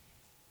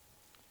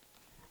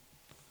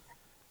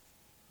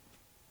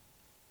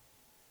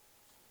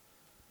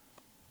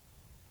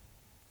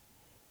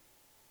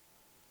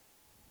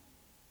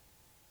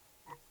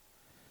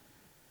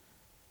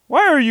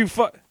 you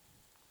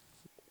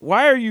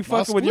Why are you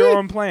fucking with Must your we?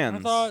 own plans? I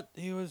thought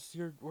he was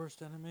your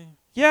worst enemy.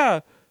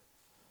 Yeah.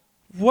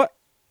 What?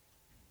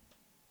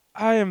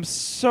 I am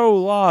so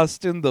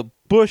lost in the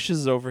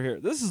bushes over here.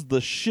 This is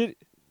the shit.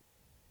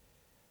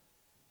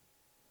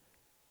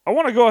 I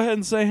want to go ahead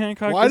and say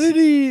Hancock. Why did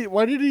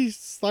he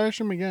slash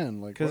him again?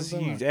 Like, Because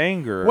what's that he's on?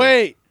 anger.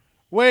 Wait,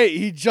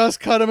 he just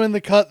cut him in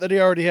the cut that he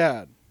already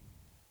had.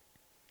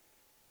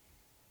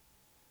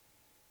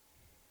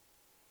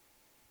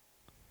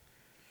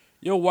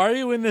 Yo, why are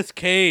you in this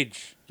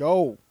cage?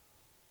 Yo,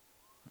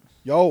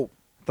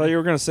 Thought you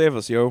were gonna save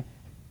us, yo.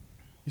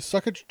 you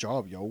suck at your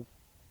job, yo.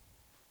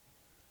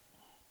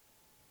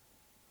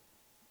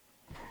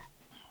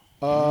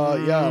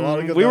 Yeah, a lot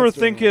of good. We were thoughts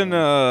doing thinking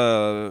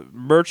that.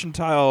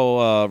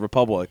 Mercantile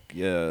Republic.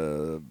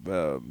 Yeah,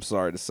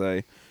 sorry to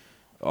say.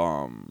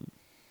 You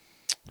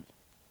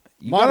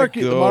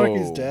Monarchy. gotta The go.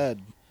 monarchy's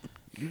dead.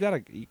 You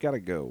gotta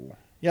go.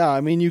 Yeah,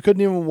 I mean, you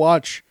couldn't even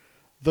watch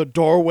the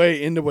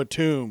doorway into a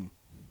tomb.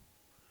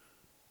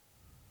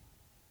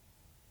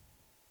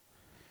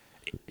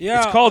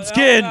 Yeah, It's called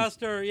Skin.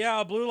 Alabaster.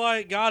 Yeah, blue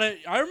light. Got it.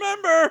 I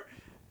remember.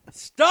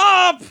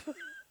 Stop.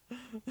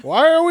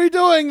 Why are we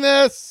doing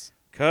this?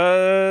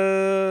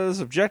 'Cause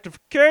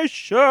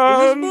objectification. Is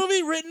this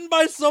movie written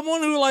by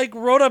someone who like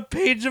wrote a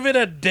page of it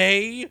a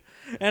day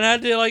and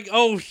had to like,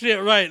 oh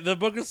shit, right? The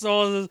Book of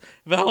Souls is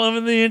Valum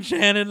and the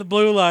Enchanted, the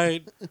blue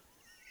light.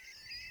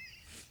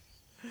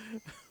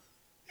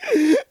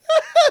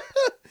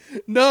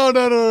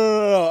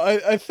 No.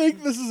 I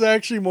think this is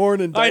actually more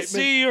an indictment. I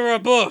see you're a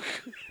book.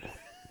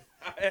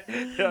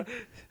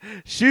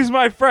 She's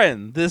my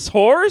friend. This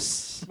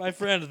horse? My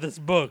friend, this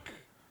book.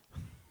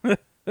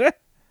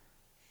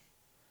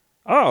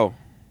 Oh.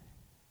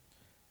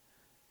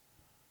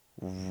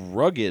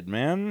 Rugged,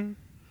 man.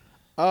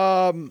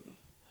 So,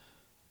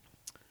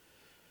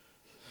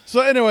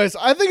 anyways,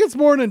 I think it's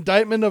more an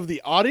indictment of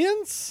the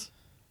audience.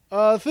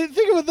 Think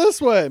of it this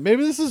way: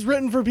 maybe this is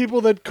written for people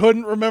that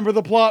couldn't remember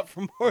the plot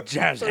from more.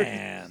 Jazz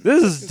hands.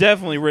 This is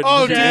definitely written.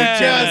 Oh, for dude, people.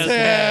 jazz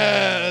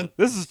hand.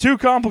 This is too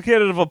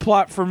complicated of a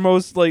plot for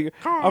most. Like,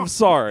 I'm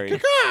sorry.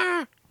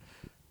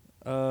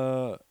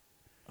 So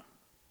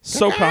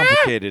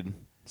complicated.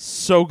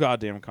 So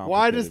goddamn complicated.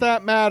 Why does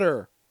that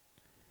matter?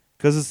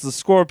 Because it's the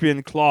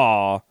scorpion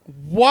claw.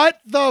 What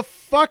the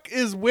fuck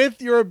is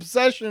with your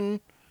obsession?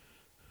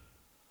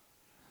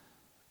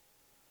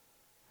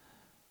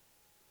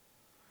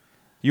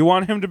 You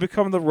want him to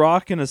become the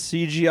Rock in a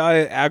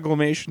CGI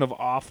agglomeration of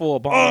awful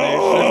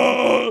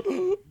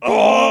abomination?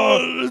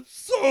 Oh, it's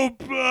so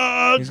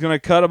bad. He's gonna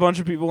cut a bunch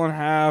of people in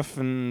half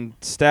and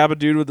stab a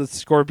dude with a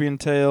scorpion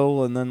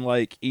tail, and then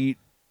like eat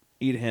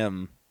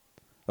him.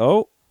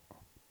 Oh,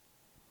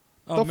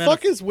 The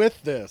fuck is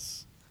with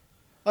this?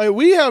 Like,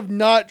 we have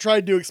not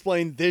tried to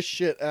explain this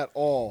shit at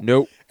all.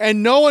 nope.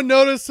 And no one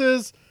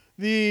notices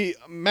the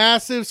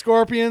massive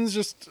scorpions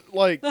just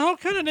like The hell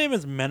kind of name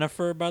is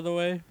Menifer, by the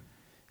way?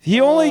 He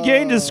only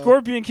gained his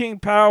Scorpion King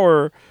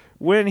power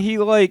when he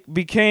like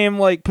became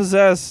like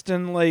possessed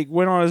and like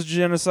went on his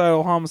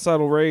genocidal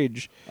homicidal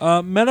rage.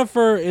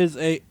 Menifer is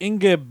a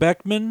Inge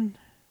Beckman.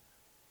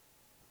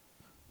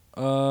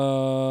 She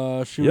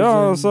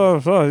was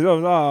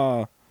in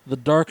The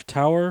Dark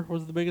Tower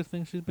was the biggest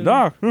thing she's been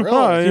in.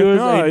 Really? She was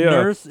a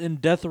nurse in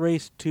Death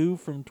Race 2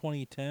 from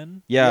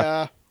 2010.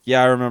 Yeah,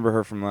 I remember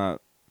her from that.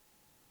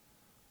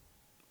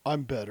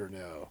 I'm better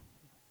now.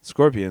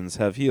 Scorpions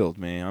have healed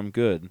me. I'm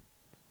good.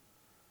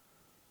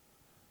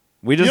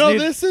 We just You know, need,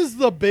 this is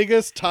the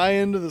biggest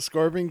tie-in to the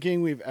Scorpion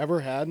King we've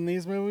ever had in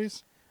these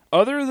movies.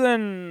 other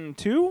than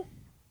 2?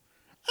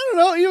 I don't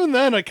know. Even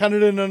then, I kind of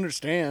didn't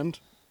understand.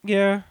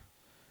 Yeah.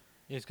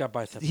 He's got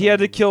biceps. He had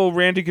to kill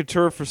Randy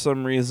Couture for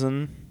some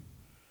reason.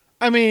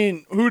 I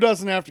mean, who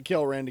doesn't have to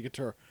kill Randy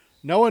Couture?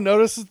 No one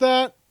notices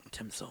that?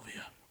 Tim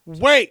Sylvia.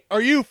 Wait,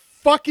 are you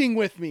fucking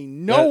with me?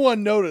 No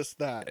one noticed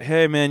that.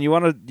 Hey man, you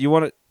want to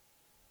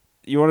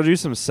do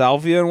some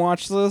salvia and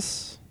watch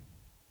this?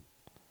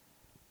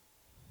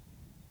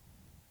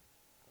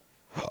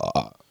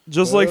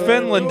 Just like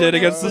Finland did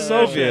against the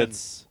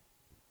Soviets.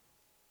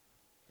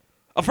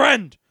 A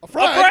friend. A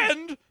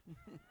friend?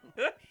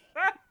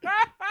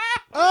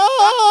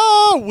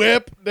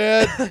 Whip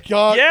dead.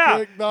 Cock, Yeah,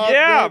 kick, knock,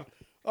 yeah. dead.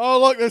 Oh,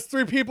 look, there's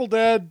 3 people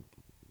dead.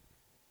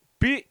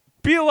 Be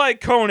like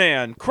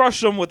Conan.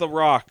 Crush them with a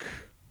rock.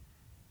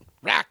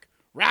 Rock.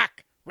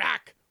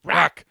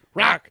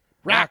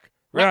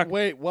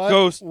 Wait, what?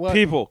 Ghost What?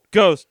 people.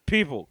 Ghost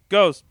people.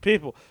 Ghost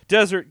people.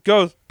 Desert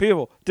ghost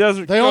people.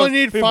 Desert. They ghost only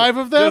need people. 5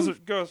 of them?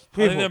 Desert ghost I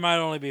think people. there might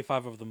only be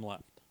 5 of them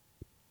left.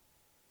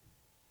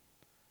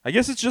 I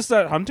guess it's just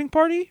that hunting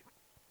party.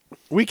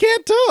 We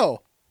can't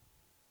tell.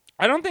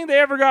 I don't think they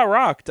ever got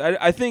rocked.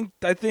 I think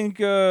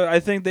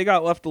they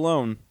got left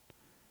alone.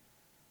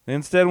 They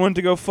instead went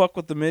to go fuck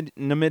with the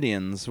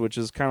Numidians, which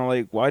is kind of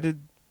like why?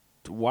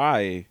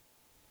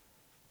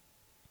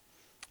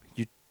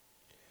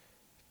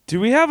 Do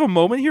we have a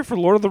moment here for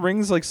Lord of the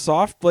Rings like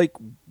soft like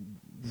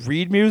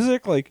read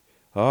music like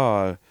we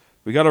got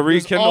to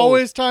There's rekindle?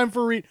 always time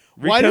for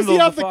Why does he rekindle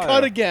have the the fire.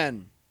 cut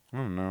again? I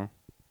don't know.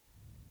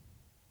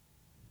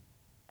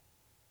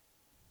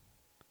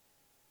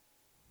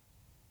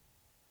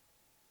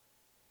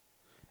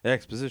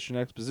 Exposition,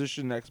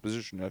 exposition,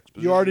 exposition,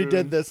 exposition. You already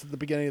did this at the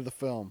beginning of the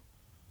film.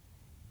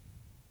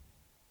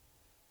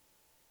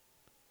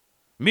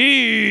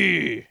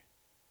 Me.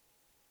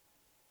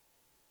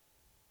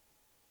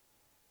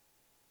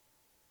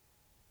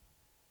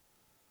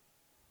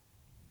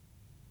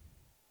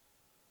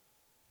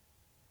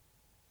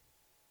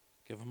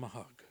 Give him a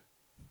hug.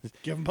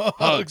 Give him a hug.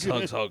 Hugs,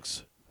 hugs,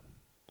 hugs.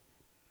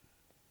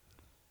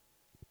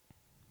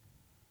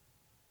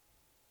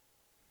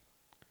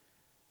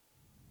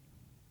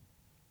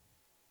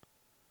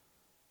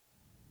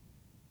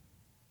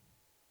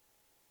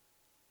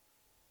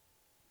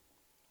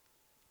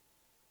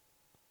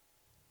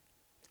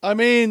 I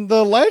mean,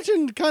 the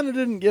legend kind of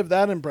didn't give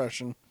that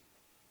impression.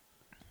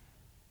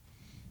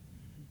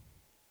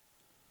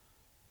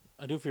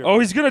 I do fear. Oh,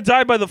 he's gonna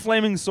die by the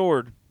flaming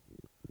sword.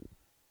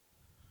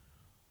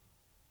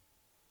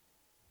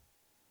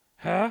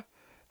 Huh?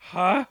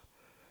 Huh?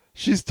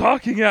 She's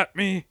talking at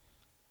me.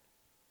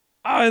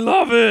 I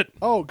love it.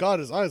 Oh, God,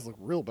 his eyes look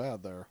real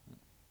bad there.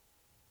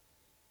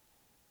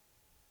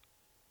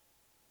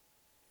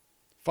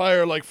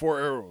 Fire like 4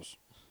 arrows.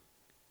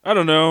 I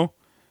don't know.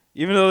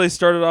 Even though they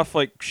started off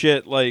like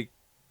shit, like.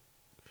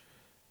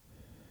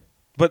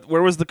 But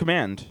where was the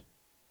command?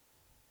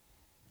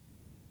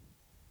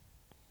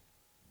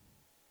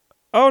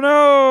 Oh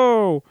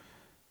no!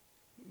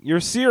 Your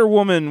seer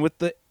woman with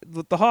the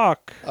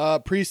hawk.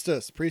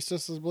 Priestess.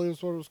 Priestess, I believe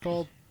is what it was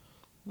called.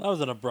 That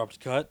was an abrupt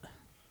cut.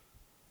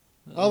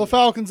 Oh, the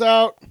Falcon's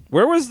out.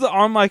 Where was the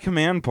on my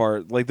command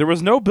part? Like there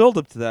was no build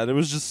up to that. It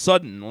was just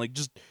sudden. Like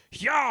just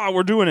yeah,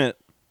 we're doing it.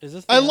 Is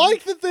this? The I end?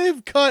 like that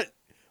they've cut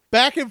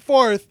back and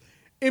forth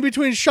in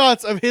between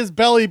shots of his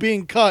belly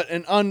being cut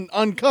and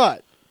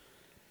uncut.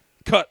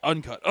 Cut,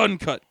 uncut,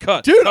 uncut,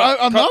 cut. Dude, cut,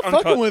 I'm cut, not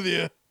uncut. fucking with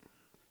you.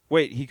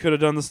 Wait, he could have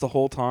done this the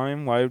whole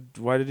time.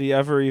 Why did he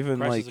ever even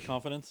Crisis like? of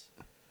confidence.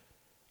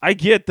 I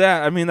get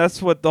that. I mean,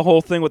 that's what the whole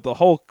thing with the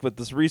Hulk, with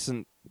this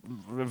recent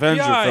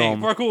Avenger Yay,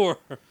 film. parkour.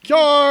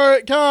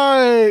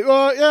 Kai,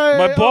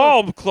 My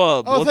bulb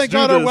club. Oh, Let's thank do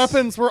God this. our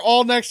weapons were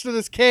all next to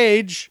this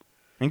cage.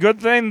 And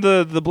good thing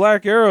the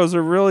black arrows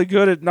are really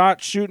good at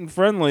not shooting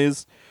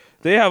friendlies.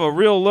 They have a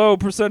real low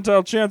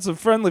percentile chance of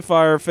friendly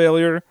fire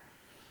failure.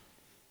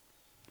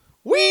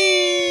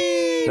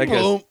 Whee!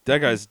 Boom. That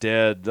guy's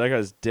dead. That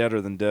guy's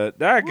deader than dead.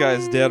 That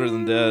guy's deader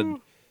than dead.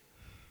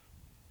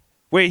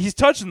 Wait, he's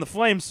touching the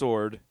flame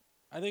sword.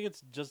 I think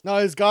it's just. No,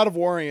 he's God of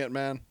Warring it,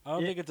 man. I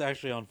don't think it's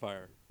actually on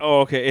fire.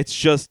 Oh, okay. It's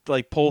just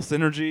like pulse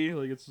energy.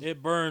 Like it's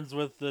It burns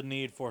with the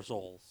need for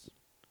souls.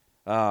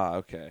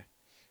 okay.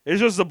 It's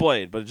just a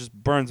blade, but it just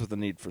burns with the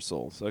need for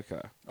souls.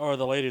 Okay. Or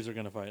the ladies are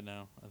gonna fight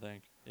now. I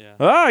think. Yeah.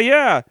 Oh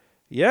yeah,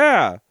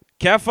 yeah.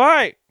 Cat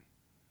fight.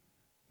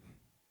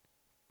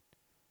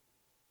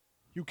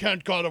 You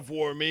can't God of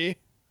War me.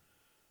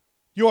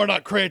 You are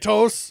not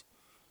Kratos,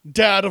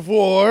 Dad of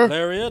War.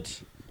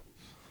 Lariat.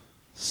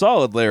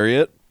 Solid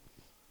lariat.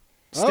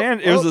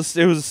 Stand. It was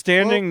a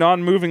standing,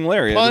 non-moving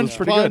lariat. It was Punch,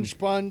 pretty punch, good.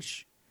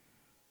 punch.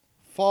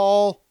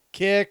 Fall,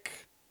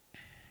 kick.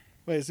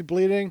 Wait, is he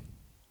bleeding?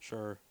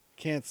 Sure.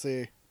 Can't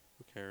see.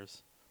 Who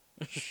cares?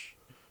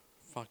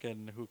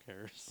 Fucking who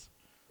cares?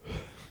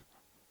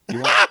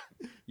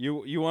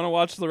 You want to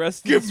watch the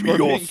rest of Give the me your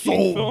Scorpion King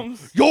soul.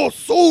 films? Your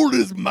soul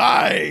is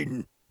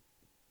mine.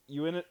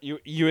 You in it?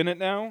 You in it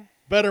now?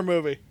 Better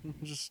movie.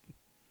 Just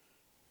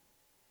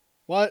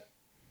what?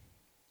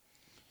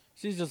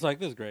 She's just like,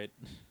 this is great.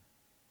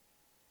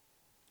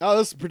 Oh,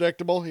 this is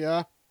predictable.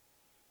 Yeah.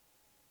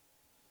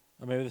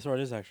 Or maybe the sword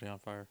is actually on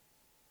fire.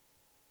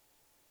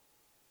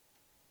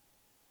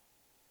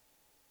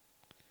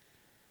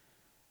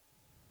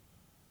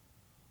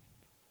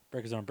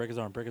 Break his arm, break his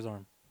arm, break his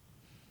arm.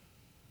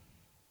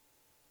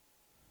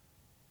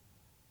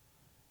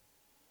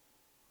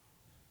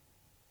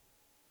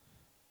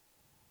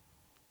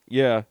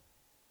 Yeah.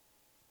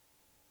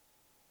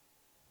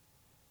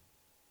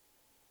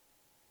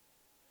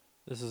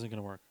 This isn't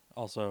gonna work.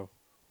 Also,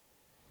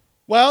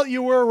 Well,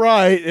 you were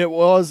right. It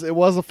was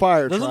a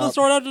fire doesn't trap. the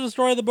sword have to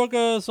destroy the Book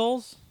of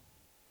Souls? Is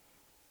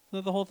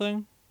that the whole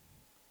thing?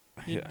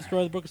 You Yeah.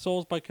 destroy the Book of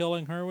Souls by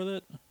killing her with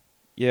it?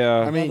 Yeah.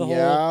 I mean, the whole-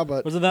 yeah,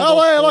 but wasn't that oh,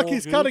 the hey, look, whole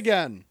he's goof? cut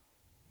again.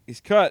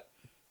 He's cut,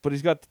 but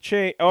he's got the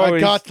chain. Oh, I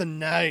he's got the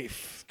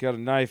knife. got a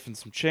knife and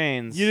some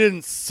chains. You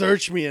didn't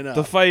search me enough.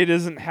 The fight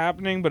isn't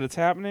happening, but it's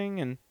happening,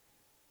 and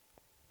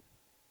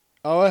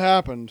Oh, it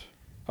happened.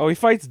 oh, he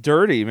fights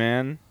dirty,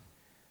 man.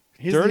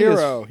 He's Dirty the as-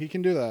 hero. He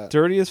can do that.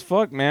 Dirty as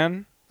fuck,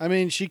 man. I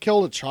mean, she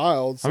killed a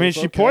child. So I mean, it's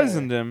she okay,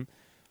 poisoned him,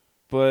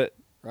 but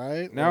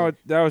right? now Like,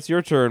 now it's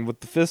your turn with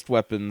the fist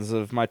weapons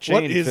of my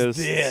chain what is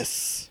fists.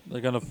 this?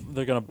 They're gonna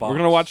box. We're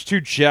gonna watch two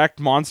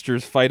jacked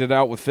monsters fight it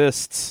out with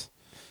fists.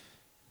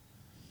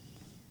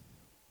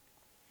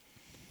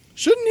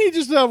 Shouldn't he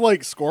just have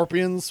like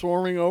scorpions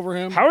swarming over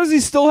him? How does he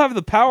still have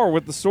the power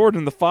with the sword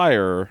and the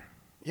fire?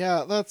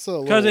 Yeah, that's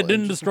a because it little didn't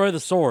interesting. destroy the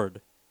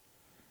sword.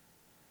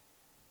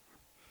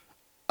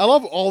 I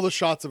love all the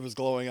shots of his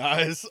glowing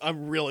eyes.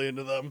 I'm really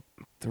into them.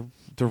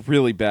 They're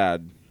really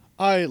bad.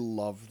 I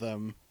love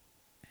them.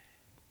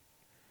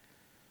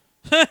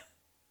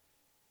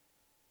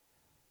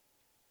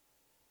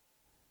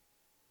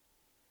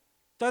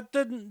 That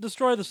didn't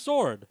destroy the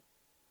sword.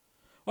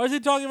 Why is he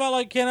talking about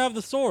like can't have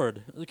the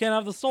sword? Can't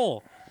have the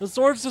soul. The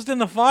sword's just in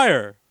the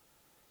fire.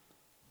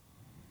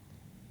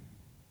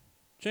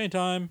 Chain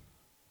time.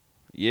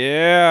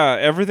 Yeah,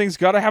 everything's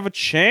got to have a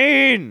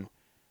chain.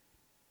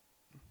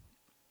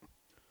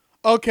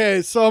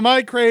 Okay, so am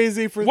I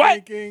crazy for What?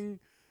 thinking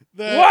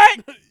that?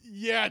 What?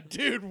 Yeah,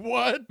 dude.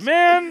 What?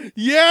 Man,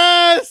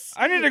 Yes.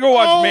 I need to go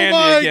watch Oh Mandy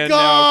my again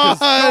now. 'Cause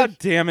God. God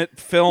damn it,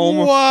 film.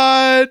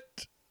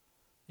 What?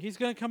 He's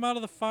gonna come out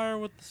of the fire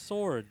with the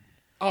sword.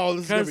 Oh,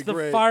 this is gonna Because be the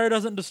great. fire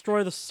doesn't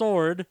destroy the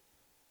sword.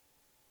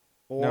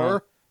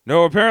 Or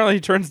No, apparently he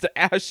turns to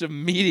ash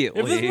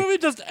immediately. If this movie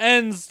just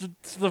ends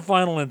to the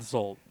final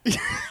insult.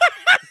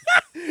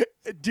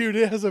 dude,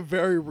 it has a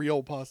very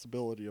real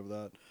possibility of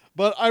that.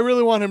 But I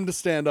really want him to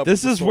stand up.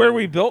 This to the is where sword.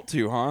 we built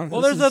to, huh?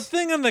 Well, This there's a is-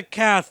 thing in the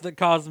cast that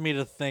caused me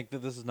to think that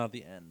this is not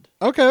the end.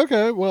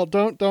 Okay. Well,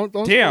 don't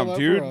spoil Damn, that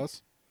dude. for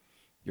us.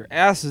 Your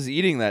ass is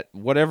eating that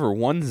whatever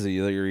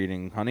onesie that you're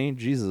eating, honey.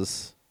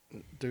 Jesus.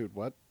 Dude,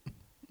 what?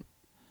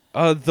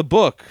 The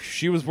book.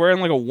 She was wearing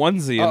like a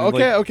onesie. And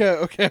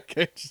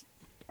Okay.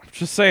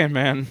 just saying,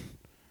 man.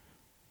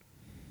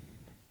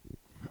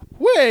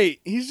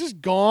 Wait, he's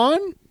just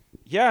gone?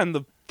 Yeah, and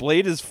the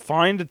blade is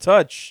fine to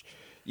touch,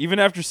 even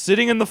after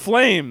sitting in the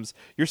flames.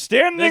 You're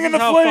standing This in is the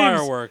how flames.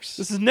 fire works.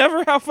 This is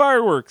never how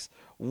fire works.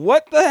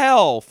 What the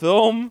hell,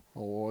 film?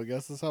 Oh, I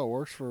guess that's how it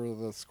works for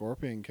the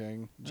Scorpion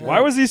King. Why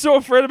was he so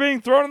afraid of being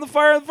thrown in the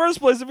fire in the first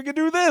place if he could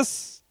do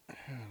this?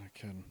 I'm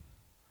kidding.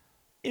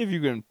 If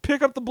you can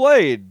pick up the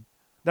blade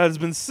that has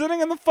been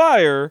sitting in the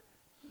fire.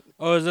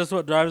 Oh, is this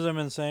what drives him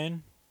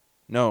insane?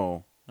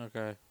 No.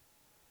 Okay.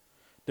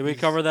 Did we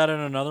cover that in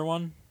another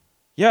one?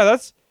 Yeah,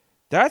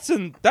 that's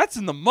in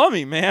the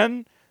Mummy,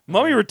 man.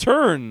 Mummy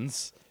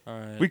Returns. All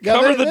right. We Yeah,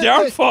 covered the they-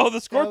 downfall of the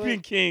yeah, Scorpion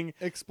they- King.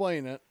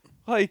 Explain it.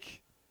 Like,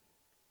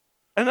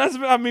 and that's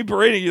not me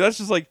berating you. That's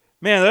just like,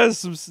 man,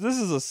 this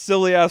is a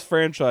silly ass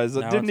franchise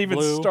that Now didn't it's even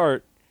blue.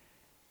 start.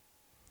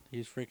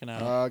 He's freaking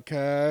out.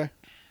 Okay.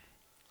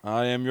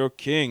 I am your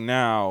king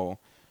now,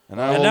 and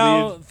I and will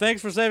now, lead.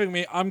 thanks for saving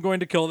me. I'm going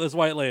to kill this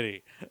white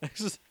lady.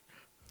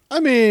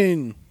 I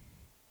mean,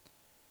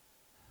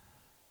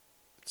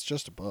 it's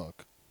just a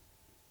book.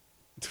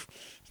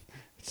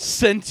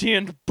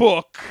 Sentient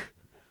book.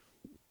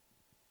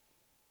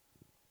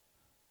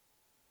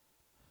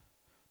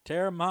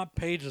 Tear my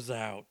pages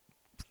out.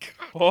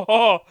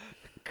 Oh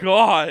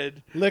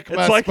God! Lick It's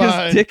my like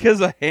spine. his dick has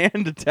a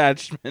hand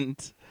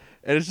attachment,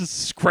 and it's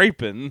just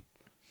scraping.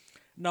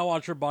 Now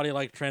watch her body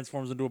like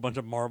transforms into a bunch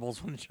of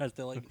marbles when he tries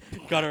to like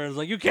cut her. It's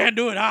like, you can't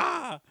do it.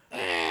 Ah!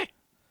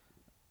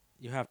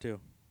 You have to.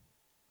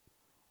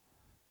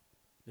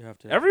 You have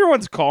to.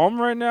 Everyone's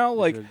calm right now.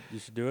 Like, you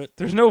should do it.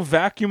 there's no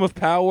vacuum of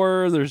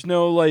power. There's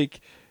no like,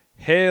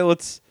 hey,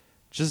 let's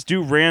just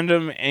do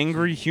random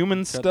angry human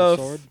Cut stuff.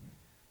 the sword.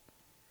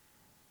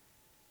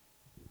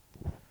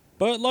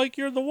 But like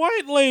you're the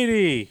white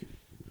lady.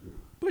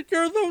 But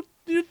you're the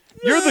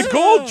You're the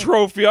gold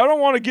trophy. I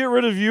don't want to get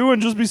rid of you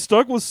and just be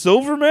stuck with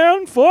Silver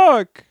Man.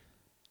 Fuck.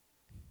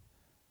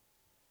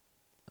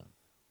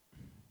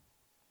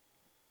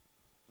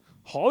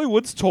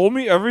 Hollywood's told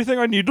me everything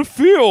I need to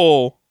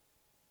feel.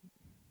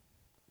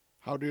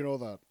 How do you know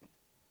that?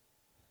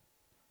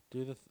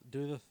 Do the thing.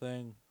 Do the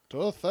thing. Do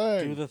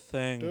the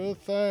thing. Do the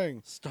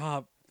thing.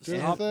 Stop. Do the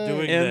Stop thing.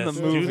 doing In this.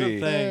 the Do movie.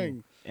 the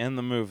thing. In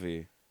the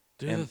movie.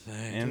 Do And- the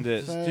thing. and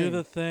Just it- do the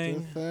Do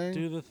thing. the thing.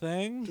 Do the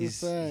thing. Do- He's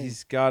thing.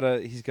 he's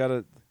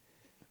gotta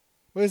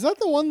Wait, is that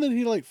the one that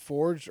he like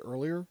forged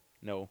earlier?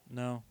 no.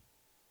 No.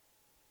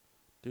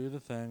 Do the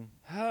thing.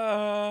 Uh,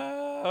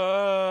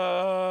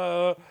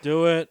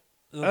 Do it.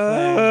 The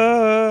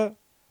thing.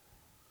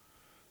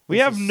 we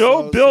This have is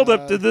no so build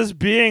up sad. to this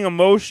being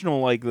emotional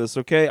like this,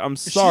 okay? I'm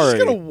Is she sorry.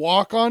 just gonna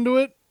walk onto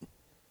it?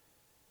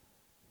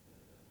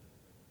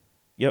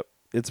 Yep.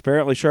 It's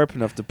apparently sharp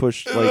enough to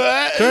push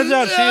like Turns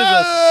out she is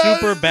a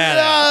super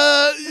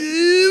badass.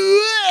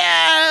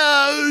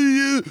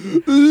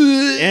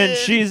 and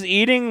she's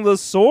eating the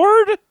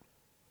sword?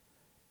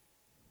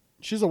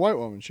 She's a white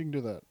woman. She can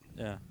do that.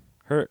 Yeah.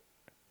 Her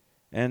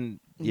and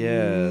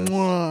yeah.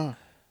 Mwah.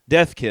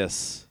 Death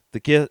kiss. The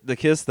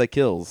kiss that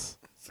kills.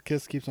 The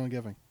kiss keeps on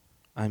giving.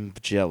 I'm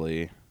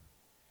jelly,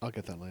 I'll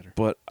get that later.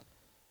 but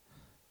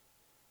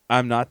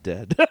I'm not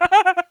dead.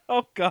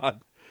 Oh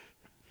God.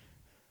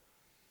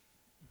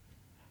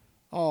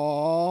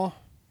 Aww.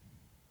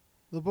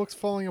 The book's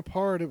falling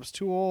apart. It was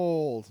too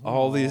old.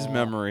 All these Aw.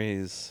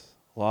 memories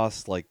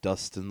lost like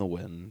dust in the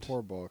wind.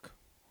 Poor book.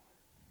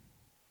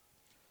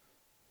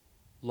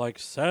 Like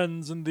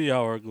sands in the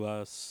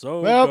hourglass.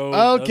 So Well, goes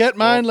I'll the get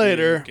mine Scorpion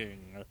later.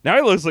 King. Now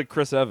he looks like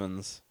Chris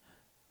Evans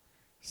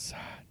Sad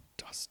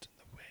dust in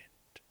the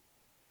wind.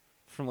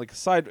 from like a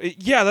side.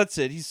 Yeah, that's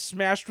it. He's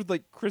smashed with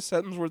like Chris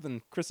Hemsworth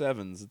and Chris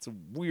Evans. It's a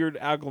weird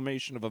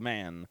agglomeration of a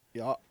man.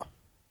 Yeah.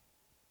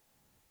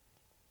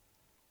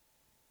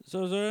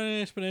 So is there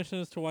any explanation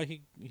as to why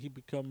he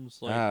becomes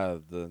like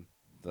The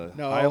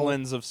No.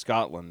 Highlands of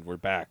Scotland. We're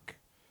back.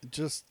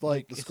 Just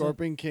Like, the isn't-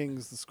 Scorpion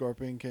King's the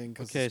Scorpion King.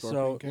 'Cause Okay, the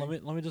Scorpion so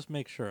King. let me just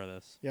make sure of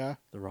this. Yeah.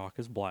 The Rock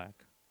is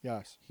black.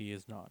 Yes. He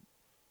is not.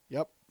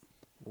 Yep.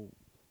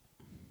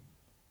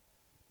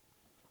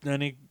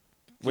 Then he.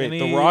 Wait, then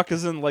The he- Rock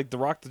isn't like The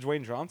Rock to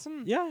Dwayne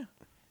Johnson? Yeah,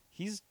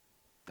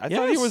 I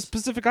thought he Yes. was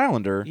Pacific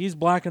Islander. he's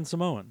black and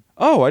Samoan.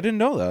 Oh, I didn't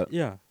know that.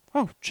 Yeah,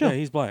 Oh, chill. yeah,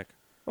 he's black.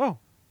 Oh,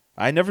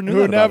 I never knew Who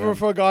that about never him.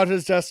 forgot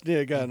his destiny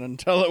again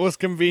until it was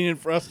convenient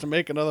for us to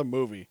make another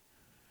movie.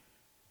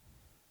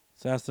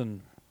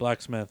 Assassin,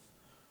 blacksmith,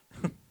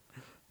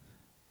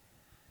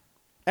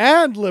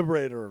 And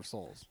Liberator of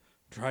Souls.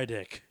 dry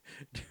dick.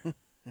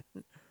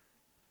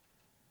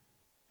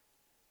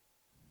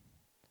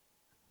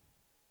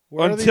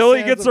 Where are these Until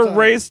he sands gets of time?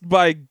 erased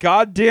by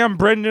goddamn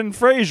Brendan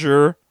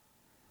Fraser.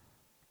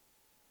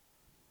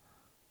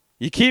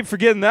 You keep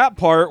forgetting that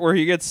part where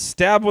he gets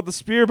stabbed with a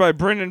spear by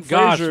Brendan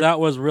Gosh, Fraser. that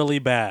was really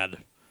bad.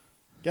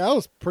 Yeah, that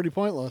was pretty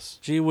pointless.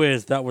 Gee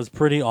whiz, that was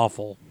pretty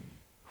awful.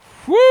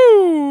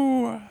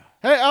 Woo!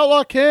 Hey,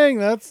 Outlaw King,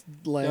 that's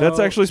lame. That's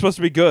actually supposed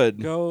to be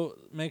good. Go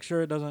make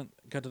sure it doesn't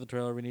cut to the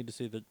trailer. We need to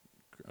see the.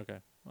 Okay.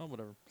 Well,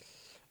 whatever.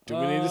 Do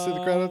we need to see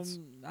the credits?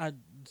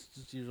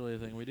 It's usually a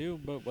thing we do,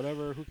 but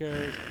whatever. Who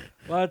cares?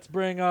 Let's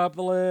bring up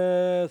the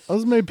list. That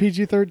was made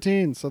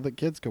PG-13 so that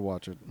kids could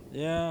watch it.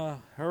 Yeah.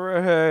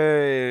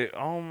 Hooray!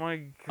 Oh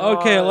my god.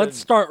 Okay, let's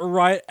start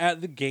right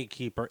at the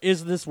gatekeeper.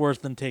 Is this worse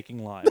than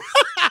Taking Lives?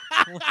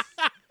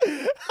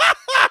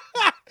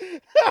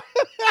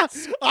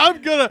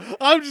 I'm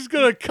just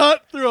gonna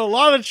cut through a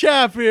lot of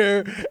chaff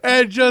here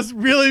and just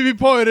really be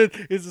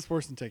pointed. Is this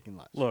worse than Taking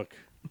Lives? Look.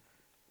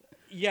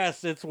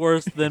 Yes, it's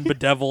worse than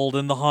Bedeviled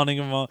and The Haunting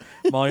of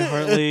Molly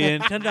Hartley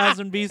and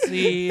 10,000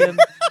 BC and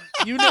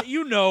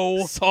you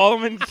know.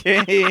 Solomon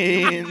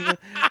Kane.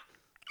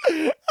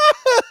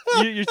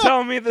 You're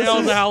telling me this Tales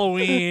of is,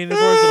 Halloween. It's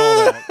worse than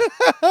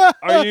all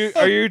that.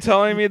 are you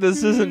telling me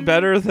this isn't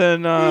better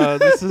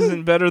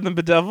than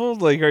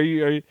Bedeviled? Like, are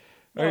you?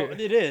 No,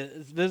 it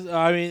is. This.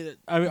 I mean, The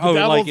oh,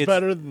 Devil's like it's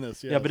better than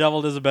this. Yes. yeah.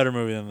 Bedeviled is a better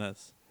movie than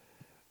this.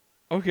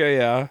 Okay,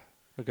 yeah.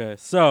 Okay,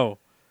 so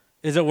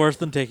is it worse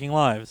than Taking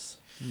Lives?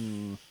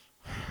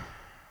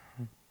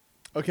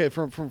 Okay,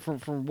 from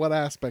what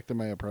aspect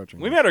am I approaching?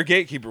 We this? met our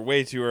gatekeeper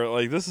way too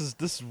early. Like, this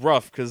is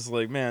rough because,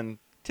 like, man,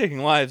 Taking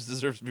Lives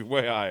deserves to be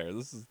way higher.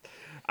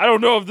 I don't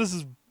know if this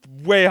is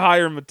way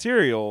higher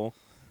material.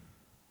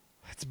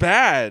 It's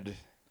bad.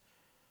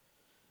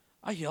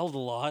 I yelled a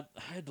lot.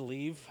 I had to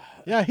leave.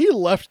 Yeah, he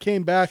left,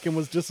 came back, and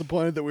was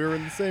disappointed that we were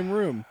in the same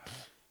room.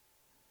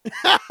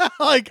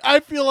 Like, I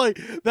feel like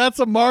that's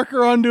a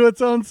marker unto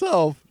its own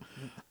self.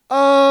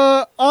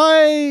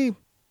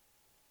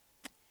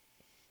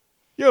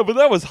 Yeah, but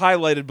that was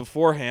highlighted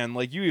beforehand.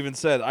 Like, you even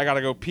said, I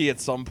gotta go pee at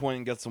some point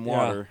and get some Yeah.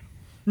 water.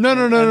 No.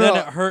 And then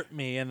it hurt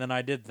me, and then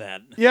I did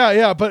that.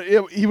 Yeah, but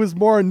he was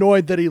more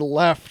annoyed that he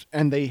left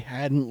and they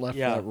hadn't left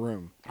Yeah. that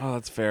room. Oh,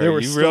 that's fair. They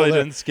were You still really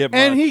there. didn't skip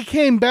And much. he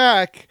came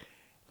back,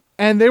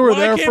 and they were When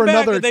I there came for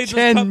back, another they just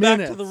 10 come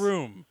minutes. back to the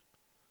room.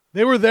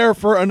 They were there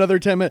for another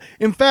 10 minutes.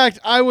 In fact,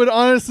 I would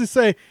honestly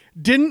say,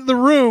 didn't the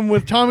room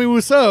with Tommy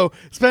Wiseau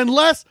spend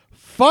less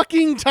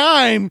fucking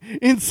time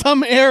in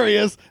some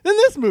areas than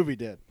this movie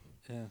did?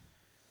 Yeah.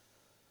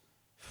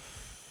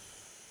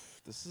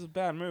 This is a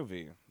bad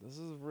movie.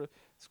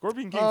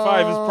 Scorpion King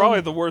 5 is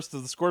probably the worst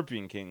of the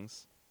Scorpion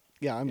Kings.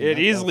 Yeah, I mean, It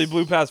easily that's-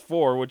 blew past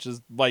 4, which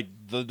is like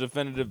the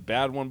definitive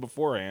bad one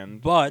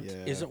beforehand. But Yeah.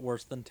 is it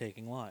worse than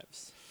Taking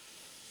Lives?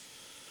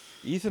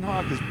 Ethan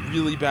Hawke is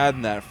really bad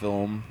in that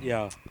film.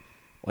 Yeah.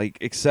 Like,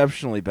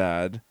 exceptionally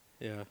bad.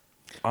 Yeah.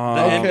 The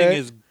Okay. ending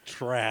is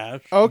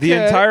trash. Okay. The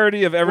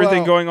entirety of everything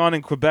Well- going on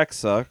in Quebec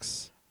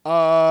sucks.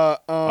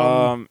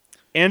 Okay,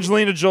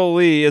 Angelina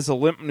Jolie is a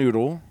limp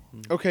noodle.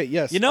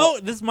 yes. You know,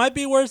 this might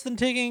be worse than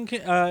Taking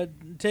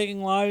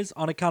Lives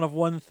on account of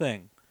one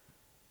thing.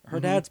 Her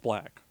dad's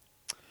black.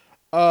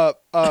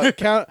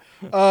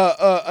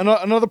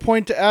 Another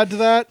point to add to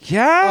that.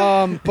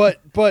 Yeah.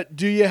 But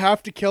do you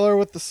have to kill her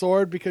with the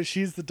sword because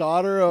she's the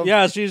daughter of?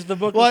 Yeah, she's the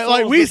book. Like- of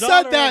like Souls, we the said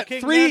daughter of that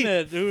King 3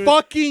 Mehmet, who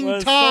fucking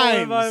was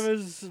stolen by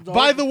times. his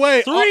By the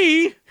way,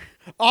 3.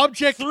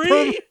 object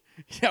 3?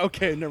 Yeah,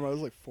 okay, never mind. It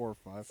was like 4 or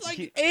 5. It's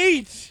like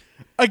 8.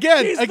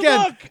 Again. He's the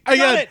book. I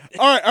got it.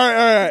 All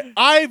right.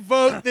 I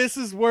vote this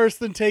is worse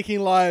than Taking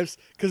Lives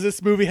because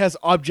this movie has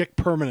object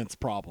permanence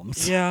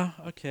problems. Yeah.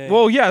 Okay.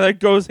 Well, yeah, that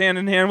goes hand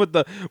in hand with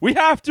we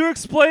have to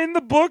explain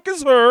the book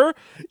as her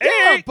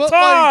Yeah, 8 but,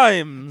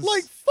 times.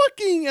 Like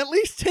fucking at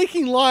least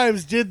Taking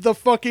Lives did the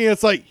fucking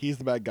it's like he's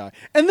the bad guy.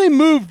 And they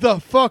moved the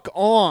fuck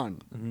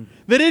on. Mm-hmm.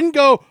 They didn't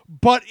go,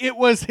 but it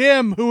was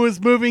him who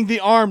was moving the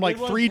arm like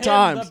It was 3 him,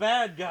 times. The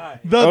bad guy.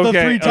 The 3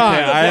 okay, times.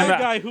 The I am- bad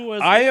guy who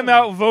was. I am him.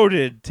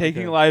 outvoted. Taking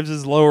Okay. Lives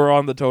is lower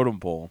on the totem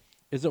pole.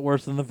 Is it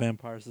worse than the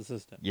Vampire's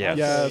Assistant? Yes.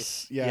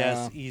 Yes, yeah.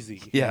 Yes.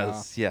 Easy.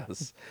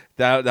 Yes.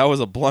 That was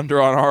a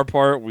blunder on our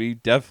part. We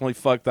definitely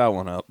fucked that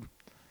one up.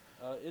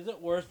 Is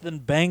it worse than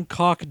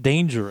Bangkok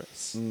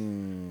Dangerous?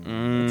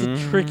 It's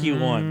a tricky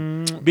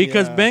one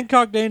because Yeah.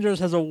 Bangkok Dangerous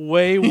has a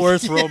way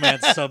worse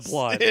romance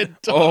subplot.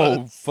 It does.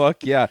 Oh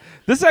fuck yeah!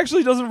 This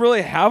actually doesn't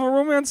really have a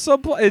romance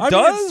subplot. It I mean,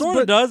 does, it sort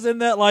but of does in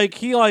that like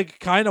he like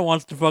kind of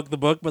wants to fuck the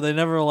book, but they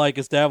never like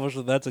establish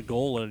that that's a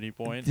goal at any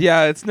point.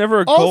 yeah, it's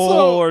never a Also-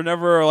 goal or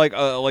never like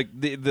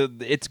the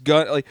it's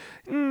gun like.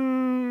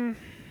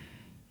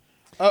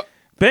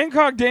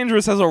 Bangkok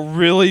Dangerous has a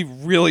really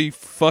really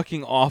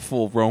fucking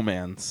awful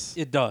romance,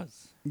 It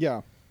does. Yeah.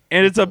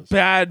 and it's a does.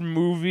 bad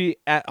movie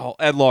at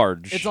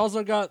large. It's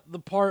also got the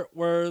part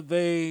where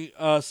they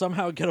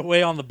somehow get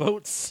away on the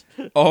boats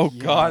oh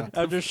god,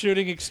 after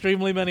shooting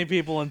extremely many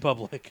people in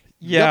public.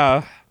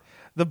 yeah.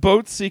 The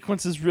boat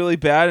sequence is really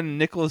bad, and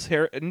Nicolas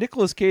Cage's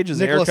Nicolas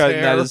haircut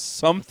in that Hair. is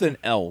something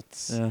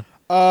else. Yeah.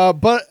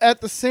 But at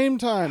the same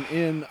time,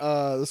 in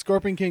the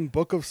Scorpion King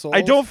Book of Souls,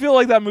 I don't feel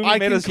like that movie I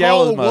made can us yell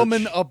call as a much.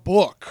 woman a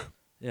book.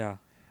 Yeah.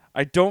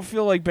 I don't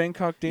feel like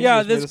Bangkok Dangerous Yeah,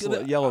 made this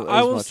us yell I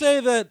as will much. say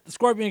that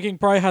Scorpion King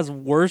probably has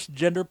worse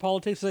gender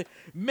politics. Like,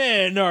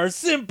 men are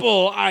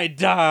simple. I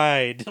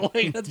died.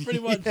 Like that's pretty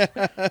much.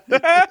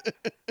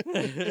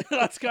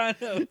 That's kind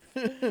of.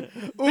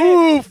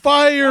 Ooh,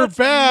 fire That's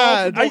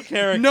bad. multiple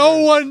characters. No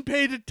one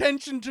paid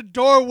attention to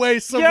doorway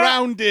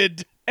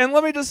surrounded. And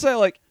let me just say,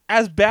 like,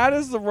 as bad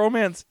as the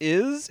romance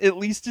is, at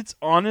least it's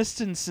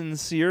honest and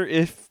sincere,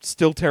 if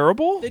still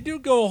terrible. They do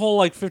go a whole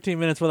like 15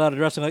 minutes without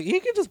addressing. Like, you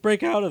can just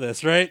break out of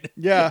this, right?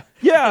 Yeah.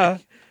 Yeah.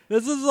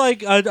 This is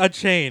like a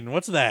chain.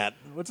 What's that?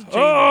 What's a chain?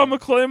 Oh, I'm a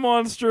clay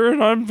monster,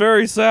 and I'm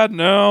very sad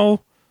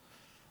now.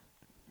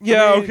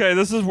 Yeah, I mean- okay,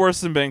 this is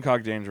worse than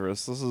Bangkok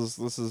Dangerous. This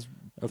is.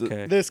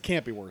 Okay. This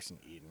can't be worse than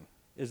Eden.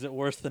 Is it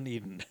worse than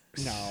Eden?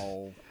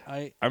 No.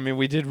 I mean,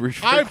 we did root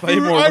for I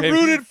Claymore. baby.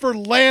 rooted for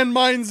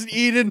landmines in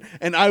Eden,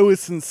 and I was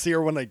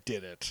sincere when I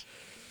did it.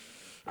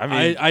 I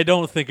mean, I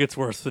don't think it's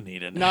worse than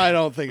Eden. No, I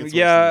don't think it's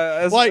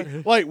Yeah, worse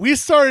than like we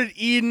started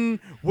Eden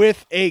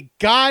with a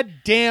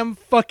goddamn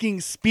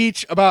fucking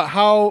speech about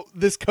how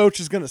this coach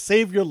is going to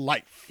save your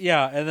life.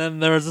 Yeah, and then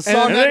there was a And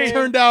song then that it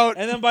turned out,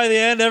 and then by the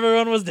end,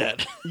 everyone was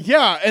dead.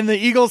 yeah, and the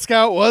Eagle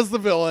Scout was the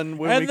villain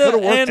when we and could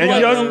have worked and together.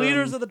 like, the together.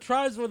 leaders of the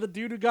tribes were the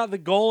dude who got the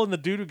goal and the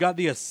dude who got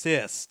the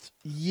assist.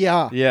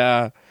 Yeah.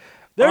 yeah.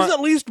 There's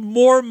at least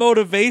more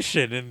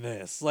motivation in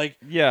this. Like,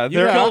 Yeah, you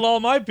there- killed all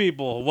my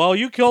people. Well,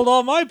 you killed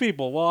all my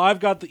people. Well, I've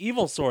got the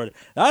evil sword.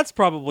 That's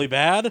probably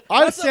bad.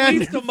 I That's at stand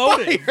least a in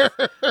motive.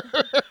 fire.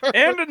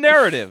 and a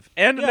narrative.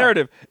 And a Yeah.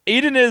 narrative.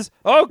 Eden is,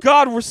 oh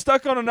god, we're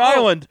stuck on an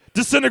island.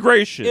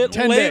 Disintegration. It,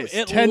 10 days.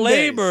 it 10 days.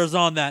 labors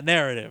on that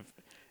narrative.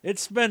 It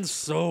spends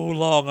so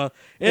long on.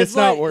 It's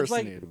like, not worse it's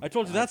like, than Eden. I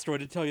told you that story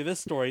to tell you this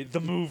story.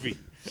 The movie.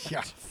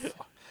 Yeah.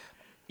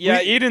 yeah,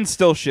 Eden's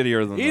still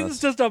shittier than Eden's this.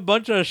 just a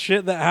bunch of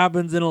shit that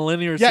happens in a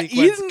linear Yeah,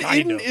 sequence.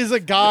 Eden is a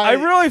guy. I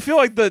really feel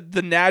like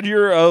the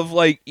nadir of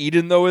like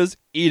Eden though is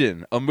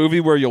Eden, a movie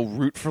where you'll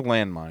root for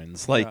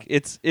landmines. Like Yeah.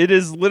 it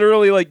is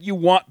literally like you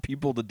want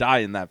people to die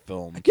in that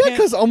film. Yeah,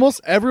 because almost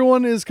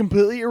everyone is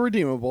completely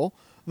irredeemable.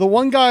 The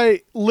one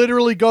guy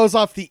literally goes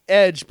off the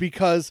edge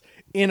because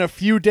in a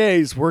few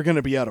days we're going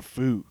to be out of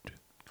food.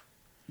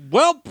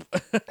 Well,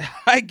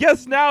 I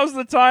guess now's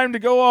the time to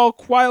go all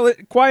quiet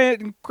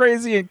and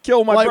crazy and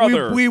kill my like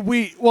brother.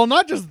 we well,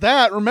 not just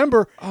that.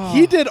 Remember,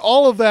 he did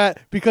all of that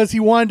because he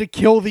wanted to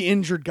kill the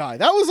injured guy.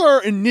 That was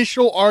our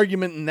initial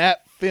argument in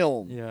that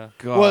film. yeah.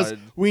 God. Was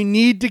we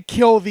need to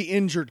kill the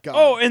injured guy?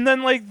 Oh, and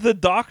then like the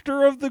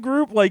doctor of the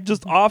group like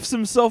just offs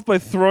himself by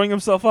throwing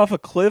himself off a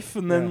cliff,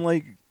 and then Yeah.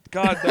 like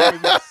God,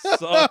 that would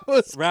suck.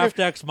 was Raft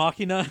X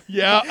Machina.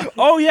 yeah,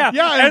 Oh yeah,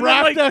 yeah. And,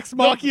 then, like, Raptex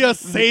Machina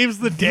saves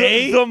the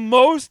day. The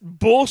most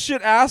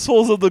bullshit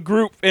assholes of the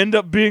group end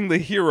up being the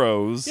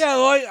heroes. Yeah,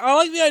 like I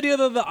like the idea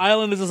that the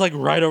island is just like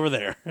right over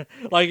there.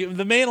 Like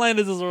the mainland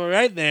is just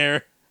right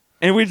there.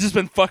 And we've just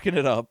been fucking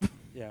it up.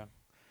 Yeah.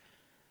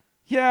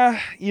 Yeah,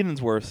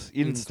 Eden's worse. Eden's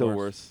Eden's still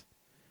worse.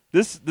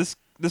 worse.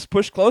 This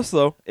push close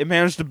though. It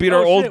managed to beat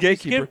our Oh, old shit,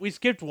 gatekeeper. We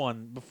skipped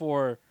one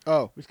before.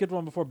 Oh, We skipped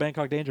one before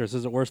Bangkok Dangerous.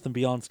 Is it worse than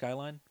Beyond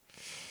Skyline?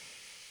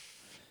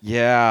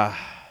 Yeah. I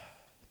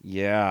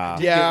Yeah.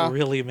 did Yeah. get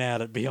really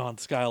mad at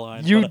Beyond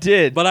Skyline. You but,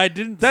 did. but I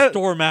didn't That-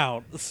 storm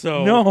out.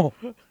 So No.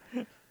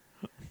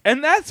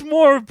 And that's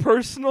more a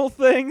personal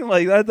thing.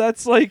 Like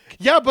that's like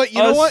yeah, but you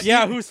know Us- what?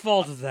 Yeah, whose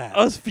fault is that?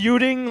 us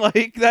feuding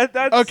like that's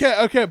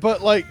Okay,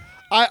 but like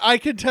I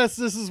contest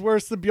this is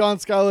worse than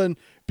Beyond Skyline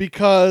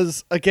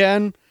because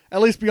again,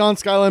 at least Beyond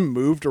Skyline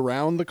moved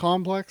around the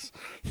complex.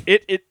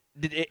 it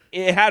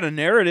had a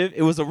narrative.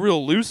 It was a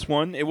real loose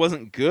one. It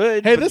wasn't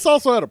good. Hey, but this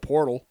also had a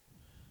portal.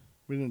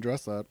 We didn't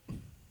address that.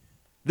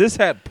 this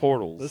had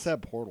portals. This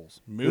had portals.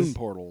 Moon This-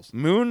 portals.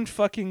 moon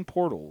fucking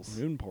portals.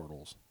 Moon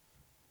portals.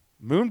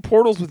 Moon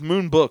portals with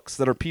moon books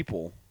that are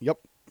people. Yep.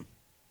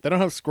 They don't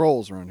have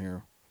scrolls around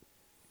here.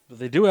 But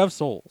they do have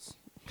souls.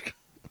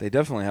 They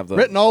definitely have the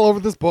Written all over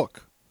this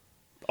book.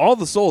 all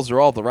the souls are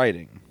all the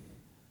writing.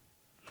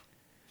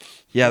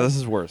 Yeah, this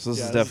is worse. This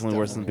Yeah, is this is definitely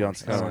worse than definitely Beyond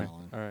worse than Skyline.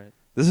 Skyline. All right.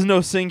 This is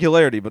no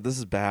singularity, but this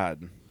is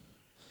bad.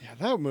 Yeah,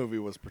 that movie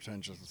was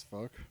pretentious as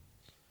fuck.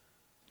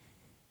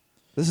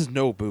 This is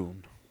no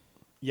boon.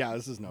 Yeah,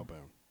 this is no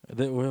boom.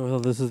 Well,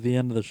 this is the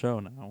end of the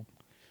show now.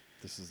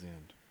 This is the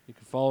end. You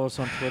can follow us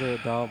on Twitter at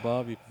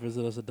DotBob. You can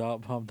visit us at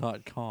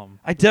dotbob.com.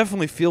 I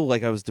definitely feel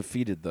like I was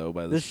defeated though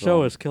by This this.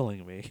 show is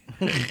killing me.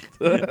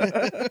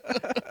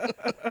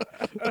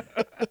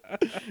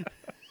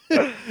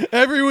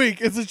 Every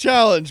week, it's a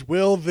challenge.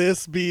 Will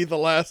this be the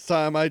last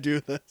time I do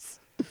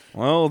this?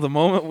 Well, the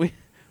moment we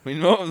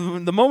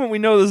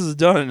know this is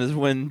done is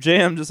when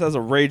Jam just has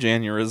a rage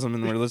aneurysm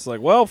and we're just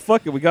like, well,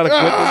 fuck it, we gotta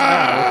quit this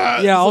now.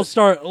 Yeah, I'll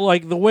start.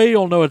 Like, the way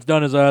you'll know it's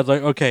done is I was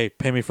like, okay,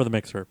 pay me for the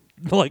mixer.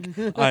 Like,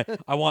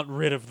 I want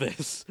rid of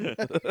this.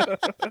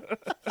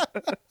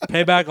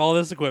 Pay back all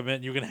this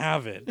equipment, you can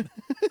have it.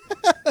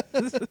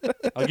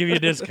 I'll give you a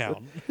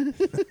discount.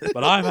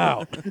 But I'm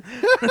out.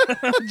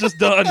 Just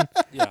done.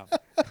 Yeah.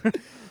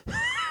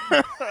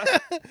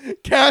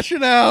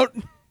 Cashing out.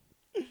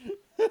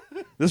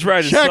 This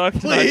ride has Check,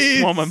 sucked. And I just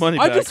please. want my money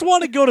I back. just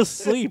want to go to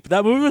sleep.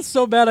 That movie was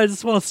so bad, I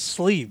just want to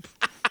sleep.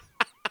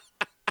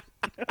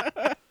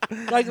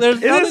 Like,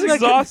 there's It nothing is that can,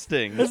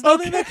 exhausting. there's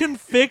nothing that can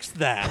fix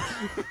that.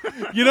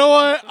 You know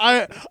what?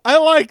 I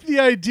like the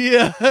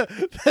idea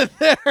that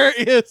there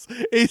is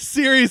a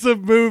series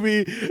of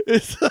movie.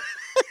 It's like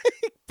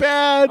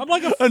bad, I'm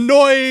like a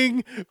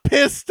annoying,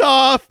 pissed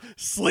off,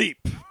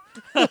 sleep.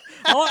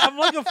 I'm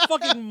like a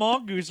fucking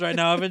mongoose right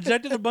now. I've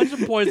injected a bunch of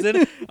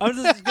poison. I'm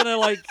just gonna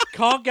like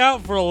conk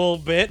out for a little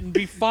bit and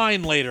be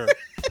fine later.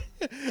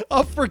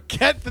 I'll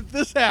forget that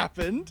this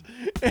happened,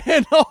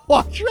 and I'll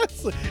watch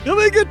wrestling. It'll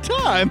be a good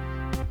time.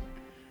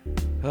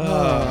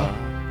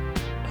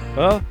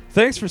 Well,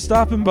 thanks for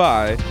stopping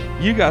by.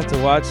 You got to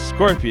watch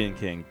Scorpion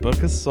King,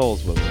 Book of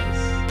Souls with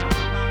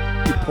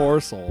us. You poor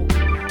soul.